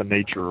about the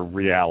nature of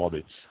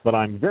reality, but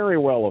I'm very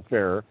well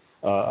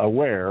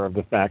aware of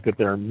the fact that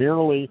they're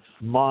merely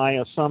my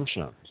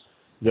assumptions.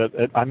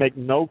 That I make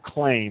no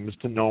claims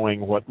to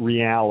knowing what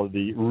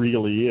reality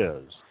really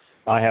is.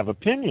 I have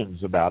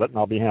opinions about it, and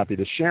I'll be happy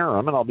to share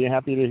them, and I'll be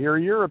happy to hear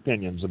your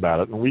opinions about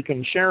it, and we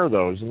can share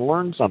those and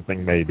learn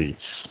something maybe.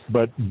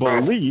 But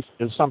belief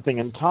is something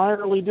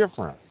entirely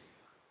different.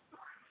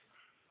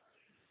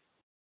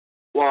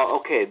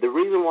 Well, okay, the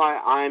reason why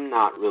I'm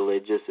not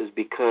religious is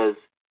because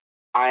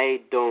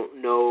I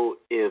don't know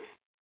if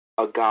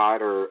a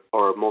God or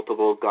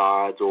multiple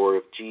gods or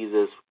if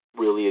Jesus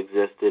really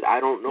existed.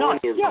 I don't know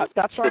any of that. Yeah,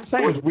 that's what I'm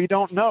saying. We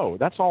don't know.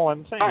 That's all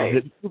I'm saying.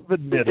 Right. You've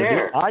admitted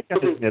it. I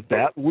can admit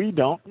that. We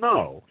don't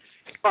know.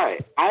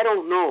 Right. I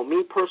don't know.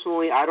 Me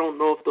personally, I don't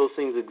know if those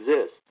things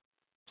exist.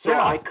 So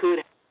yeah. I could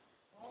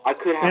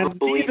have a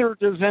belief. And neither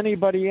does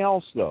anybody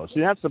else, though.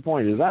 See, that's the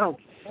point.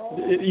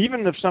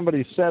 Even if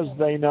somebody says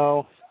they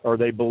know or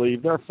they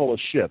believe, they're full of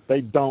shit. They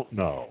don't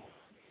know.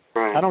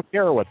 Right. I don't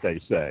care what they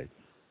say.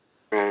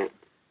 Right.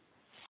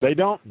 They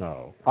don't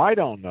know. I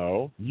don't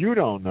know. You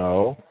don't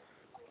know.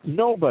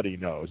 Nobody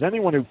knows.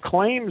 Anyone who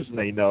claims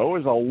they know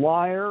is a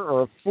liar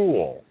or a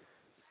fool.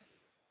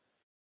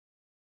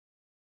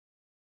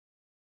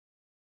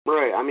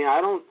 Right. I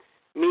mean,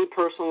 me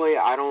personally,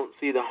 I don't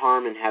see the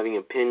harm in having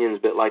opinions,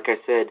 but like I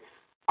said,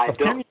 I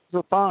don't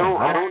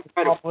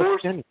try to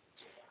force.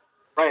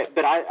 Right,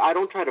 but I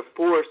don't try to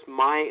force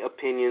my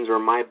opinions or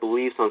my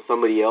beliefs on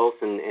somebody else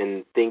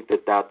and think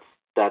that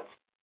that's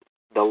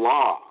the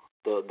law.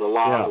 The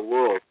law of the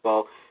world.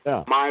 So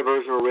my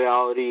version of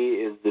reality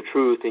is the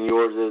truth and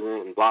yours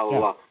isn't, and blah, blah,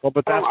 blah. Well,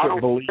 but that's what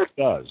belief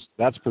does.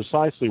 That's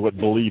precisely what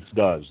belief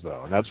does,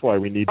 though. And that's why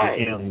we need to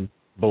end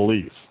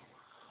belief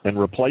and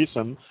replace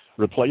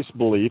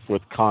belief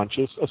with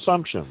conscious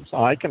assumptions.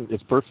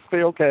 It's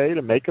perfectly okay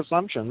to make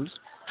assumptions.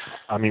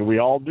 I mean, we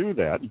all do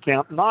that. You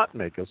can't not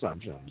make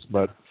assumptions,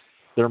 but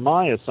they're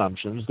my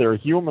assumptions. They're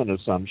human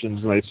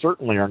assumptions, and they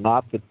certainly are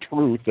not the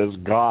truth as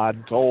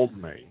God told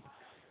me.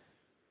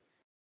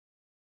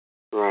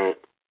 Right.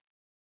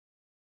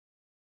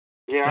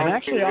 Yeah. And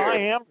actually, I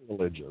am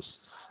religious.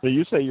 So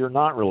you say you're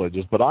not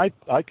religious, but I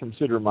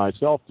consider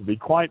myself to be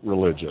quite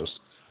religious.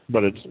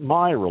 But it's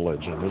my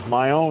religion. It's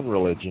my own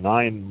religion.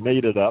 I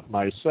made it up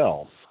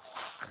myself.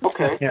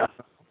 Okay. Yeah.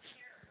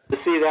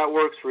 See, that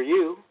works for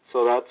you,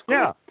 so that's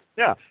good.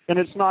 Yeah. And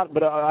it's not.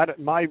 But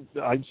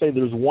I'd say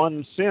there's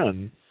one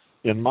sin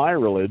in my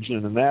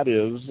religion, and that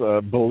is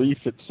belief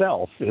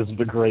itself is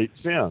the great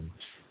sin.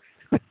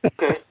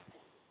 Okay.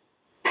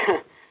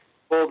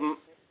 Well,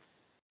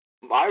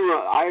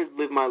 I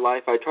live my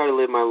life. I try to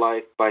live my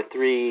life by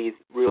 3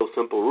 real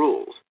simple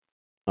rules.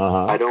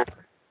 I don't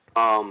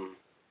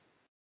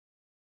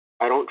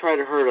try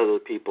to hurt other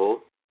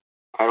people.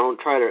 I don't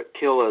try to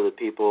kill other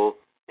people,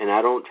 and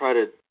I don't try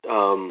to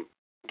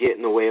get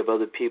in the way of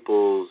other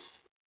people's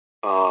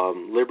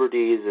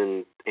liberties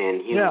and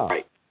human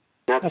rights.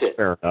 That's it.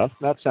 Fair enough.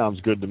 That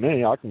sounds good to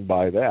me. I can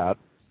buy that.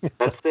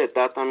 That's it.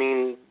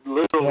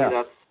 Literally,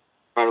 that's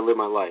try to live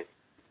my life.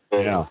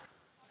 But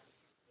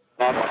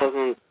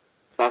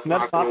that's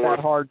not that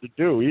hard to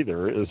do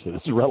either.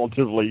 It's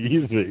relatively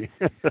easy.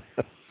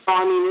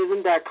 I mean,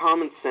 isn't that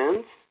common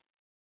sense?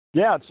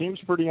 Yeah, it seems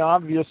pretty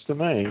obvious to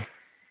me.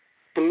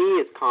 To me,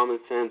 it's common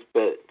sense,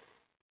 but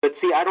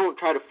see, I don't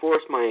try to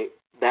force my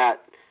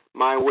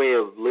way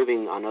of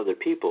living on other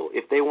people.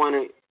 If they want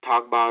to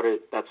talk about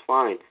it, that's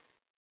fine.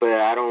 But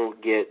I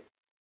don't get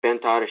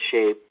bent out of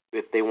shape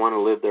if they want to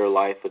live their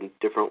life in a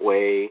different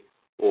way,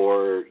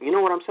 or you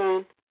know what I'm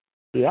saying?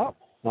 Yeah,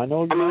 I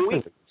know exactly what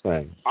you're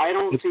saying.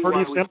 It's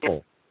pretty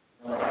simple.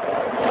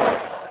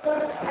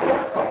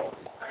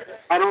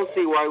 I don't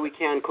see why we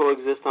can't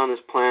coexist on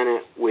this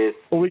planet with...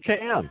 Well, we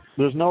can.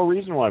 There's no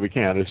reason why we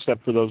can't,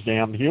 except for those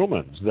damn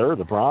humans. They're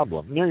the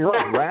problem. You're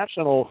right.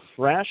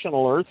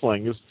 rational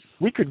earthlings,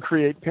 we could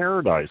create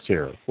paradise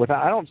here.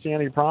 I don't see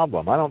any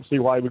problem. I don't see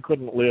why we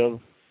couldn't live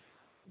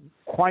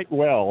quite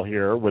well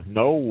here with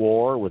no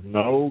war, with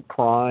no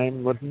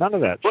crime, with none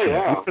of that shit.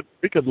 Yeah.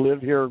 We could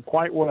live here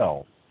quite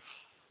well.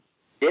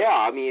 Yeah,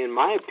 I mean, in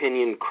my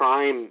opinion,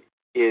 crime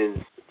is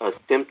a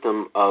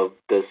symptom of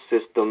the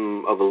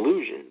system of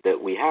illusion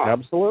that we have.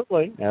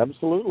 Absolutely,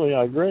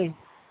 I agree.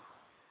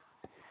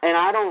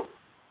 And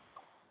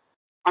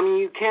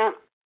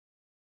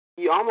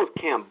you almost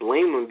can't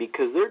blame them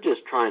because they're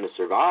just trying to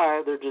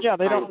survive.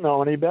 They don't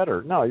know any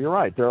better. No, you're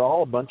right. They're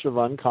all a bunch of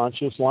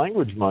unconscious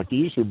language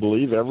monkeys who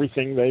believe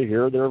everything they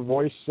hear their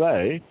voice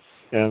say,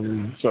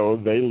 and so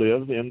they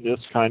live in this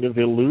kind of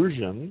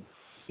illusion,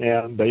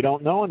 and they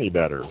don't know any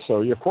better.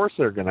 So, of course,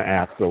 they're going to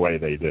act the way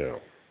they do.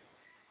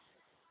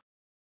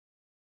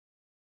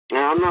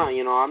 Now,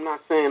 I'm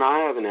not saying I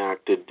haven't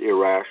acted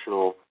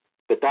irrational,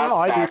 but that's... No,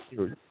 I do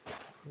too.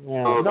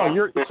 Yeah,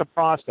 it's a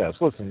process.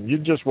 Listen, you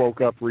just woke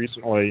up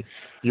recently.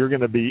 You're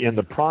going to be in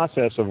the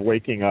process of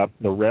waking up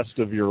the rest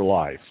of your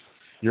life.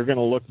 You're going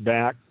to look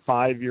back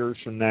 5 years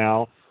from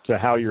now to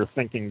how you're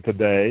thinking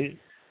today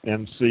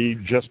and see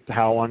just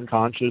how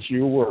unconscious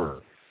you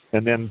were.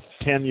 And then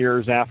 10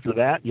 years after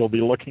that, you'll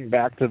be looking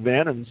back to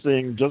then and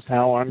seeing just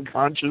how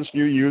unconscious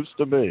you used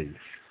to be.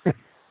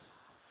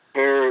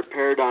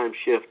 Paradigm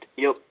shift.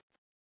 Yep.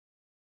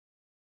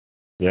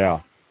 Yeah,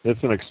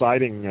 it's an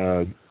exciting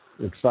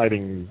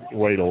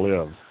way to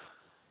live.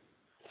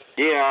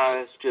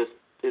 Yeah,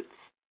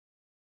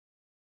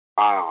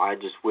 I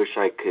just wish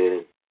I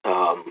could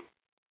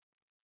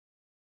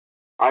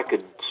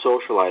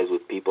socialize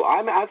with people.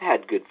 I've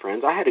had good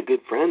friends. I had a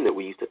good friend that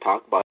we used to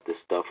talk about this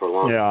stuff for a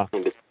long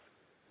time.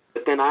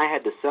 But then I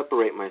had to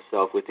separate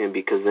myself with him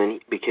because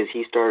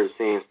he started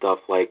saying stuff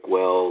like,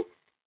 well,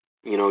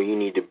 you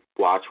need to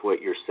watch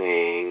what you're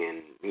saying,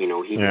 and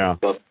he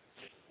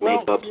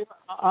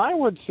I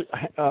would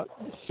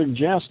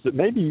suggest that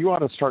maybe you ought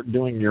to start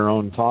doing your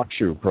own talk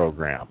show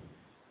program.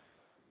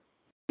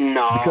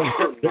 No.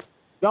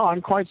 No,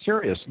 I'm quite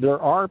serious. There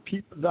are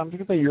people, I'm going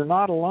to say you're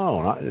not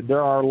alone.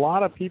 There are a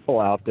lot of people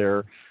out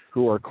there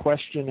who are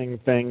questioning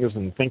things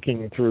and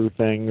thinking through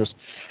things.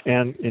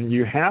 And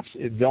you have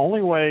to, the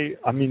only way,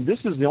 this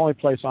is the only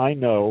place I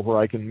know where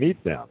I can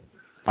meet them.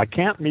 I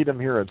can't meet them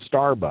here at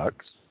Starbucks.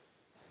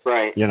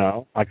 Right.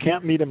 I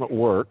can't meet them at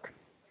work.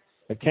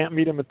 I can't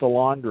meet them at the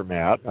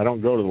laundromat. I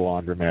don't go to the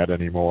laundromat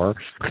anymore.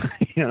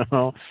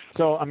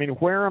 So,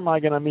 where am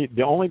I going to meet?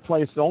 The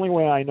only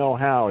way I know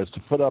how is to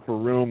put up a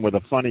room with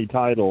a funny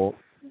title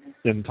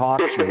in talk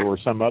show or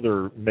some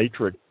other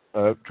matrix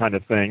kind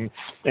of thing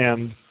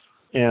and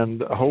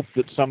hope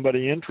that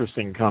somebody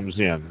interesting comes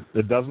in.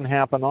 It doesn't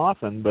happen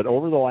often, but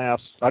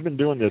I've been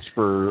doing this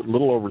for a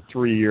little over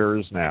 3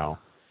 years now.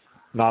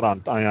 I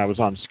was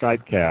on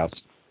Skypecast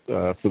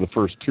for the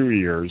first 2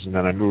 years, and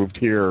then I moved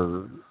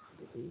here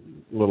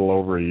a little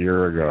over a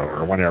year ago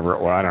or whenever.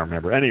 Well, I don't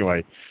remember.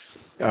 Anyway,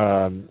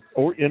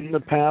 in the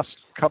past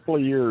couple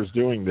of years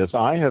doing this,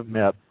 I have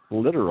met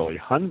literally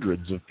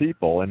hundreds of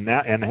people and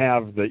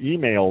have the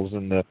emails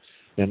and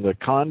the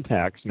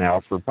contacts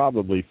now for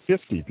probably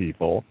 50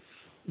 people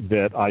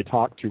that I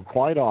talk to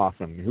quite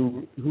often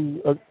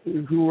who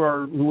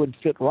would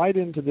fit right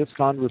into this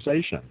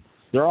conversation.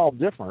 They're all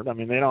different.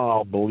 They don't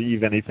all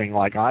believe anything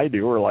like I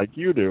do or like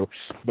you do,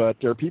 but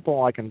there are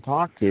people I can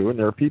talk to, and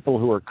there are people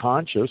who are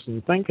conscious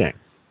and thinking.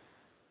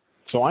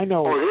 So I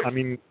know,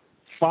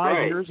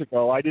 5 years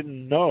ago, I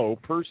didn't know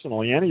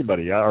personally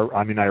anybody.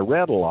 I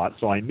read a lot,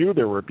 so I knew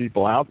there were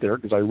people out there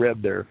because I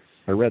read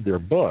their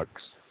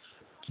books.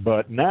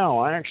 But now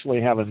I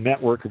actually have a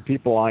network of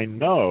people I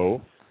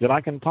know that I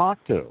can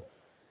talk to.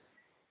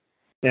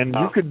 And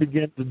you could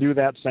begin to do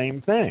that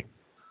same thing,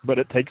 but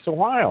it takes a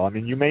while. I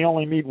mean, you may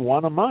only meet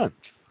one a month,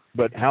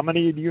 but how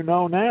many do you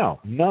know now?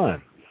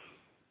 None.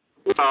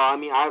 I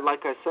mean,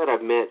 like I said,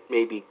 I've met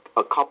maybe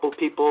a couple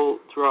people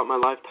throughout my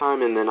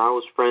lifetime, and then I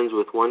was friends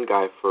with one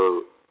guy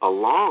for a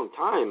long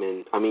time,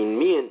 and I mean,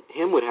 me and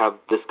him would have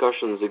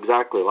discussions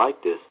exactly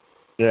like this.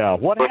 Yeah,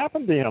 what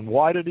happened to him?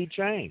 Why did he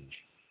change?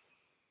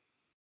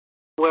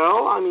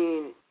 Well, I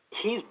mean,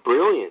 he's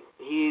brilliant.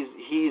 He's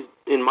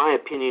in my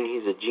opinion,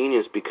 he's a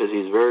genius because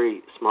he's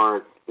very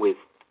smart with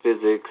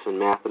physics and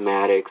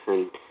mathematics,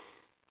 and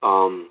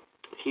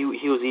he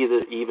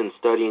was even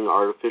studying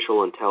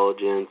artificial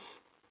intelligence.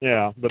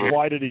 Yeah, but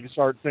why did he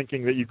start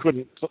thinking that you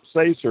couldn't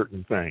say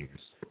certain things?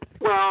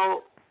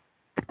 Well,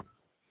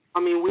 I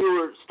mean, we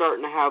were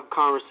starting to have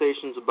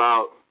conversations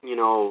about, you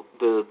know,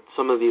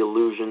 some of the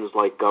illusions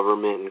like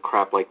government and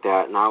crap like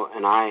that, and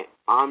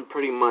I'm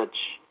pretty much,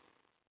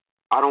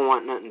 I don't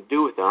want nothing to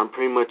do with it. I'm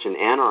pretty much an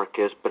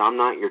anarchist, but I'm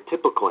not your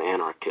typical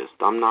anarchist.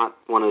 I'm not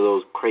one of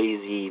those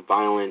crazy,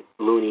 violent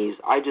loonies.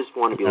 I just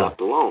want to be left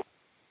alone.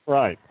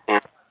 Right.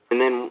 And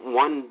then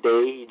one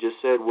day he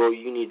just said, well,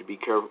 you need to be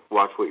careful,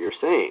 watch what you're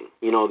saying.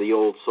 You know, the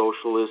old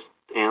socialist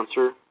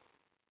answer.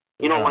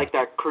 You know, like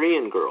that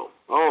Korean girl.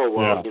 Oh,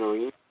 well,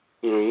 you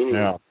need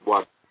to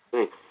watch what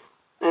you're saying.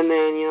 And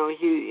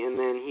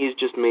then, he's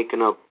just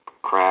making up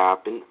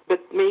crap. But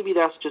maybe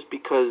that's just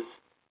because...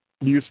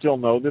 Do you still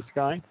know this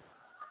guy?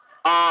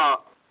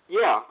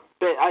 Yeah.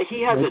 But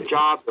he has a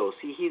job, though.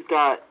 See, he's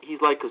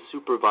like a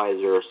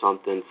supervisor or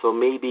something. So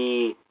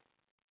maybe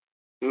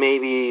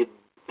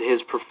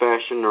his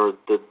profession or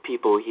the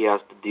people he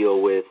has to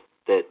deal with,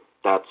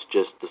 that's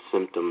just a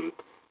symptom.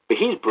 But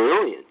he's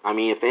brilliant. I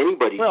mean, if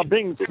anybody... Well,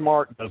 being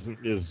smart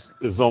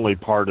is only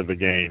part of the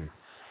game.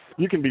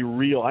 You can be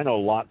real... I know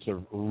lots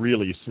of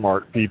really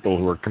smart people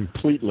who are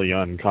completely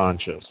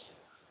unconscious.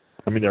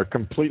 I mean, they're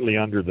completely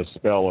under the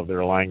spell of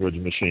their language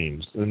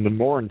machines. And the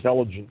more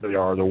intelligent they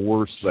are, the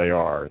worse they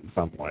are in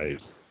some ways.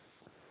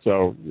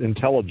 So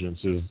intelligence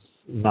is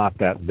not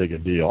that big a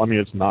deal. I mean,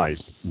 it's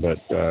nice, but...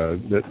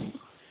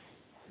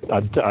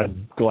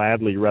 I'd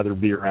gladly rather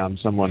be around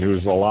someone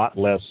who's a lot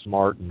less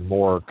smart and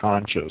more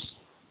conscious.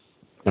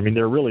 I mean,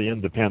 they're really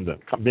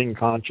independent. Being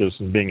conscious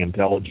and being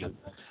intelligent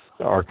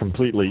are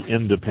completely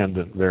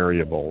independent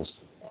variables.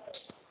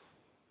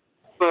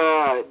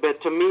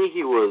 But to me,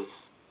 he was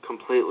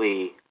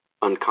completely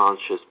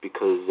unconscious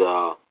because,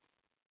 I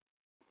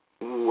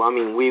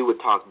mean, we would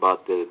talk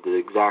about the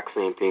exact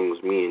same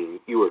things me and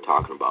you were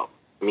talking about.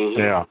 I mean,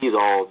 he's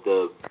all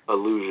the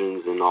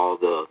illusions and all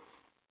the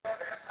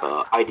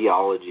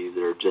ideologies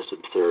that are just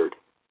absurd.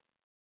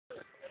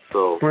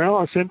 So,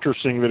 well, it's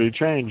interesting that he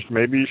changed.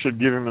 Maybe you should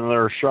give him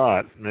another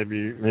shot.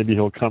 Maybe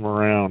he'll come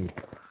around.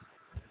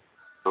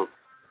 But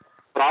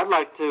I'd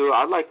like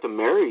to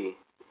marry.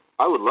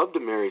 I would love to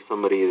marry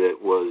somebody that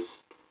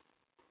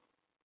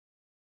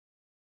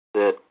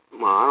I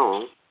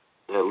don't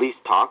know, at least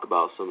talk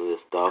about some of this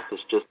stuff.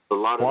 It's just a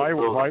lot of...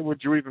 Why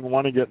would you even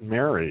want to get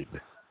married?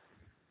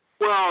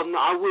 Well, no,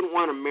 I wouldn't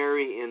want to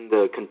marry in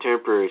the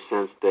contemporary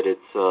sense that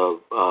it's a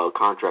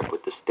contract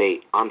with the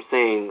state. I'm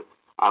saying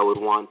I would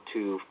want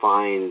to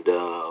find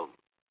I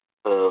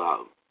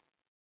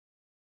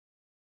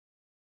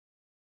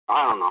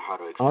don't know how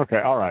to explain.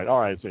 Okay, all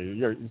right. So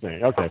you're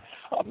saying, okay.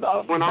 I've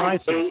got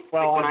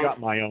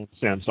my own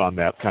sense on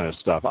that kind of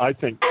stuff. I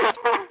think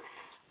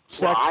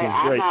sex is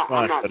great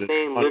fun. I'm not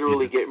saying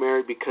literally get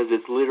married because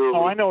it's literally...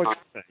 Oh, I know what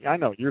you're saying. I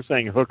know. You're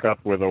saying hook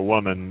up with a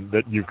woman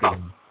that you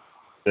can...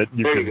 That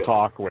you can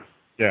talk with.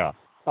 Yeah,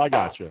 I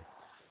got you.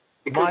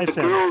 Because the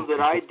girls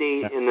that I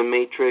date in the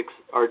Matrix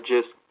are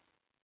just,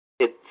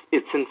 it's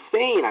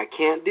insane. I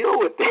can't deal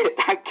with it.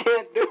 I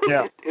can't do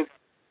it.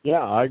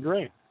 Yeah, I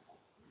agree.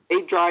 They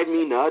drive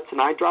me nuts,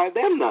 and I drive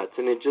them nuts,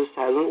 and it just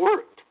hasn't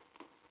worked.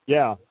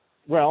 Yeah,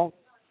 well,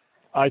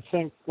 I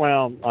think,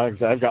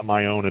 I've got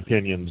my own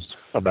opinions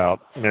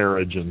about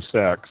marriage and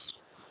sex.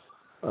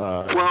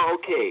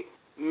 Okay.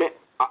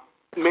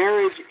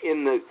 Marriage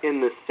in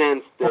the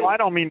sense that... Well, I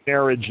don't mean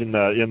marriage in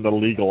the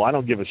legal. I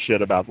don't give a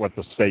shit about what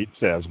the state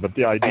says, but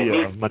the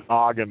idea of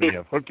monogamy,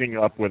 of hooking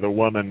up with a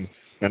woman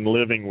and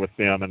living with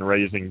them and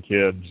raising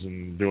kids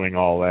and doing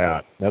all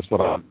that. That's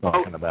what I'm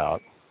talking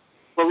about.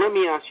 Well, let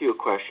me ask you a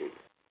question.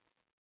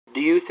 Do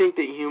you think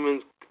that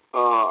humans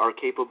are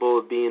capable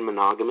of being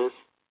monogamous?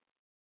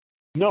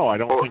 No, I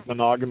don't think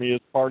monogamy is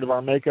part of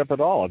our makeup at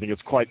all. I think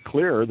it's quite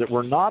clear that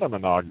we're not a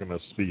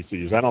monogamous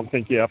species. I don't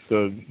think you have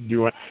to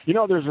do it. You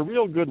know, there's a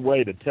real good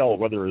way to tell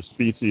whether a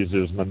species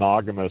is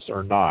monogamous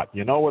or not.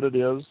 You know what it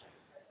is?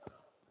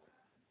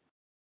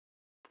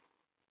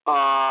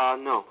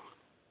 No.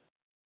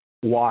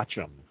 Watch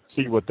them.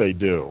 See what they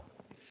do.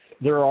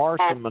 There are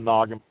some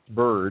monogamous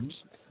birds.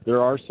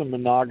 There are some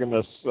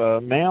monogamous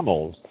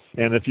mammals.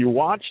 And if you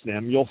watch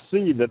them, you'll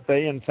see that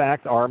they, in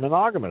fact, are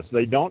monogamous.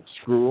 They don't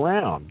screw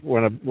around.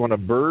 When a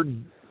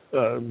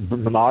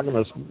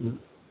monogamous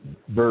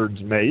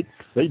birds mate,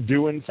 they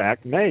do, in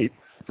fact, mate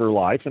for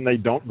life, and they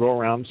don't go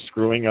around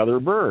screwing other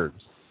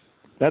birds.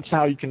 That's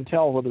how you can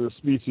tell whether a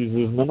species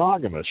is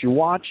monogamous. You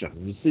watch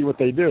them. You see what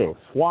they do.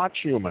 Watch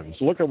humans.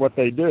 Look at what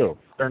they do.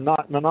 They're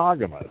not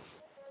monogamous.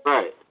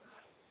 Right.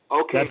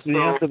 Okay. That's the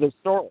end of the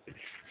story.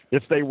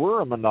 If they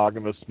were a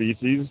monogamous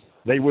species,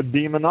 they would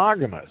be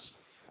monogamous.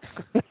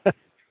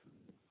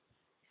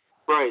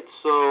 Right.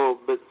 So,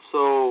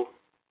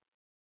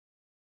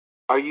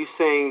 are you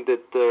saying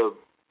that the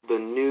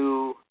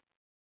new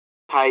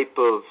type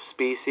of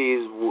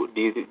species would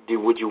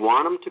you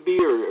want them to be,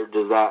 or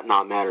does that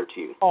not matter to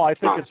you? Oh, I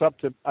think it's up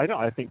to.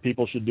 I think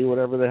people should do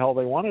whatever the hell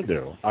they want to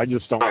do. I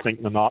just don't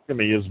think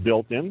monogamy is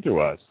built into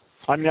us.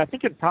 I mean, I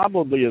think it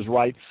probably is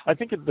right. I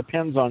think it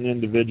depends on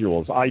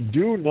individuals. I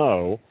do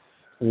know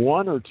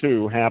one or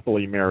two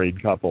happily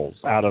married couples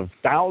out of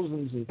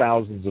thousands and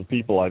thousands of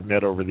people I've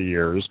met over the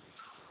years.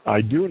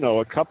 I do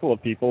know a couple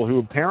of people who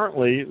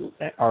apparently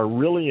are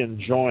really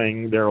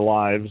enjoying their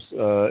lives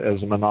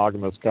as a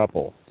monogamous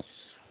couple.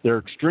 They're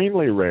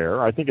extremely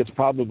rare. I think it's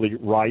probably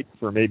right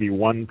for maybe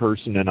one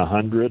person in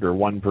 100 or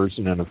one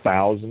person in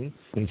 1,000.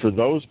 And for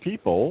those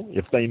people,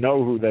 if they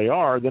know who they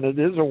are, then it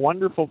is a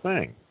wonderful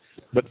thing.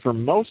 But for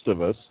most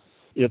of us,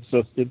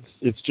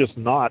 it's just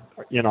not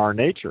in our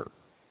nature.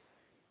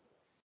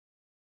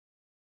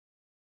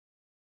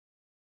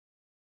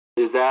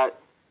 Is that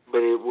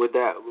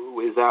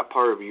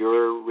part of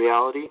your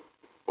reality,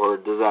 or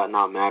does that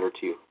not matter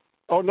to you?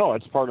 Oh no,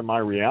 it's part of my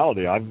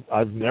reality.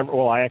 I've never.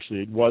 Well, I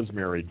actually was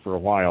married for a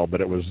while,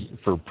 but it was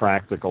for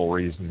practical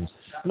reasons.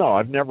 No,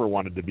 I've never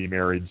wanted to be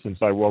married since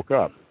I woke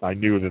up. I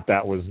knew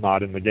that was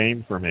not in the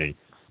game for me.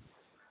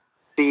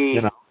 See,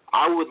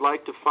 I would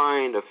like to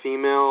find a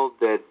female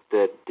that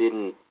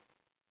didn't,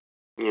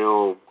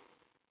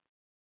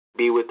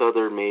 be with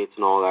other mates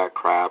and all that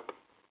crap.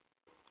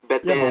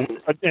 But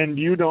and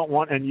you don't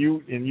want, and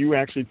you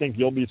actually think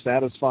you'll be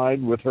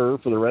satisfied with her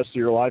for the rest of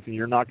your life, and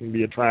you're not going to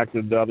be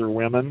attracted to other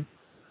women.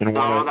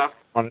 No, that's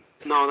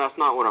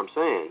not what I'm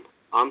saying.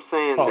 I'm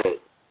saying that.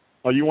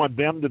 Oh, you want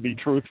them to be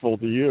truthful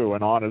to you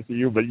and honest to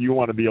you, but you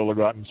want to be able to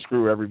go out and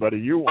screw everybody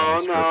you want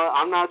to screw. Oh, no,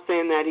 I'm not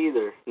saying that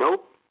either.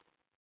 Nope.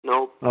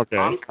 Okay,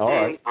 I'm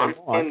saying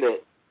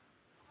that,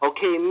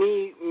 okay,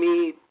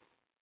 me,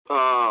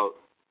 how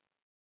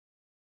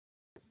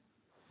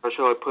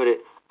shall I put it?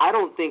 I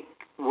don't think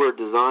we're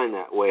designed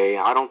that way.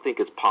 I don't think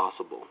it's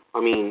possible.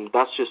 I mean,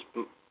 that's just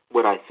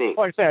what I think.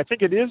 Like I say, I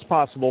think it is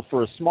possible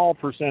for a small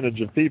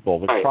percentage of people.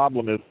 The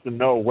problem is to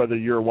know whether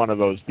you're one of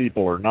those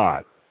people or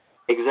not.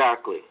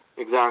 Exactly.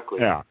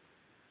 Yeah.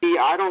 See,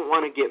 I don't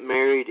want to get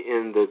married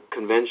in the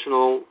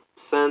conventional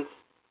sense,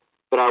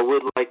 but I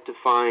would like to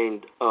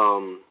find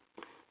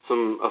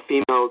a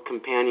female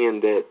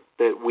companion that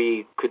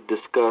we could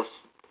discuss.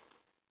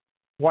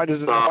 Why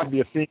does it have to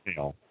be a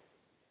female?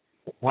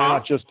 Why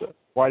does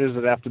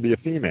it have to be a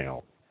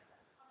female?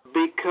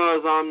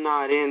 Because I'm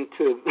not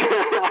into.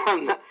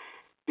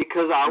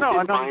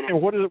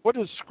 What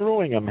does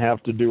screwing them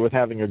have to do with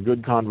having a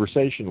good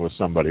conversation with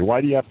somebody?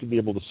 Why do you have to be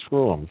able to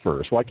screw them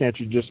first? Why can't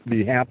you just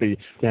be happy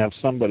to have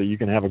somebody you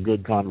can have a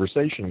good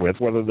conversation with,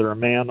 whether they're a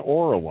man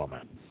or a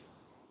woman?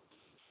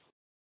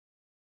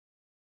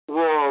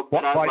 Well,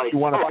 why do you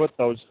want to put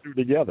those two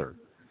together?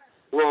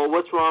 Well,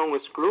 what's wrong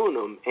with screwing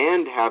them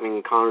and having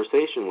a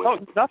conversation with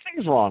them?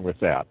 Nothing's wrong with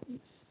that.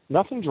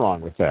 Nothing's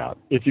wrong with that.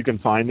 If you can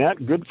find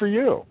that, good for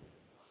you.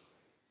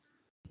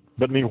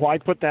 But I mean, why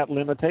put that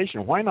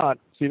limitation? Why not?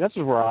 See, this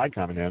is where I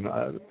come in.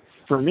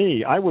 For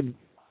me, I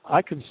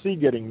could see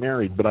getting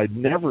married, but I'd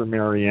never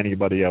marry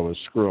anybody I was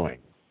screwing.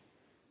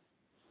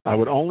 I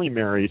would only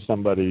marry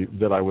somebody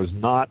that I was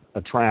not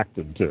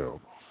attracted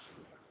to.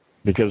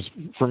 Because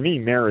for me,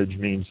 marriage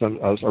means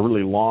a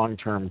really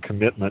long-term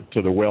commitment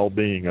to the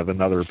well-being of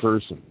another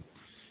person.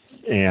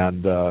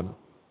 And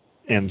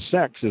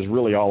sex is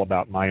really all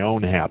about my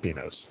own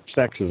happiness.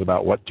 Sex is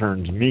about what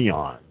turns me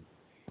on,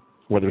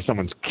 whether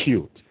someone's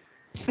cute.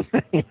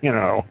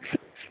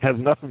 Has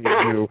nothing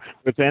to do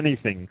with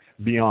anything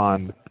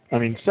beyond. I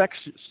mean, sex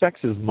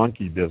is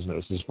monkey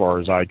business as far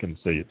as I can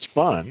see. It's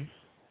fun,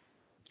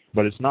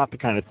 but it's not the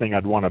kind of thing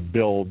I'd want to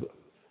build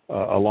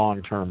a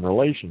long-term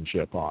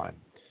relationship on.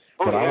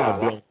 What I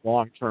want to build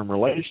long-term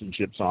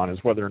relationships on is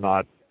whether or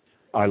not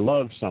I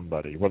love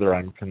somebody, whether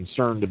I'm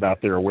concerned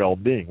about their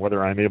well-being,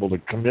 whether I'm able to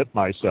commit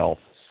myself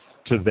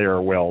to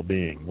their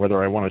well-being,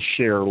 whether I want to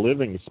share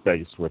living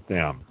space with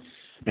them.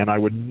 And I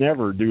would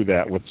never do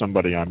that with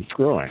somebody I'm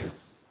screwing.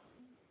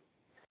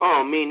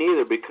 Oh, me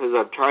neither, because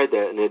I've tried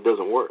that and it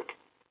doesn't work.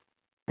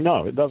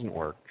 No, it doesn't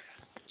work.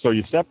 So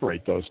you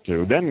separate those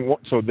two.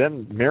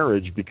 Then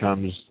marriage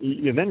becomes,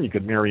 then you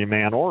could marry a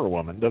man or a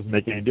woman. It doesn't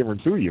make any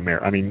difference who you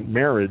marry. I mean,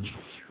 marriage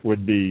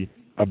would be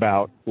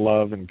about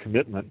love and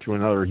commitment to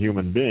another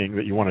human being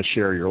that you want to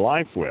share your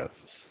life with.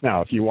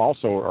 Now, if you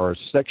also are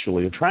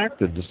sexually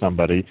attracted to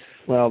somebody,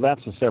 well,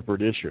 that's a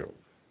separate issue.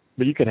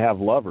 But you could have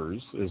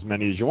lovers, as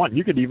many as you want.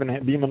 You could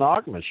even be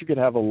monogamous. You could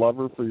have a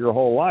lover for your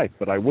whole life,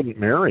 but I wouldn't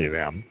marry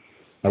them.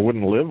 I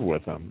wouldn't live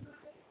with them.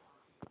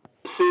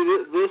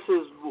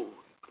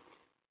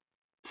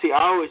 See,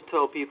 I always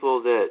tell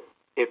people that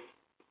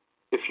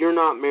if you're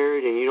not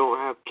married and you don't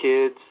have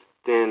kids,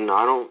 then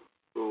I don't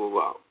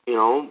well,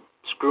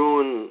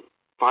 screwing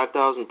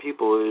 5,000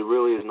 people, it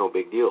really is no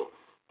big deal.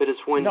 But it's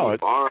when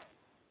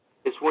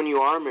you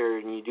are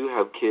married and you do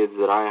have kids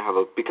that I have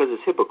because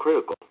it's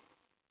hypocritical.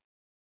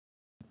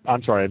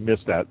 I'm sorry, I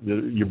missed that.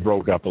 You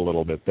broke up a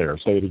little bit there.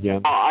 Say it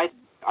again. I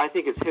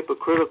think it's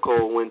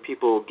hypocritical when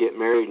people get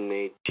married and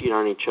they cheat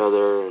on each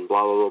other and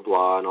blah, blah, blah,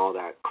 blah, and all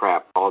that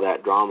crap. All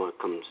that drama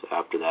comes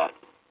after that.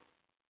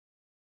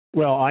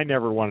 Well, I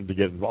never wanted to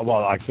get involved.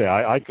 Well, like I say,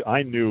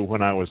 I knew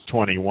when I was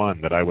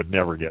 21 that I would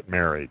never get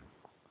married.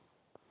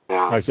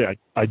 Yeah.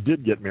 I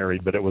did get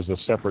married, but it was a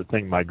separate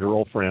thing. My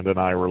girlfriend and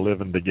I were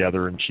living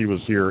together, and she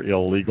was here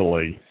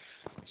illegally.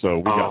 So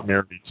we got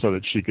married so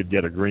that she could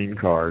get a green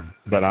card.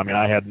 But, I mean,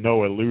 I had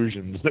no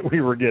illusions that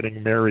we were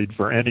getting married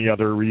for any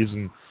other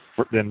reason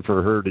than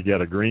for her to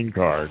get a green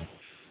card.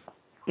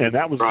 And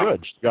that was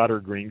good. She got her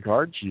green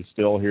card. She's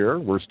still here.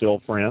 We're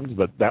still friends,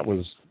 but that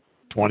was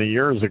 20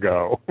 years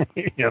ago,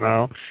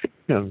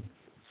 and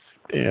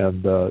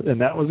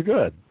that was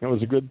good. It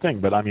was a good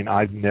thing. But, I mean,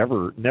 I've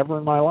never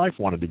in my life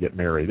wanted to get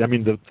married. I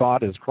mean, the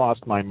thought has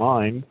crossed my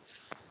mind,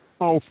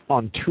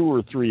 on 2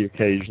 or 3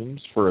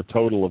 occasions for a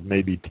total of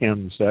maybe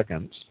 10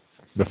 seconds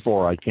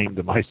before I came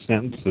to my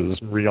senses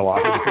and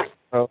realized,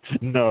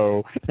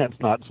 no, that's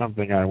not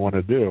something I want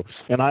to do.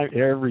 And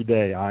every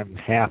day I'm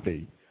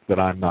happy that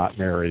I'm not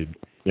married.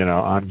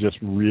 I'm just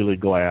really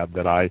glad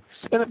that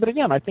but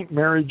again, I think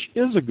marriage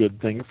is a good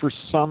thing for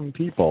some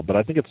people, but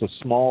I think it's a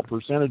small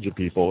percentage of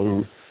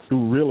people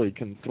who really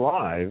can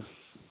thrive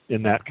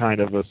in that kind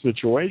of a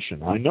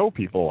situation. I know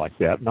people like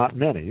that, not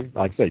many,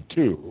 like say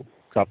 2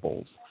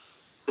 couples.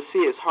 See,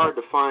 it's hard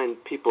to find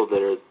people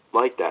that are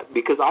like that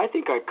because I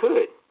think I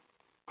could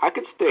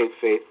stay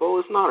faithful.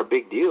 It's not a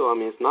big deal. I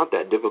mean, it's not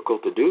that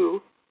difficult to do.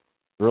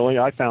 Really?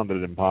 I found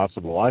it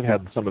impossible. I've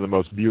had some of the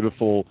most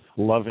beautiful,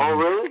 loving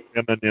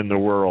women in the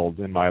world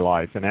in my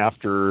life. And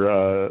after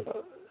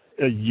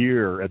a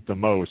year at the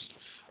most,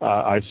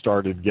 I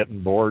started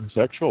getting bored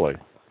sexually.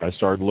 I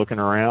started looking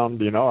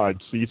around.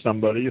 I'd see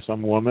some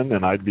woman,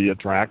 and I'd be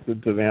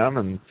attracted to them.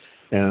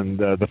 And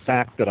the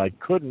fact that I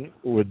couldn't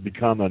would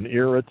become an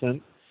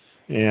irritant.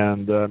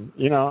 And,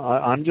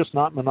 I'm just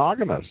not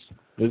monogamous.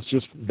 It's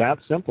just that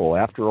simple.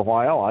 After a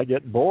while, I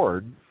get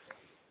bored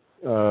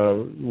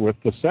with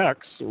the sex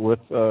with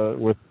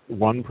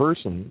one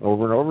person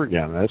over and over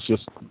again. That's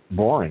just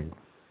boring.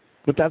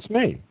 But that's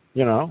me.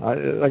 Like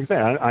I say,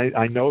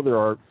 I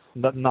know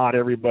not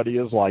everybody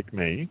is like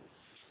me,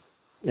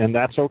 and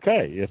that's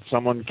okay. If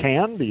someone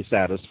can be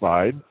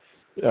satisfied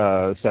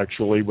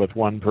sexually with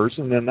one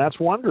person, then that's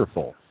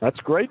wonderful. That's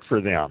great for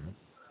them.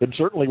 It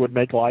certainly would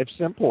make life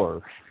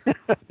simpler.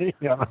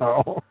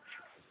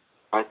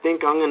 I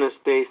think I'm going to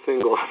stay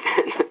single.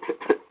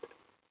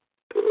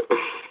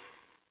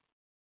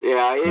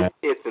 Yeah,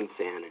 it's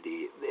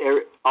insanity.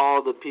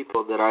 All the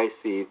people that I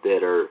see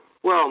that are,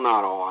 well,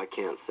 not all, I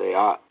can't say.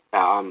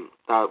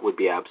 That would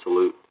be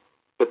absolute.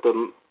 But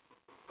the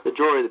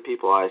majority of the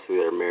people I see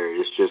that are married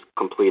is just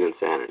complete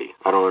insanity.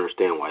 I don't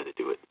understand why they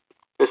do it.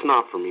 It's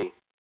not for me.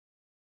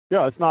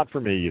 Yeah, it's not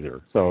for me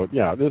either. So,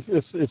 yeah,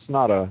 it's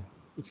not a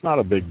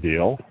big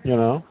deal,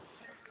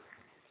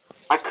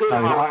 I could,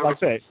 however, like I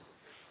say,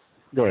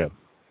 go ahead.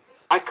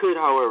 I could,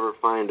 however,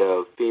 find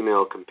a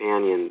female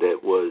companion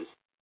that was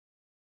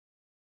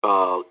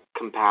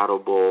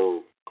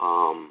compatible,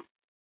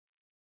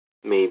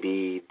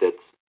 maybe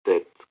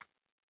that's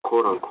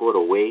quote unquote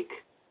awake.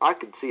 I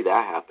could see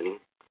that happening.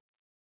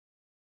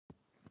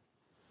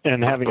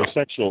 And having a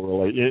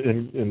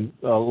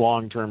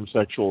long-term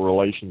sexual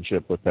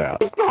relationship with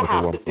that. You don't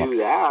have to do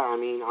that. I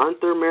mean,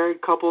 aren't there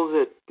married couples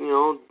that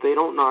they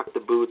don't knock the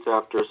boots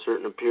after a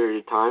certain period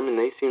of time, and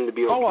they seem to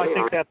be okay? I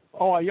think that.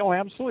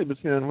 Absolutely.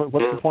 But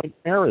what's the point of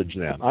marriage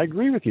then? I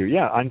agree with you.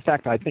 Yeah. In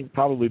fact, I think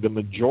probably the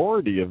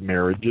majority of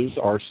marriages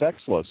are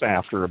sexless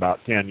after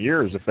about 10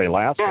 years if they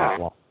last that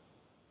long.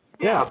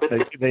 Yeah, but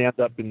they end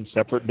up in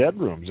separate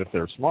bedrooms if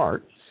they're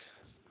smart.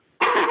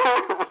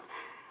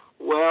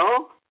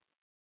 Well.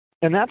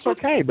 And that's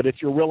okay, but if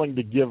you're willing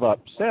to give up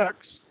sex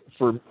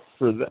for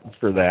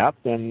that,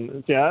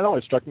 then it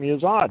always struck me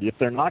as odd. If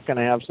they're not going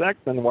to have sex,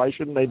 then why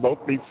shouldn't they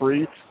both be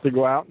free to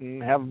go out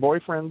and have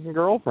boyfriends and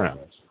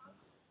girlfriends?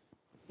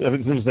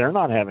 Since they're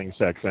not having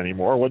sex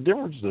anymore, what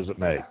difference does it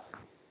make?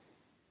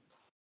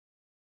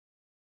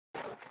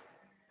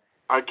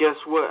 I guess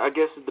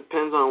it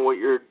depends on what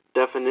your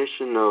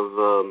definition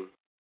of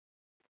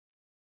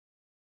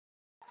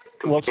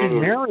well, see,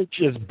 marriage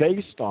is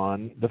based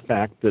on the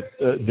fact that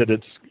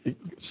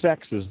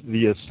sex is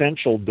the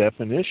essential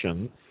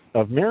definition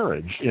of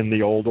marriage in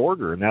the old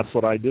order, and that's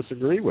what I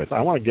disagree with.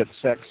 I want to get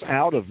sex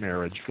out of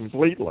marriage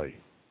completely,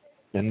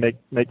 and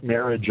make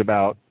marriage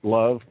about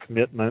love,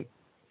 commitment,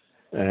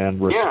 and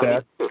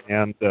respect,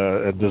 and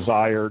a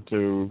desire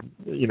to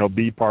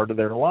be part of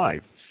their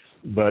life.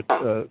 But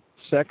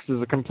sex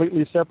is a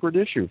completely separate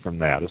issue from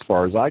that, as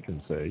far as I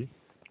can see.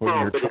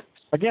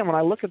 again, when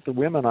I look at the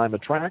women I'm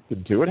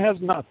attracted to, it has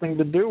nothing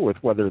to do with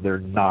whether they're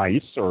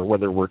nice or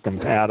whether we're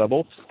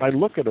compatible. I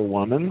look at a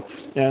woman,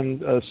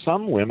 and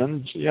some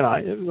women,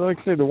 like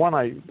I say, a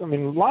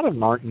lot of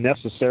them aren't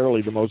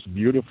necessarily the most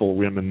beautiful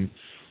women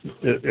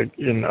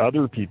in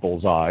other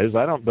people's eyes.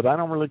 I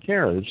don't really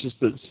care. It's just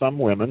that some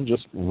women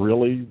just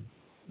really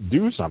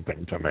do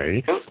something to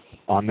me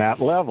on that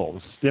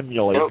level,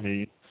 stimulate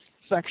me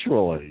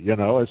sexually.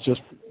 It's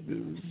just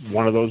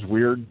one of those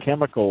weird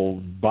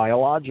chemical,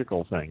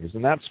 biological things,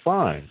 and that's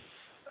fine.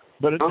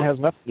 But it has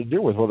nothing to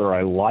do with whether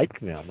I like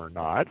them or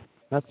not.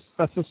 That's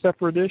a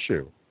separate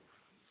issue.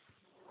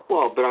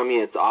 Well, but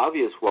it's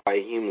obvious why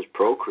humans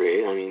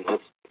procreate.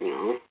 That's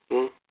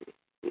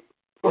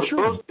Well,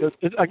 sure.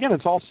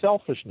 It's all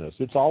selfishness.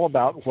 It's all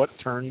about what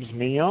turns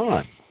me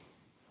on.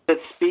 That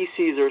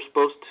species are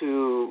supposed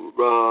to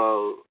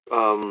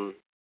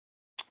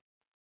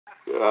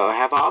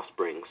have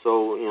offspring.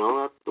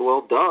 So,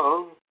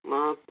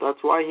 that's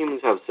why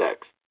humans have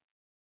sex.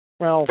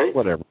 Well, right?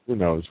 Whatever. Who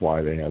knows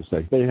why they have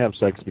sex? They have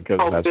sex because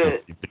that's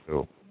what they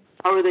do.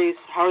 How are they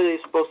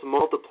supposed to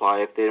multiply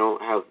if they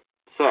don't have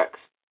sex?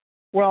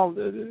 Well,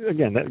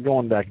 again,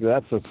 going back,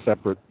 that's a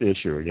separate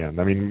issue again.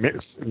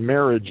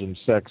 Marriage and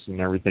sex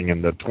and everything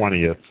in the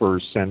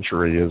 21st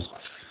century is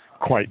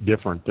quite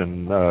different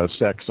than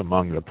sex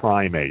among the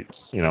primates,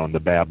 and the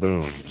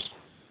baboons.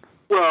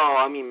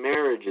 Well,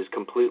 marriage is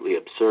completely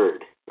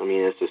absurd.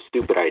 It's a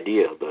stupid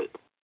idea, but...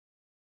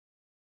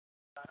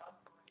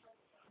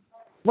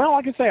 Well,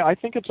 like I say, I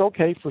think it's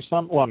okay for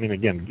some... Well,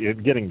 again,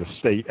 getting the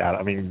state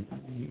out...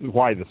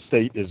 why the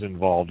state is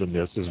involved in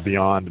this is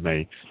beyond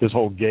me. This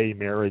whole gay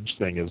marriage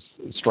thing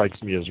strikes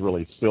me as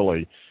really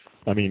silly.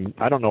 I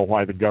don't know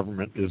why the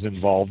government is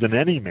involved in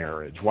any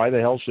marriage. Why the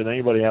hell should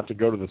anybody have to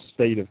go to the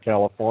state of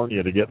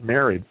California to get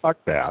married?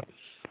 Fuck that.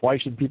 Why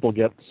should people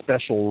get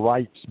special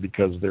rights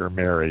because they're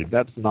married?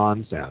 That's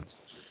nonsense.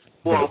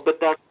 Well, but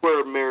that's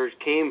where marriage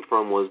came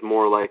from, was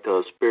more like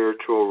a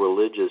spiritual,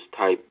 religious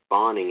type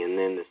bonding, and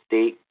then the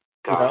state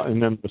got...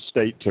 and then the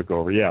state took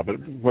over, yeah. But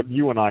what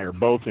you and I are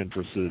both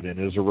interested in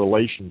is a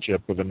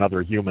relationship with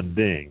another human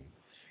being.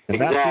 And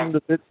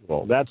exactly.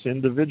 That's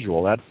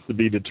individual. That's to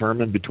be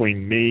determined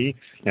between me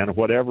and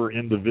whatever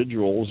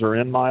individuals are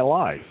in my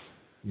life,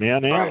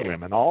 men and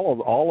women.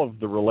 All of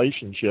the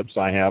relationships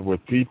I have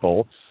with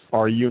people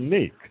are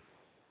unique.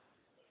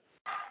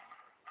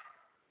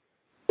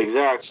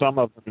 Exactly. Some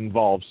of them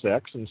involve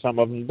sex, and some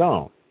of them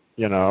don't.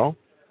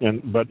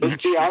 But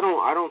see, I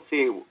don't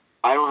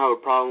have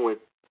a problem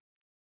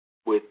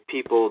with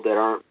people that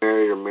aren't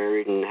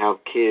married and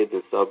have kids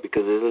and stuff,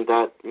 because isn't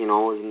that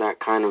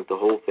kind of the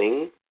whole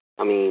thing?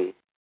 Isn't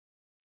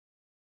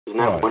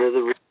that one of the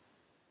reasons?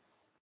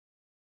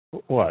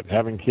 What,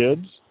 having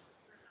kids?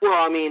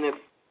 Well, if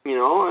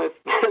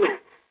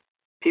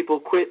people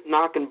quit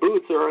knocking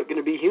boots, there aren't going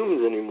to be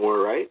humans anymore,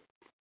 right?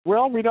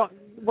 Well,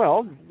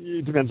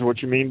 it depends on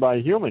what you mean by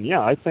human.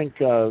 Yeah, I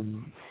think, I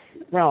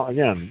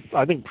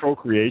think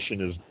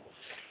procreation is,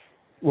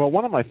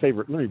 one of my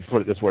favorite, let me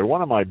put it this way,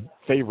 one of my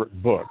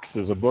favorite books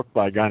is a book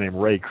by a guy named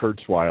Ray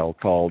Kurzweil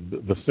called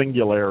The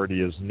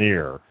Singularity is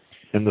Near.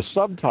 And the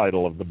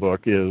subtitle of the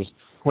book is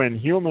When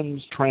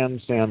Humans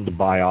Transcend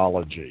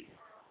Biology.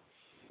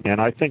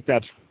 And I think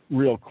that's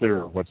real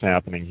clear what's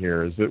happening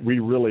here, is that we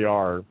really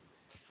are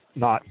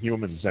not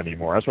humans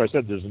anymore. That's why I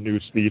said there's a new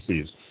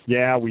species.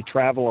 Yeah, we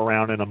travel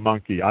around in a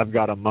monkey. I've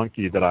got a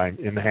monkey that I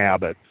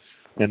inhabit,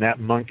 and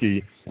that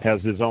monkey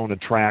has his own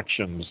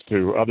attractions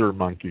to other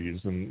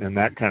monkeys and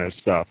that kind of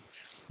stuff.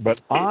 But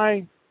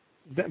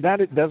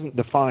it doesn't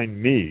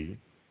define me.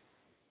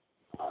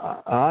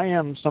 I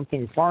am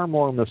something far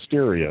more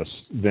mysterious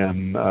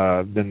than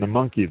the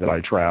monkey that I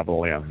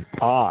travel in.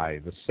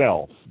 The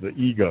self, the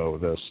ego,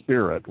 the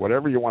spirit,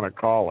 whatever you want to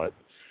call it,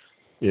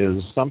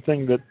 is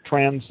something that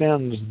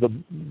transcends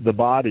the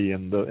body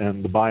and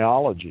the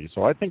biology.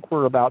 So I think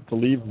we're about to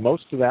leave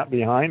most of that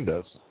behind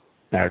us,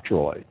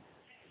 actually.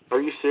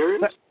 Are you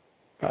serious?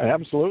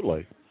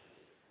 Absolutely.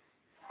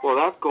 Well,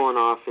 that's going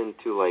off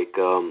into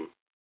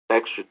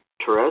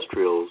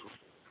extraterrestrials.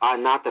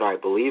 Not that I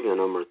believe in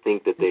them or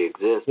think that they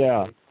exist.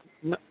 Yeah.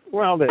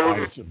 Well,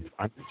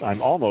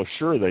 I'm almost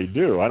sure they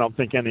do. I don't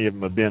think any of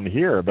them have been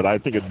here, but I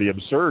think it'd be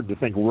absurd to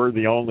think we're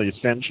the only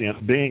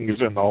sentient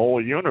beings in the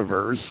whole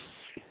universe.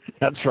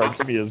 That strikes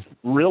me as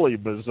really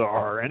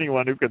bizarre.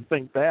 Anyone who could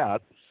think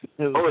that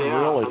is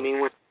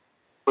really...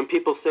 When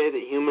people say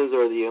that humans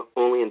are the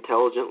only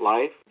intelligent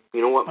life,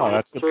 you know what my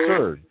that's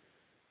absurd. Is?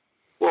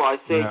 Well, I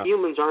say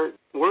humans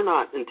we're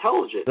not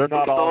intelligent. They're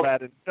not all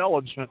that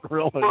intelligent,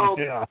 really. Well,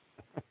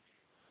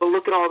 but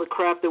look at all the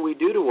crap that we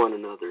do to one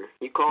another.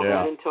 You call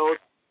that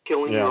intelligent?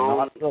 Killing your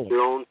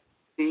own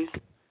species?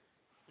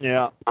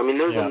 Yeah.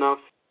 There's enough.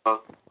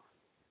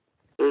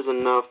 There's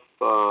enough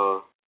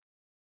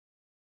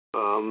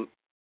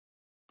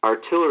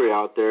artillery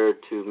out there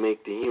to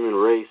make the human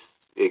race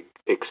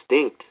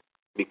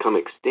become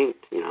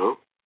extinct.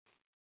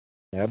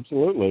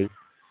 Absolutely.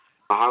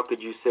 How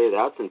could you say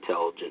that's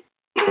intelligent?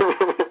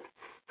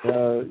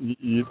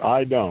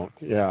 I don't.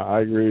 Yeah,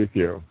 I agree with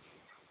you.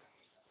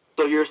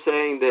 So you're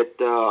saying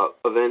that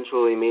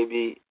eventually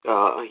maybe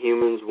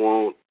humans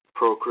won't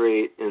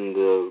procreate in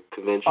the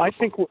conventional?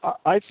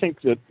 I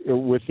think that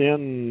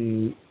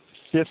within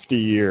 50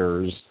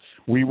 years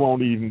we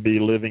won't even be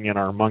living in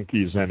our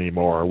monkeys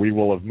anymore. We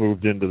will have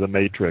moved into the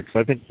Matrix.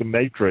 I think the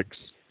Matrix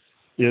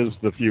is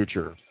the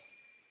future.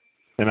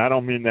 And I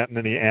don't mean that in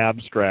any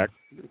abstract,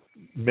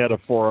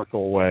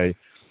 metaphorical way.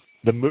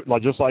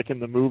 Just like in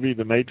the movie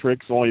The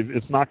Matrix, only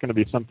it's not going to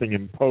be something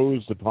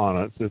imposed upon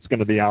us. It's going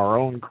to be our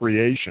own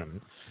creation.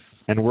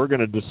 And we're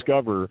going to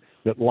discover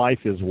that life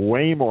is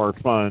way more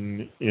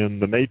fun in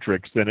the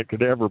Matrix than it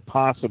could ever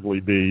possibly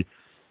be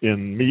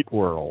in Meat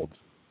World.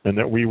 And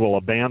that we will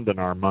abandon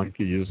our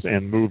monkeys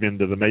and move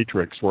into the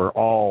Matrix where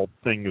all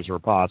things are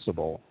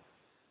possible.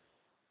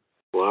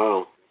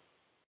 Wow.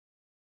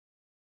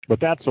 But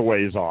that's a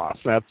ways off.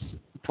 That's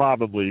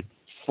probably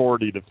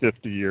 40 to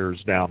 50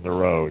 years down the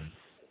road.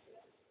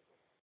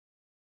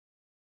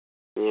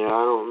 Yeah,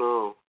 I don't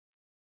know.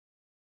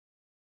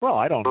 Well,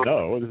 I don't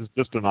know. This is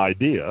just an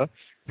idea.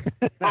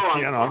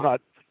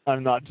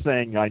 I'm not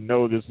saying I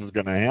know this is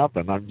going to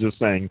happen. I'm just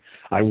saying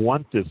I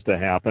want this to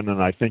happen,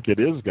 and I think it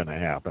is going to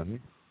happen.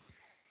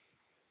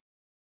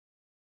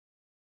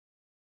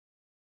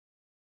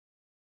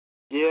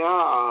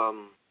 Yeah.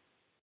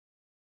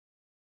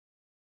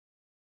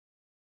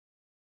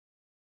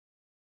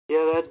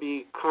 Yeah, that'd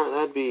be.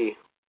 I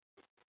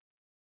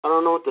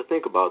don't know what to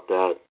think about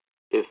that.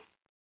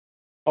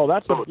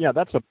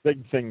 That's a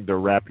big thing to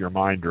wrap your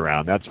mind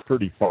around. That's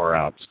pretty far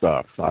out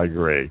stuff. I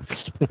agree.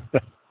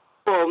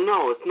 Well,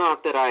 no, it's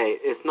not that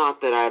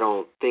I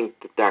don't think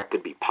that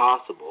could be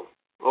possible.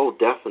 Oh,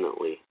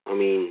 definitely. I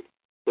mean,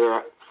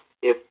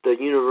 if the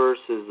universe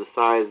is the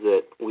size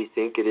that we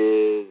think it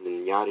is,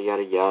 and yada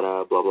yada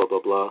yada, blah blah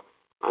blah blah.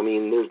 I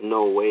mean, there's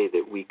no way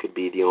that we could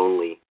be the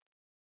only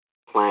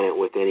planet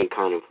with any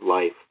kind of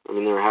life. I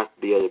mean, there has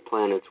to be other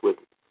planets with.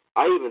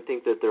 I even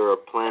think that there are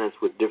planets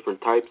with different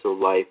types of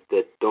life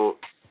that don't.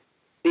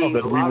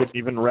 That we wouldn't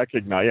even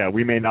recognize. Yeah,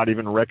 we may not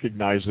even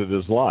recognize it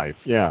as life.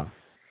 Yeah.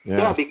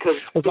 Yeah, because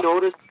you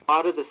notice a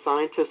lot of the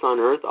scientists on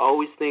Earth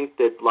always think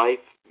that life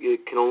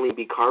can only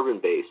be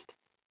carbon-based.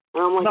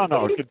 And I'm like,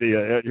 no, it could be.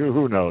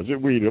 Who knows?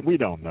 We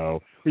don't know.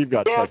 We've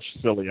got such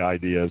silly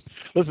ideas.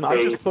 Listen,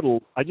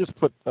 I just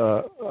put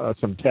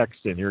some text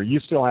in here. You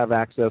still have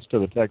access to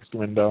the text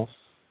window?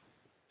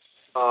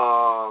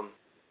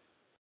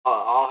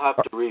 I'll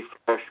have to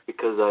refresh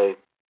because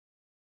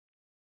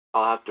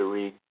I'll have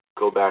to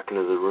go back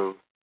into the room.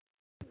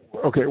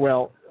 Okay,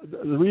 well,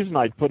 the reason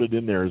I put it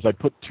in there is I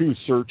put 2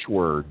 search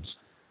words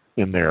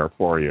in there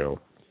for you.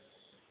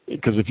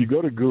 Because if you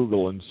go to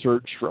Google and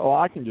search for,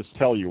 I can just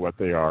tell you what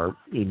they are,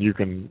 and you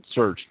can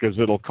search, because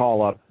it'll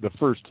call up, the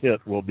first hit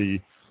will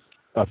be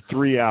a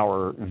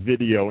 3-hour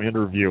video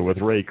interview with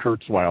Ray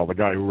Kurzweil, the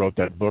guy who wrote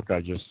that book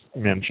I just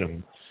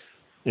mentioned,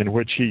 in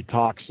which he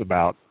talks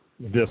about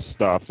this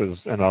stuff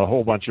and a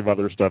whole bunch of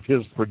other stuff,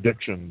 his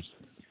predictions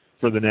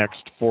for the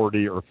next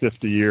 40 or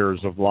 50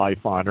 years of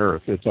life on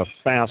Earth. It's a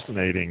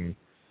fascinating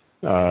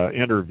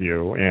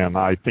interview, and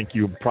I think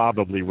you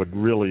probably would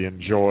really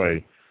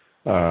enjoy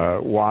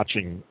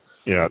watching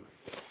it.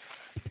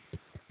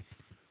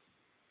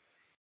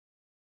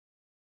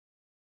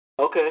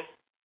 Okay.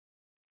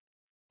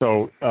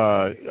 So,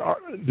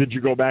 did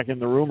you go back in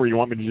the room, or you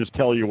want me to just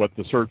tell you what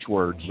the search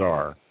words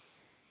are?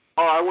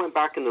 Oh, I went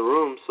back in the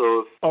room,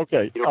 so.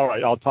 Okay, all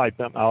right. I'll type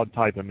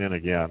them in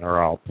again, or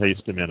I'll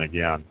paste them in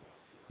again.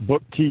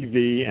 Book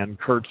TV and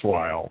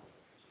Kurzweil.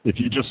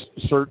 If you just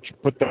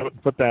put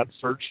that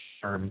search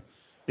term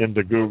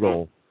into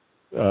Google,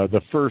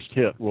 the first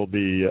hit will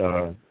be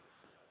a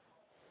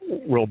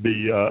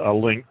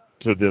link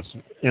to this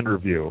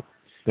interview.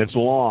 It's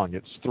long.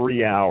 It's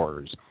 3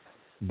 hours.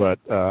 But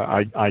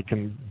I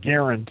can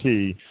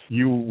guarantee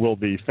you will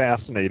be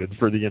fascinated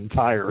for the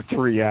entire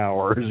 3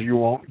 hours. You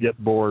won't get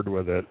bored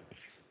with it.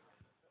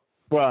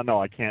 Well,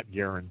 no, I can't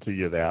guarantee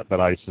you that,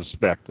 but I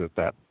suspect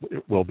that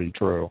it will be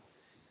true.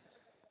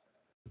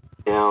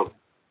 Yeah.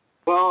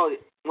 Well,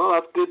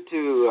 that's good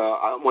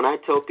to. When I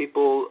tell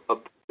people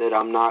that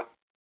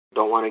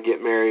don't want to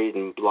get married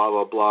and blah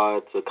blah blah,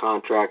 it's a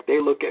contract. They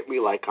look at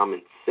me like I'm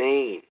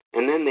insane,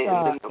 and then they.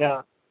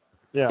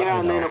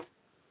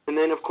 And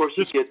then, of course,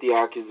 you get the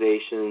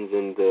accusations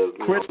and the...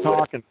 Quit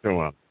talking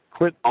to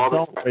them.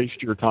 Don't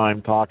waste your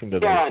time talking to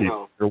those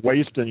people. You're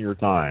wasting your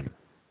time.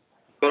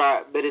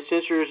 But it's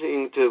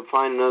interesting to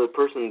find another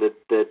person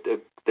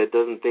that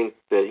doesn't think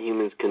that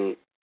humans can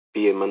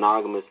be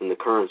monogamous in the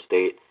current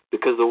state,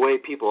 because the way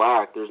people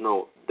act,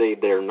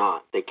 they're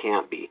not. They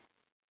can't be.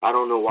 I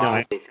don't know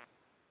why.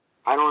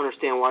 I don't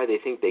understand why they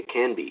think they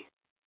can be.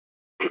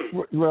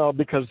 Well,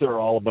 because they're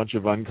all a bunch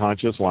of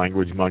unconscious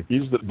language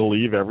monkeys that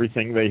believe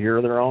everything they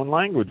hear their own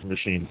language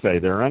machine say.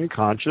 They're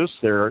unconscious.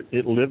 They're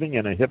living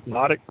in a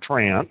hypnotic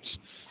trance.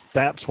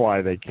 That's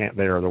why they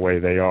are the way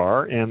they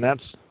are. And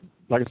that's,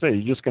 like I say,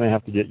 you're just going to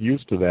have to get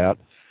used to that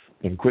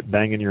and quit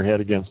banging your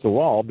head against the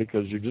wall,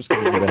 because you're just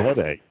going to get a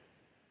headache.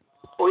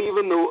 Well,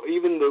 even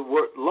the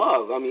word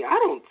love. I mean, I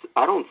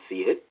don't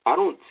see it. I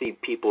don't see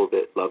people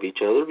that love each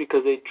other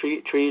because they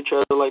treat each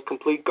other like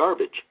complete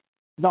garbage.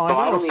 No,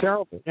 I know it's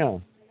terrible. Yeah,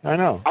 I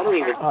know. I don't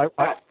even.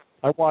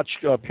 I watch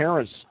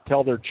parents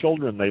tell their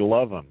children they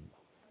love them.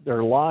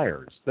 They're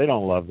liars. They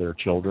don't love their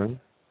children.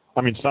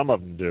 I mean, some of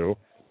them do,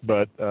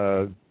 but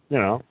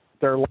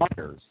they're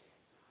liars.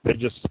 They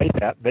just say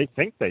that. They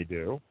think they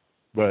do,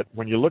 but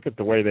when you look at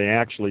the way they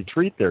actually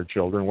treat their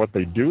children, what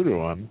they do to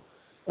them,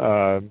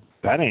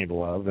 that ain't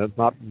love. That's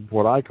not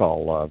what I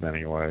call love,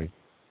 anyway.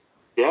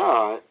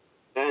 Yeah,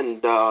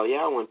 and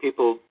when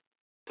people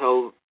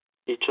tell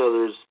each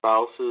other's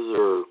spouses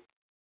or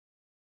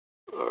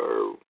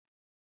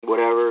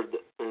whatever,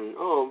 and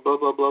blah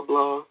blah blah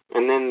blah,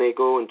 and then they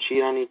go and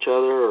cheat on each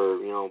other, or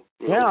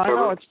yeah, I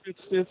know. It's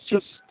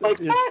just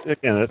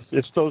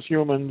it's those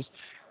humans.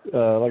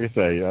 Like I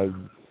say,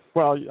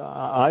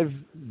 I've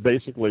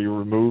basically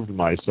removed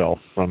myself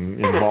from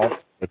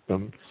involvement with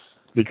them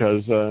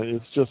because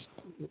it's just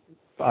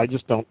I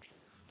just don't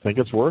think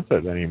it's worth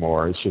it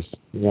anymore. It's just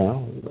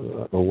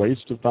a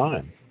waste of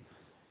time.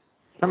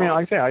 I mean,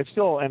 like I say, I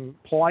still am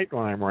polite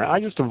when I'm around.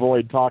 I just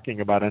avoid talking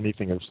about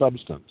anything of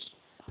substance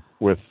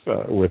with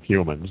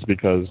humans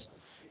because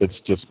it's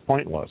just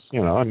pointless.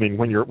 I mean,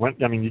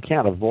 you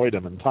can't avoid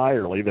them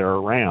entirely. They're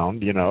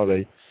around. You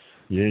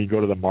go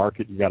to the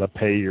market, you got to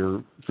pay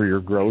for your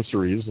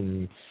groceries,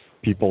 and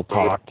people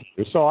talk to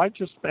you. So I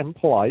just am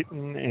polite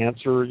and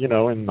answer,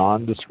 in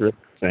nondescript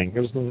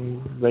things,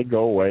 and they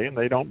go away and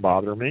they don't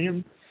bother me,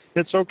 and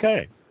it's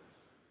okay.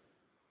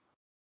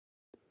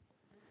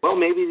 Well,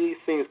 maybe these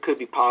things could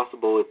be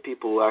possible if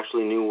people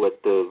actually knew what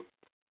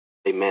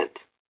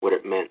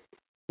it meant.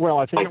 Well,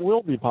 I think it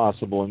will be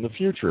possible in the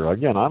future.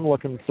 Again, I'm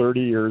looking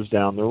 30 years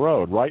down the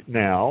road. Right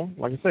now,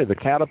 like I say, the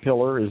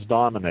caterpillar is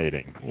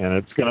dominating, and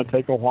it's going to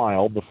take a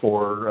while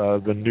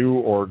before the new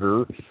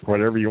order,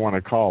 whatever you want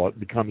to call it,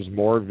 becomes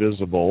more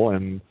visible.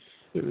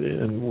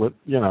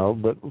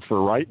 But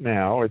for right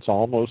now, it's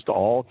almost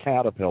all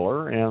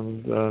caterpillar,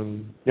 and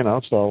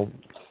so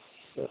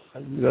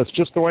that's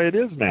just the way it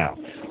is now.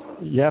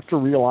 You have to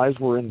realize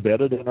we're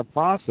embedded in a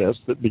process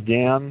that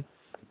began,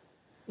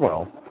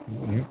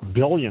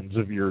 billions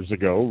of years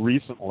ago,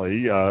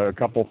 recently, a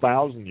couple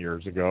thousand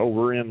years ago.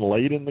 We're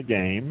late in the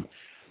game,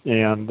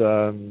 and,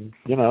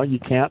 you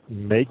can't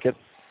make it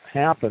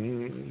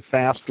happen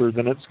faster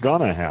than it's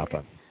going to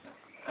happen.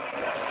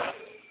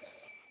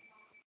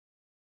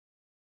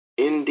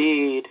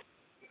 Indeed.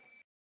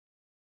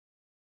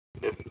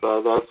 If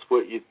that's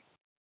what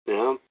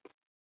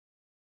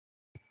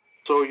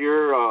So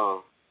you're,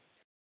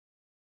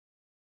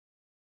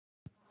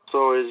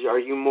 are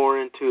you more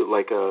into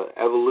like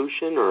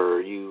evolution, or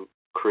are you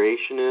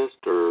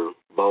creationist, or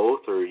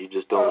both, or you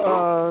just don't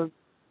know?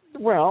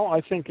 Well,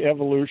 I think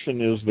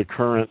evolution is the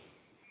current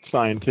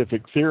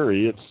scientific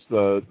theory.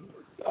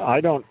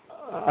 I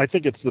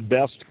think it's the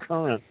best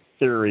current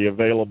theory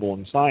available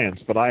in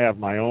science, but I have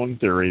my own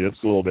theory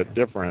that's a little bit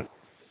different.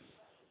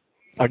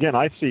 Again,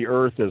 I see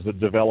Earth as a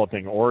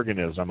developing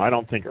organism. I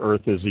don't think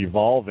Earth is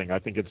evolving. I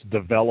think it's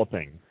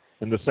developing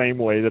in the same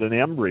way that an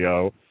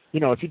embryo.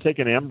 If you take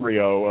an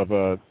embryo of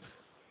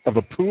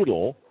a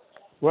poodle,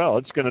 well,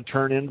 it's going to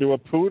turn into a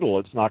poodle.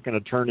 It's not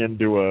going to turn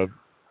into a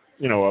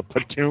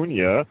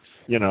petunia,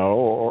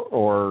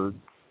 or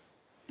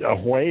a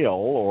whale,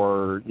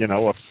 or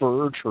a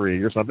fir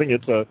tree or something.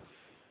 It's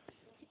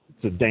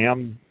a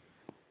damn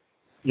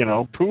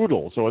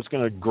poodle. So it's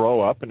going to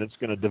grow up and it's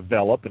going to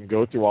develop and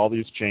go through all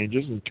these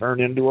changes and turn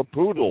into a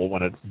poodle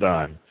when it's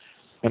done.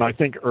 And I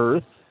think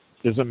Earth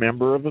is a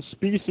member of a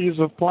species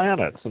of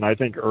planets, and I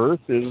think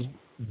Earth is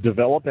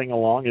developing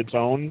along its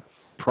own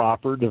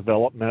proper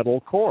developmental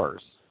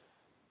course.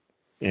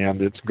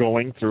 And it's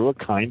going through a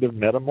kind of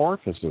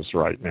metamorphosis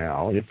right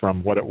now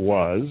from what it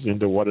was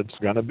into what it's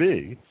going to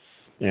be.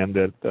 And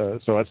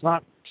so it's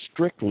not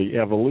strictly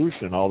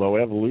evolution, although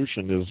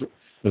evolution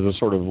is a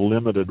sort of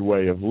limited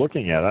way of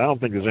looking at it. I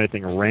don't think there's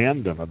anything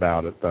random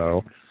about it,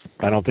 though.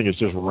 I don't think it's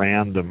just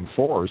random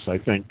force. I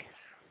think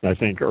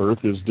Earth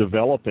is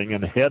developing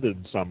and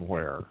headed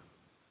somewhere.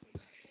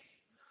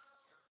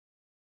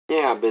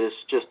 Yeah, but it's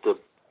just a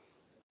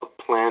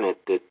planet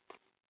that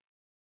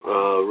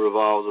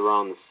revolves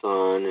around the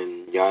sun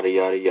and yada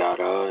yada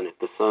yada. And if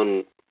the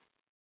sun,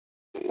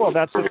 well,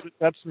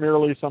 that's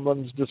merely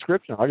someone's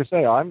description. Like I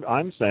say,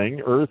 I'm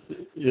saying Earth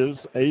is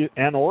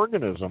an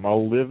organism, a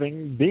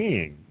living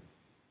being,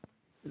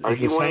 in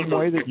the same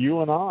way that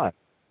you and I.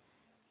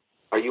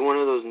 Are you one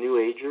of those New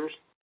Agers?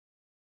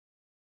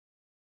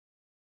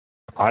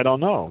 I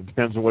don't know.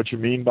 Depends on what you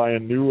mean by a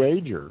New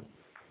Ager.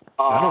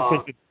 I don't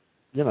think it.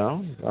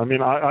 I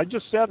mean, I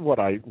just said what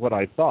I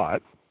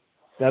thought.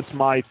 That's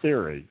my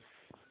theory.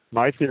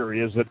 My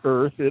theory is that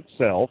Earth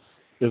itself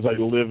is a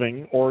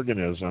living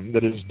organism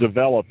that is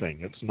developing.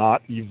 It's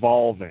not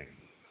evolving.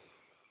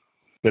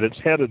 That it's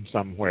headed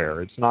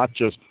somewhere. It's not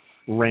just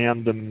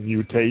random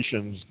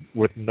mutations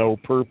with no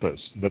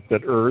purpose, but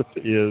that Earth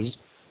is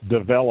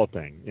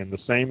developing in the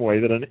same way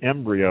that an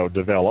embryo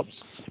develops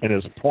and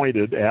is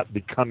pointed at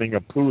becoming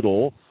a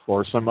poodle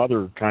or some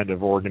other kind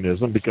of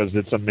organism because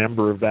it's a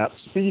member of that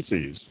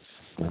species.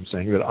 I'm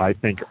saying that I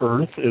think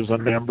Earth is a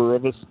member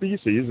of a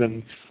species,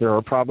 and there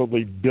are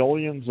probably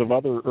billions of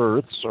other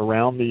Earths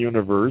around the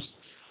universe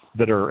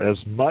that are as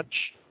much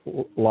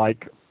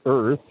like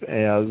Earth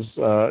as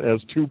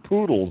two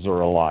poodles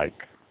are alike.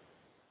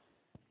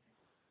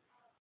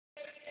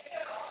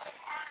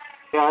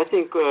 Yeah, I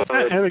think.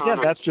 And again,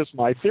 that's just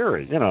my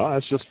theory.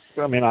 That's just.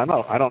 I mean, I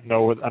don't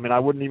know. I mean, I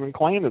wouldn't even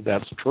claim that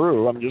that's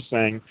true. I'm just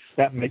saying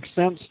that makes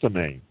sense to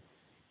me.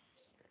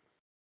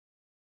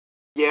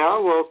 Yeah,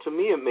 well, to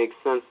me, it makes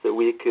sense that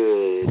we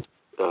could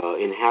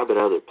inhabit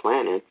other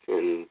planets,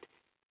 and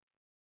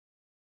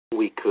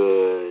we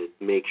could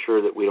make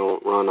sure that we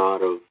don't run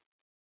out of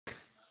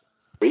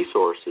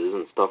resources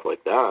and stuff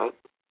like that.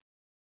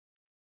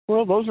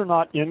 Well, those are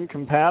not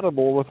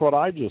incompatible with what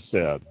I just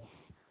said.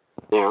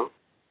 Yeah.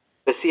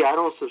 But see, I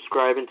don't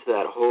subscribe into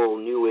that whole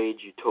New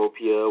Age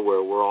utopia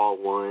where we're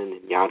all one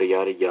and yada,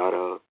 yada,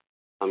 yada.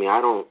 I mean,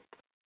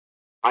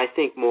 I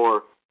think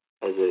more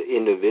as an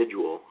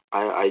individual.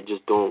 I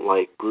just don't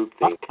like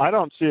groupthink. I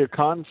don't see a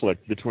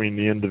conflict between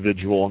the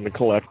individual and the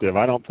collective.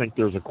 I don't think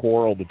there's a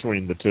quarrel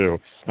between the two.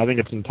 I think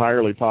it's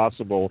entirely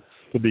possible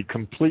to be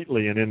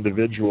completely an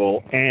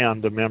individual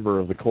and a member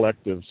of the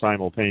collective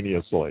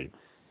simultaneously.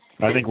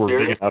 I think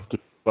we're big enough to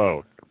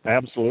vote.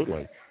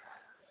 Absolutely.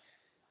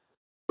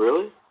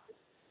 Really?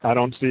 I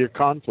don't see a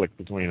conflict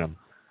between them.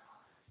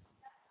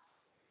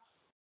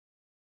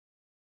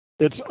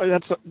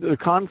 The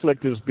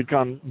conflict has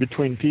become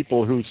between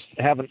people who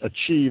haven't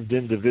achieved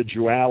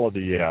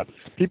individuality yet.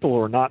 People who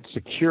are not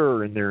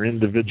secure in their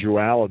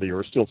individuality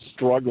or still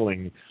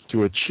struggling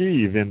to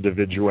achieve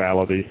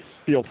individuality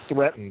feel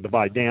threatened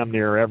by damn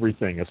near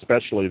everything,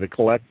 especially the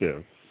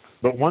collective.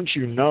 But once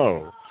you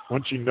know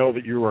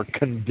that you are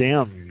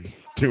condemned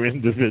to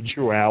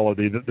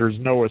individuality, that there's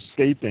no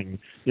escaping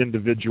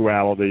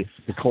individuality,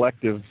 the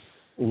collective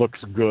looks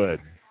good.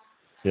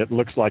 It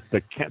looks like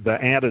the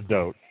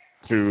antidote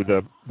to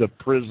the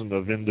prison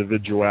of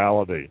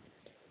individuality.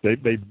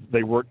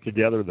 They work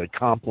together. They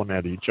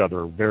complement each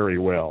other very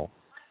well.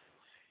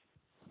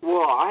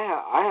 Well,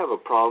 I have a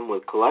problem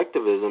with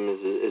collectivism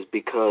is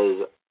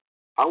because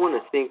I want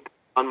to think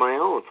on my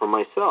own for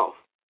myself.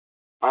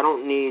 I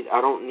don't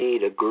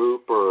need a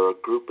group or a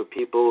group of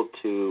people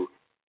to.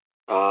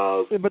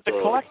 But the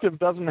collective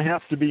doesn't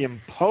have to be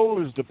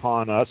imposed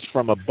upon us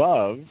from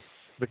above.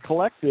 The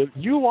collective,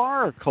 you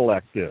are a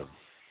collective.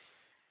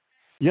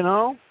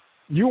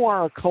 You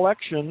are a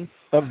collection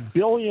of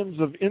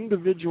billions of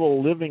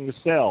individual living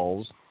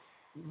cells,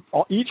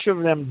 each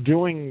of them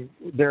doing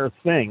their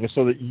thing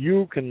so that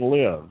you can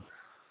live.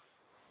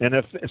 And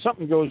if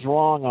something goes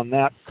wrong on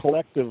that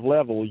collective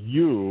level,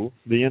 you,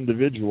 the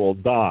individual,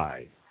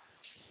 die.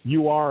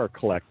 You are a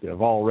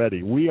collective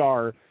already. We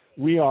are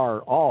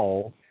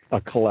all a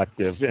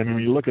collective. And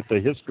when you look at the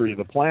history of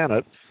the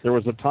planet, there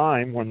was a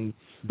time when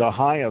the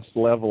highest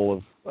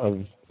level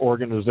of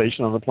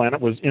organization on the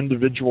planet was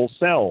individual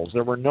cells.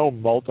 There were no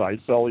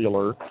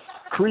multicellular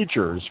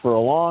creatures for a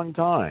long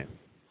time.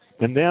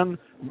 And then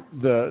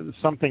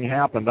something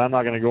happened. I'm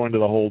not going to go into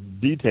the whole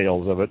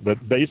details of it,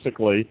 but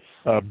basically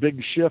a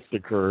big shift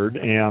occurred,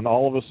 and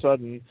all of a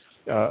sudden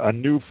a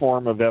new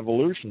form of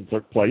evolution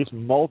took place,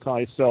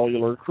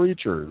 multicellular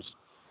creatures.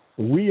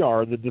 We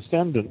are the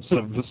descendants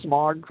of the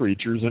smog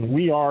creatures, and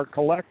we are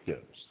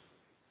collectives.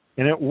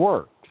 And it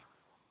worked.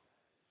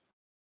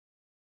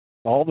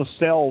 All the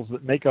cells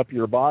that make up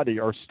your body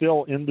are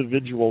still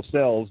individual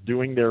cells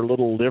doing their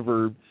little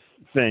liver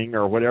thing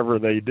or whatever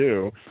they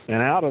do,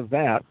 and out of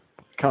that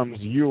comes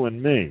you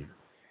and me.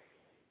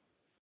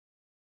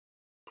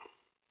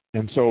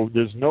 And so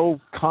there's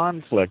no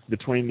conflict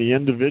between the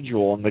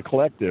individual and the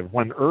collective.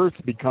 When Earth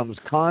becomes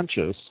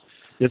conscious,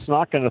 it's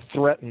not going to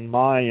threaten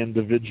my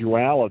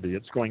individuality.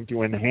 It's going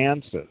to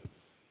enhance it.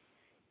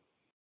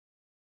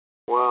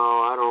 Well,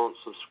 I don't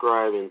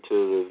subscribe into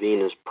the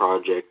Venus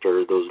Project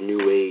or those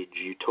New Age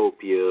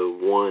utopia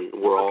one.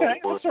 We're all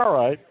one. That's all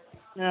right.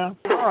 Yeah,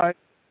 all right.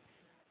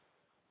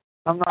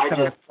 I'm not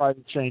going to try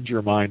to change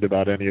your mind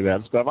about any of that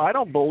stuff. I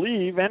don't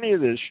believe any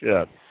of this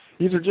shit.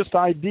 These are just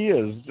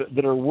ideas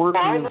that are worthy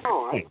of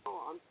thinking.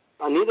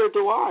 I know. Neither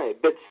do I.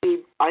 But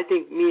see, I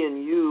think me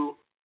and you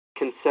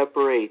can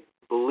separate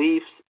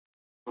beliefs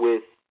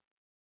with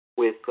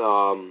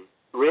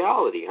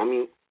reality. I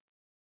mean,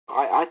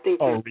 I think.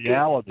 Oh,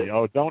 reality.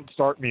 Oh, don't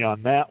start me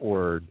on that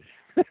word.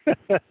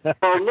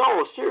 Oh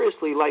no,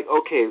 seriously. Like,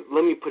 okay,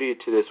 let me put it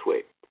to this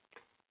way.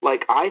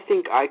 Like, I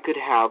think I could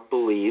have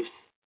beliefs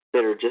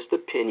that are just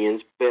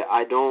opinions, but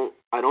I don't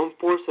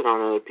force it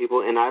on other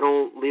people, and I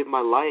don't live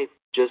my life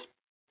just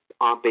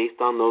based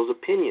on those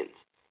opinions.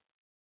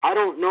 I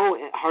don't know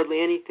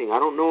hardly anything. I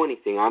don't know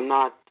anything. I'm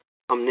not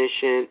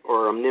omniscient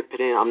or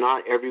omnipotent. I'm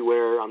not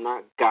everywhere. I'm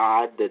not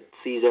God that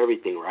sees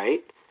everything,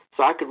 right?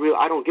 So I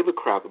don't give a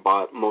crap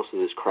about most of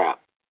this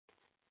crap.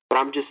 But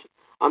I'm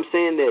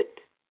saying that,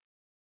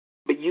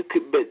 but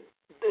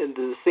in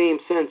the same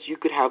sense, you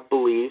could have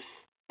beliefs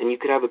and you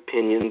could have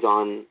opinions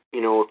on,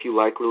 if you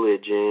like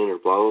religion or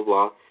blah, blah,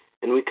 blah,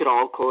 and we could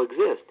all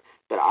coexist.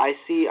 But I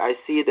see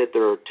that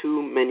there are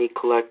too many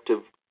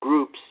collective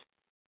groups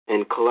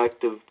and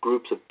collective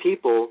groups of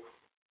people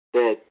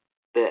that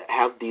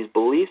have these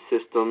belief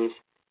systems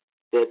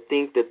that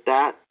think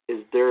that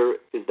is their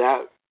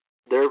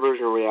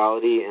version of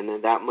reality,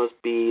 and that must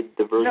be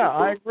the version. Yeah,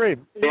 I agree.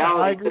 Yeah,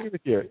 I agree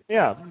with you.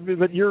 Yeah,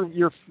 but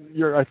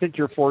I think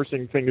you're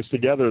forcing things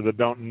together that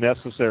don't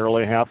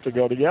necessarily have to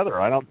go together.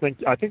 I think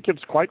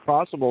it's quite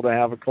possible to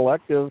have a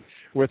collective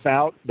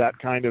without that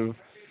kind of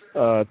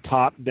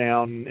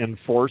top-down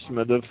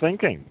enforcement of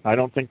thinking. I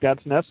don't think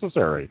that's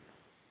necessary.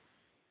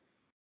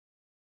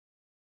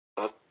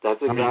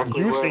 That's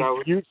exactly what I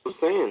was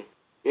saying.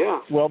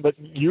 Yeah. Well, but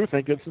you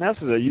think it's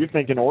necessary. You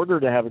think in order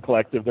to have a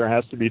collective, there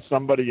has to be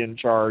somebody in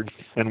charge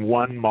and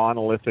one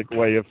monolithic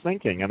way of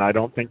thinking, and I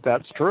don't think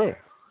that's true.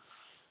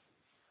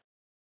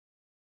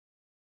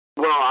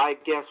 Well, I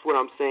guess what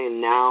I'm saying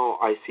now,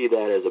 I see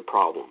that as a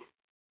problem.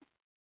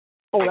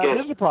 Oh,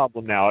 that is a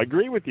problem now. I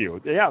agree with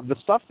you. Yeah, the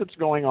stuff that's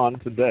going on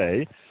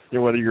today,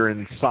 whether you're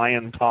in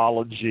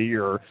Scientology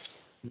or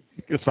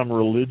some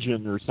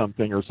religion or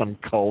something or some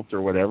cult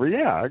or whatever,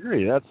 yeah, I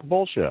agree. That's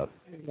bullshit.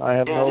 I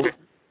have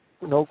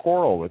no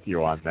quarrel with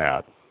you on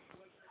that.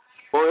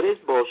 Well, it is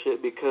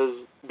bullshit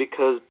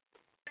because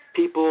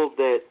people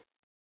that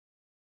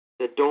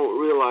don't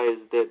realize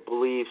that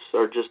beliefs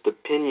are just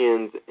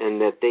opinions and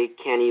that they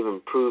can't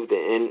even prove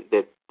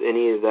that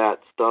any of that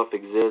stuff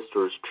exists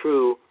or is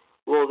true,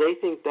 well, they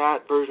think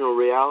that version of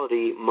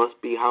reality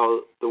must be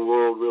how the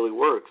world really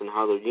works and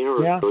how the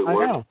universe really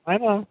works. I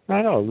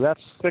know. That's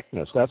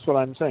sickness. That's what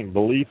I'm saying.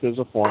 Belief is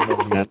a form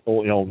of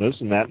mental illness,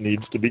 and that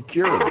needs to be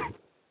cured.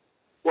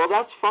 Well,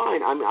 that's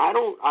fine. I mean, I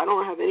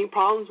don't have any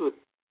problems with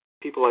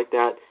people like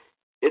that.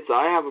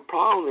 I have a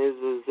problem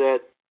is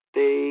that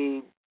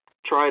they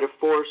try to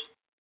force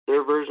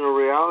their version of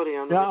reality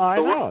on. Yeah, I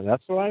know.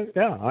 That's what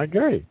I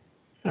agree.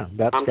 Yeah,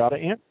 that's got to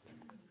end.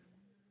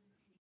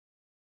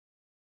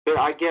 But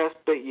I guess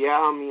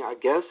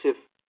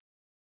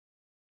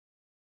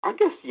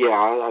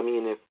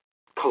if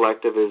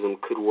collectivism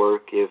could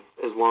work,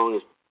 as long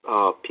as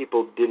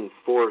people didn't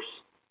force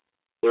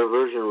their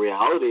version of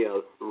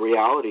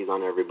realities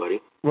on everybody.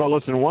 Well,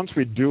 listen, once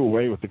we do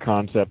away with the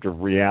concept of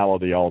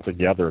reality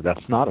altogether,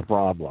 that's not a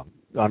problem.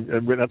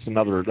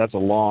 That's a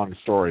long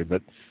story,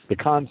 but the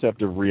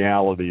concept of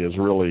reality is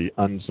really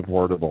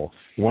unsupportable.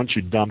 Once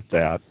you dump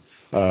that,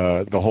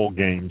 the whole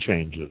game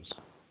changes.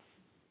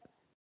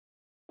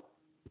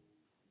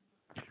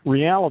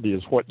 Reality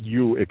is what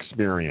you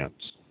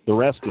experience. The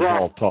rest is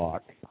all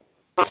talk.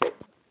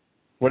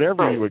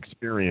 Whatever you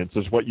experience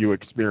is what you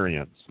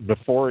experience.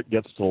 Before it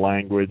gets to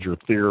language or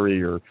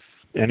theory or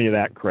any of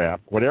that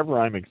crap, whatever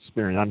I'm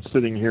experiencing, I'm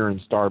sitting here in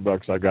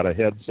Starbucks, I've got a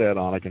headset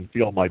on, I can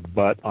feel my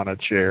butt on a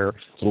chair,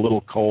 it's a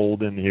little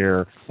cold in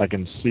here, I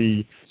can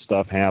see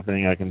stuff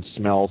happening, I can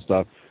smell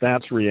stuff.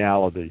 That's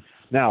reality.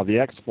 Now, the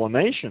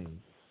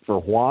explanation for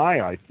why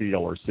I feel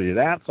or see,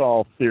 that's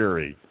all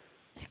theory.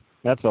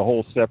 That's a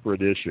whole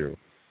separate issue.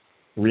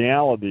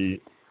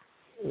 Reality,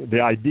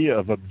 the idea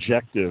of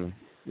objective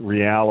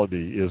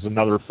reality is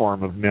another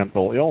form of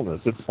mental illness.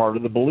 It's part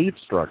of the belief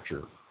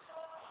structure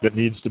that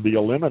needs to be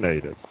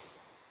eliminated.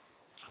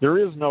 There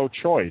is no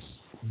choice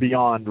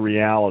beyond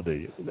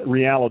reality.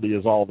 Reality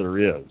is all there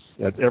is,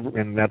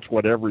 and that's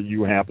whatever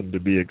you happen to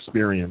be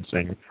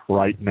experiencing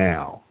right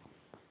now.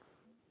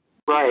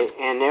 Right,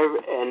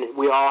 and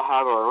we all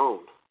have our own.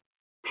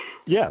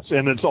 Yes,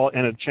 and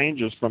it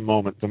changes from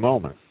moment to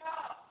moment.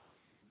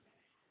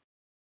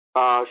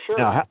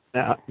 Sure.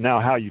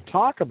 Now, how you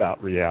talk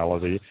about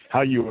reality,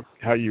 how you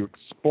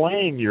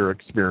explain your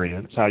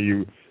experience,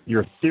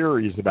 your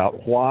theories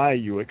about why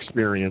you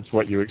experience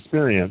what you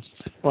experience,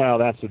 well,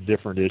 that's a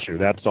different issue.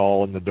 That's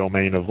all in the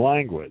domain of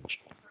language.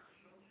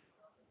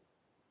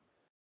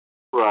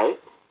 Right.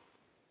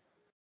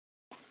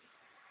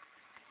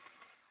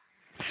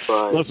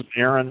 But listen,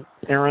 Aaron,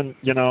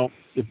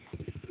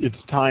 it's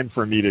time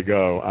for me to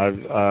go.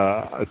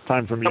 It's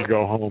time for me to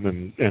go home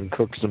and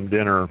cook some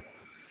dinner.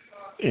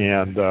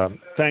 And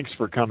thanks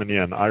for coming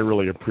in. I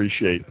really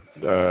appreciate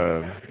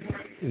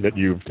that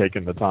you've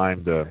taken the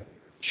time to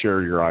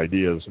share your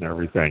ideas and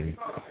everything.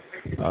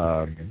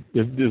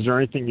 Is there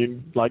anything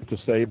you'd like to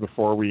say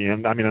before we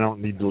end? I mean, I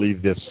don't need to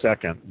leave this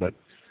second, but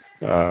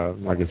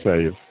like I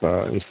say,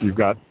 if you've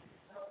got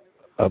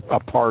a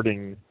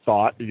parting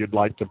thought you'd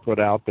like to put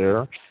out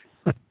there,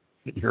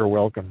 you're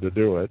welcome to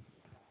do it.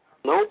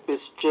 Nope,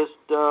 it's just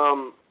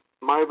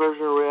my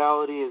version of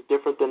reality is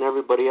different than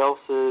everybody else's,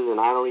 and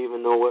I don't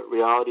even know what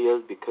reality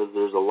is because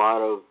there's a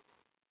lot of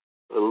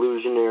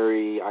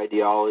illusionary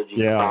ideology.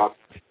 Yeah.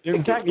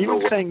 In fact,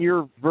 even saying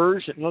your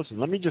version,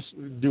 listen, let me just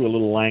do a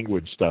little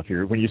language stuff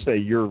here. When you say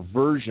your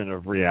version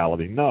of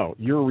reality, no,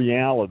 your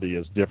reality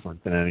is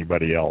different than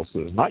anybody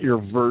else's, not your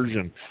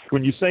version.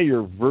 When you say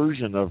your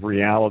version of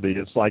reality,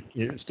 it's like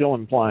you're still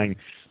implying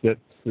that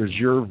there's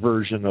your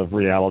version of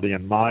reality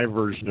and my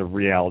version of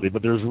reality,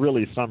 but there's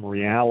really some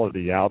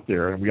reality out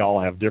there, and we all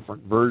have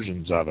different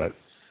versions of it.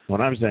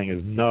 What I'm saying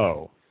is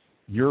no.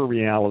 your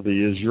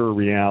reality is your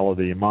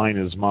reality, mine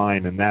is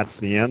mine, and that's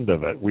the end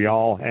of it. We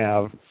all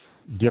have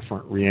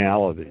different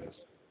realities.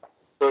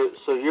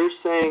 So you're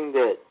saying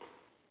that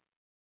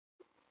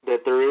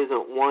there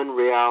isn't one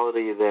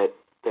reality that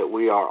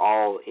we are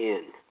all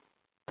in?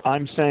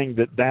 I'm saying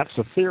that that's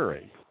a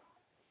theory.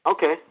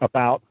 Okay.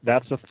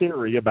 That's a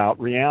theory about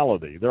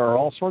reality. There are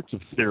all sorts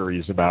of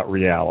theories about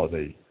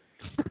reality.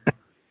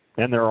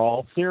 And they're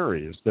all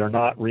theories. They're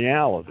not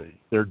reality.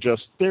 They're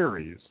just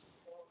theories.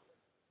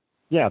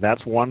 Yeah,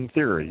 that's one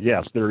theory.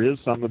 Yes, there is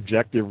some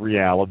objective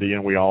reality,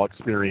 and we all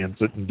experience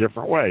it in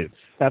different ways.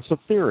 That's a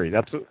theory.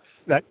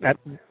 That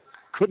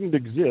couldn't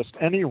exist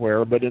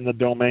anywhere but in the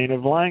domain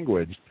of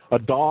language. A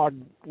dog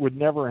would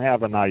never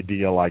have an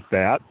idea like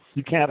that.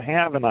 You can't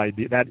have an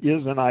idea. That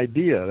is an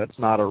idea. That's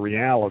not a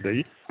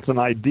reality. It's an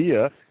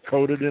idea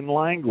coded in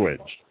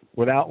language.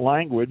 Without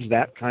language,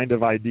 that kind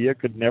of idea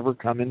could never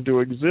come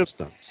into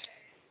existence.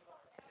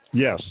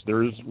 Yes,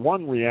 there is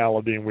one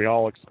reality, and we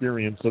all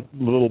experience it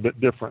a little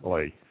bit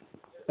differently.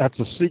 That's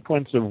a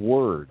sequence of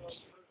words.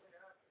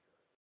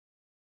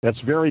 That's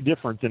very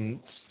different than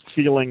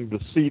feeling the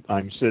seat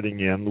I'm sitting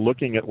in,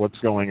 looking at what's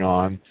going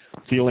on,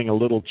 feeling a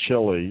little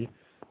chilly,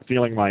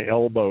 feeling my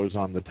elbows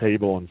on the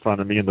table in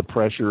front of me and the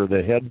pressure of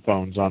the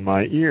headphones on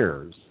my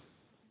ears.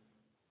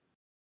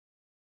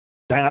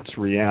 That's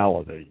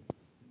reality.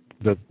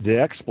 The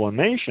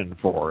explanation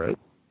for it,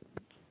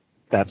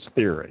 that's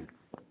theory.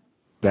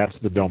 That's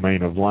the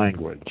domain of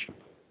language.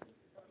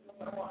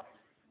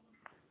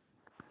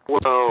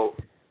 Well,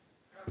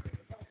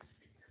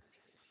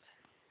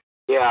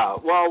 yeah.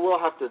 Well, we'll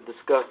have to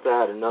discuss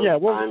that another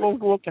time. Yeah,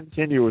 we'll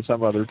continue with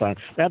some other time.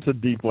 That's a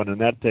deep one, and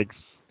that takes.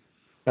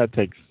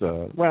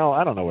 Well,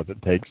 I don't know what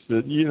it takes.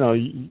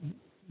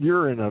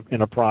 You're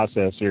in a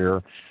process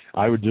here.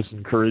 I would just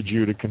encourage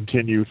you to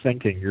continue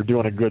thinking. You're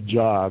doing a good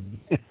job.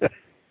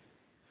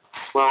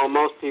 Well,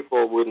 most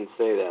people wouldn't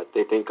say that.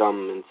 They think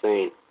I'm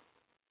insane.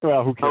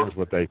 Well, who cares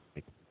what they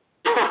think?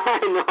 I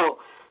know.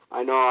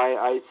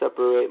 I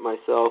separate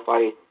myself.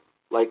 I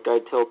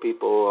tell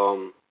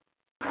people,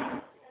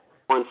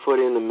 1 foot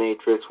in the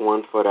matrix,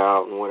 1 foot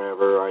out, and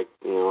whatever. I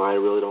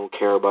really don't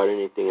care about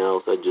anything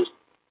else. I just.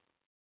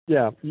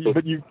 Yeah,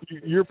 but you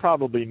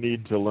probably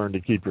need to learn to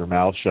keep your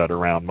mouth shut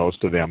around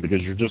most of them,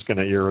 because you're just going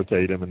to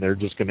irritate them, and they're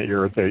just going to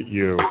irritate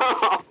you.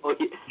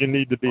 You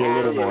need to be a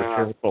little more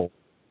careful,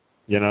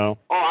 because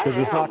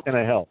it's not going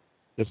to help.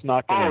 It's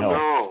not going to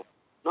help.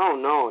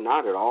 No,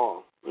 not at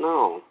all.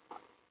 No.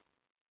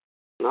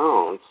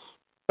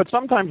 But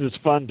sometimes it's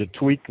fun to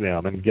tweak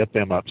them and get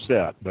them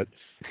upset. But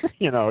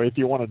if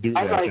you want to do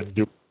that, then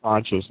do it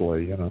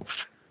consciously.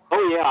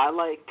 Oh yeah, I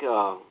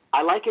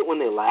like it when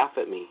they laugh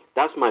at me.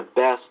 That's my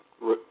best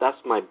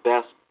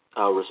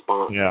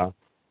response. Yeah.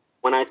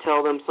 When I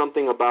tell them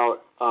something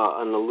about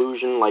an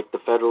illusion, like the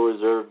Federal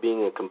Reserve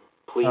being a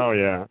complete. Oh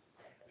yeah.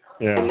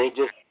 Yeah. And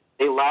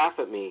they laugh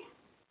at me.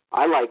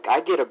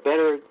 I get a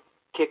better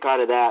kick out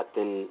of that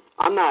than,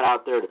 I'm not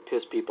out there to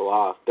piss people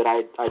off, but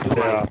I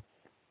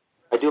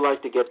do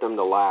like to get them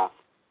to laugh.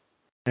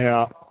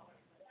 Yeah.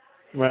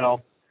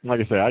 Well,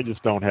 like I say, I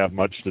just don't have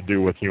much to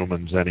do with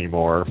humans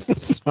anymore.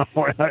 So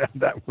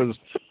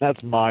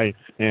that's my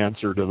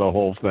answer to the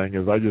whole thing.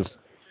 Is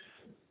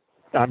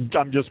I'm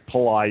just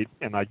polite,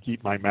 and I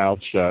keep my mouth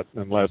shut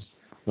unless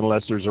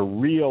there's a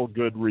real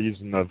good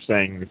reason of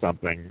saying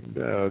something.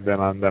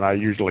 Then I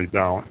usually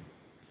don't.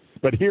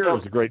 But here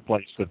is a great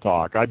place to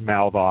talk. I'd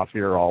mouth off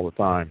here all the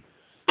time.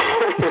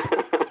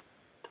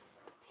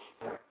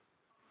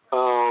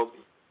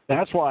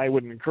 That's why I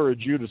would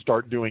encourage you to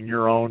start doing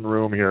your own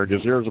room here,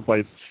 because here's a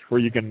place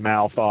where you can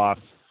mouth off,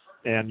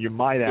 and you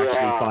might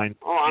actually find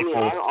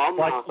people I'll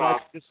mouth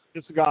off.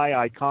 This guy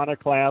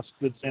Iconoclast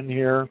that's in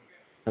here,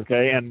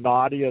 okay, and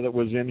Nadia that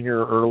was in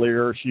here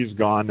earlier. She's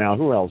gone now.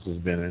 Who else has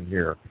been in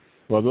here?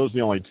 Well, those are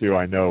the only two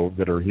I know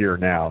that are here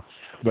now.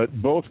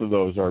 But both of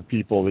those are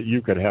people that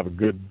you could have a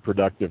good,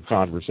 productive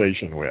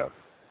conversation with.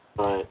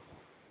 Right.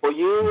 Well,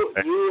 you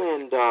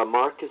and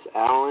Marcus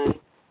Allen,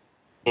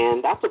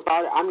 and that's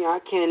about it. I mean, I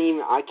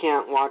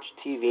can't watch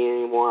TV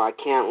anymore. I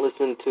can't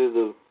listen to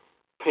the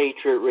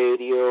Patriot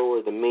Radio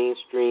or the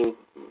mainstream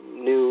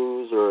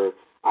news, or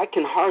I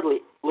can hardly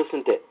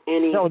listen to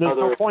any other. No, there's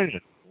no point in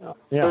it.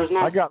 Yeah,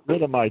 I got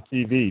rid of my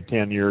TV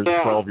 10 years,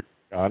 12 years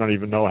ago. I don't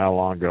even know how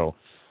long ago.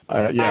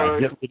 Get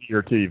rid of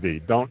your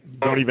TV. Don't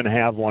even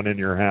have one in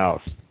your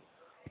house.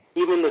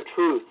 Even the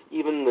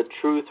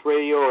Truth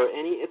Radio or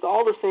it's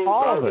all the same.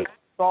 All of it.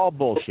 It's all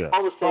bullshit. It's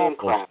all the same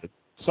crap.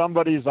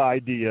 Somebody's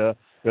idea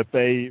that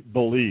they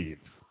believe.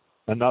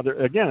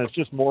 It's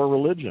just more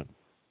religion.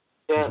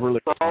 Yeah, it's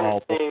really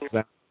all the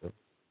same.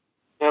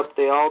 Yep,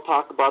 they all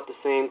talk about the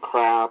same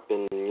crap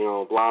and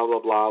blah blah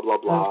blah blah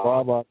blah.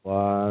 Blah blah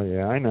blah.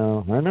 Yeah, I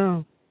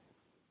know.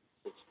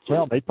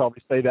 Well, they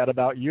probably say that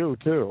about you,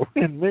 too,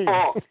 and me.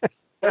 Oh,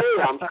 hey,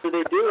 I'm sure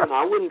they do, and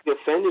I wouldn't be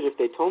offended if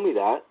they told me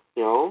that,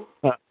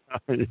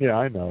 Yeah,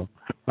 I know.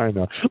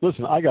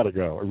 Listen, I got to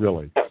go,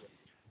 really.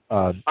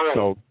 All right,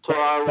 so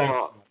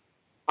I'll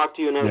talk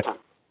to you another time.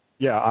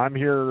 Yeah, I'm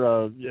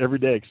here every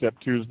day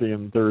except Tuesday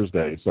and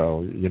Thursday,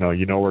 so you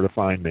know where to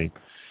find me.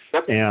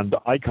 Yep. And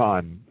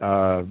Icon,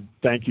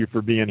 thank you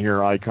for being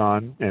here,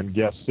 Icon, and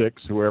Guest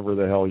 6, whoever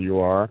the hell you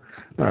are.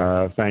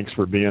 Thanks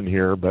for being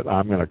here, but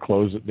I'm going to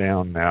close it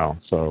down now.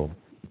 So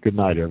good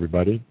night,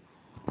 everybody.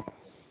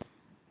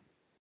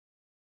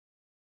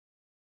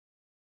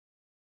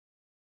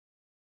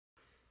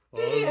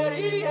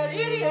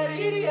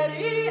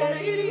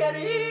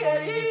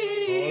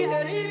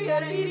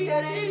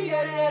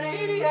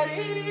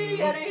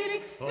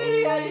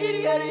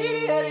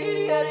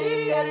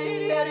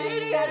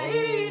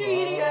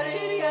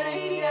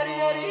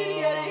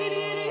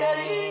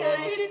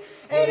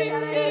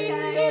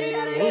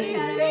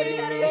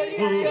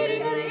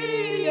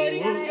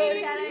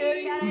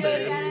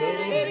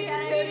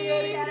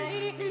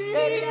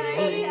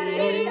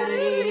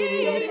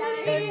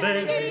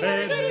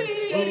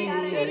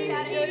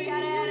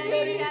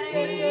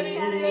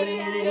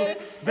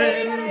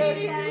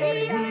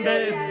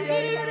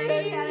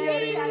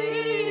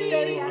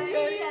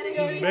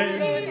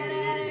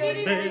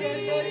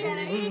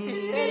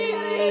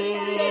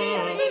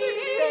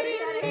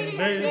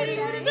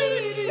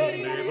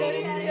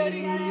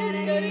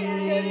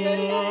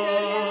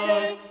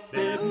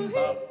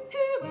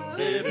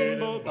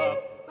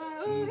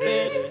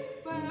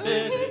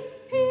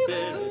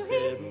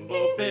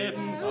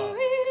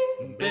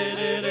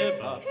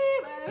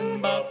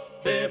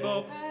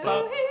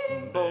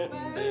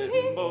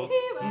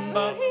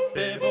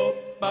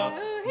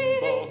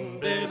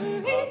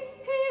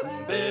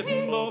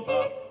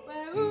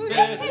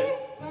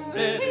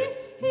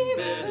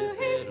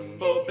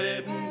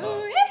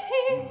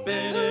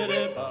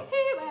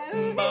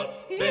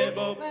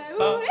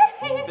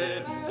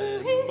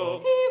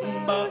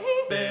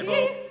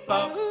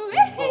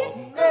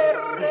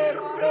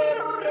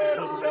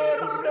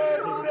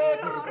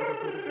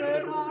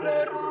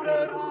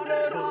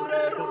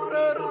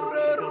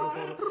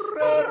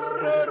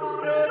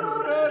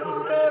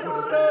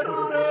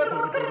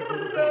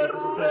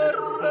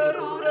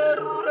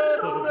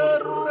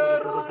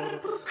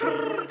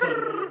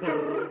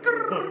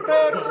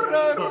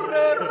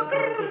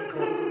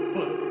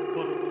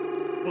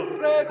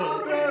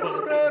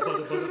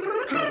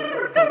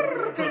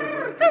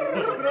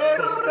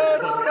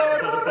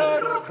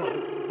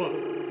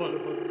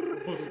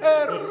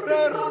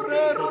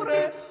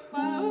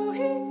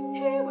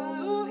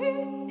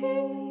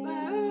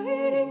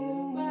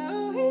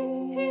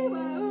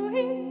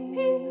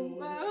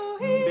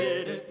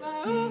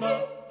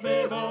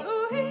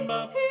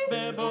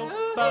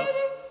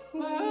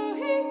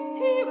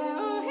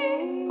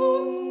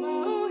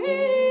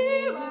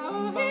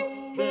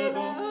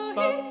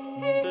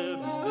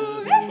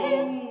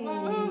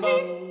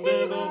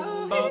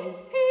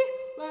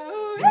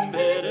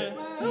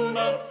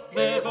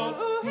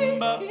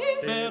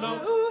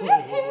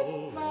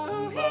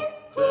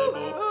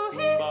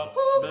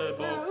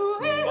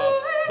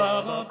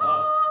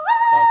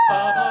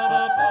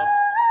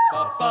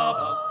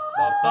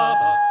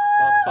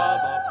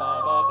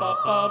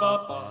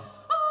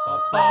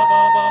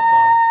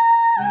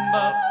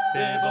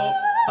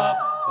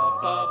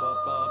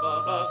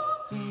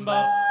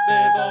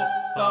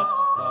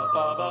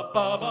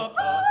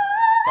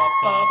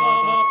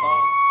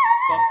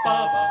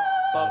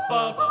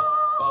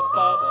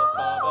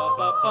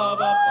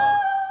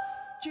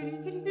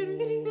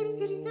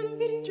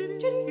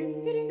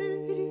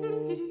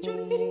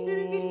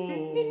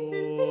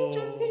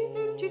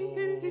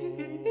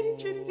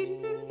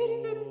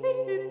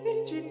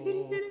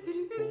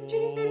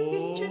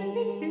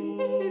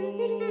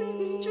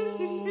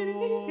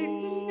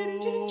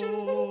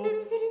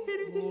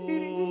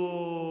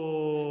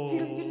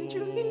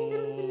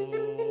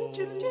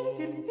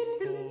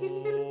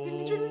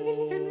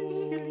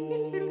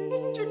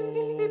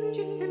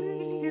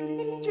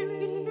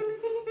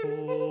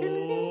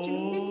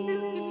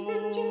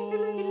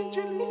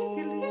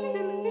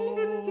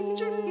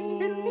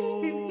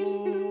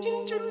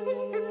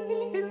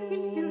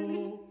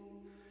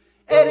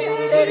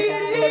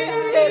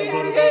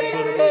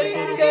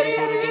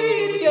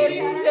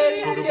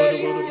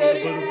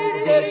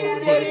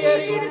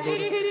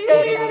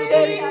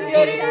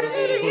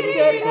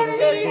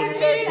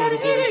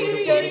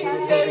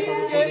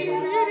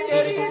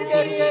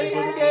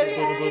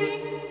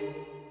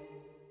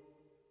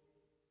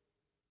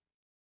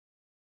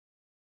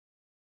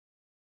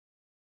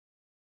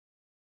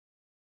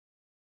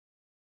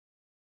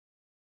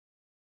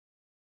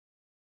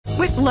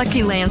 With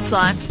Lucky Land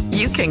Slots,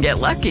 you can get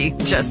lucky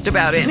just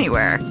about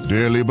anywhere.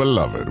 Dearly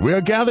beloved, we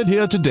are gathered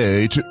here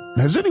today to...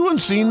 Has anyone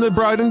seen the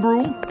bride and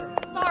groom?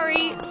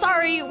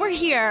 Sorry, we're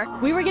here.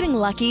 We were getting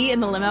lucky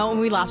in the limo and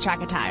we lost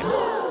track of time.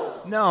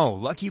 No,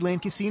 Lucky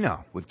Land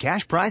Casino, with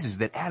cash prizes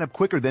that add up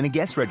quicker than a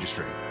guest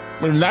registry.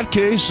 In that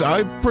case,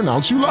 I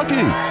pronounce you lucky.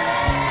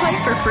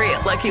 Play for free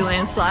at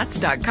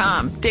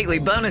LuckyLandSlots.com. Daily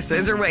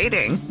bonuses are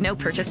waiting. No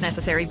purchase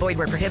necessary. Void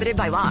where prohibited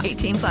by law.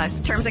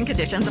 18+. Terms and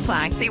conditions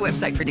apply. See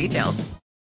website for details.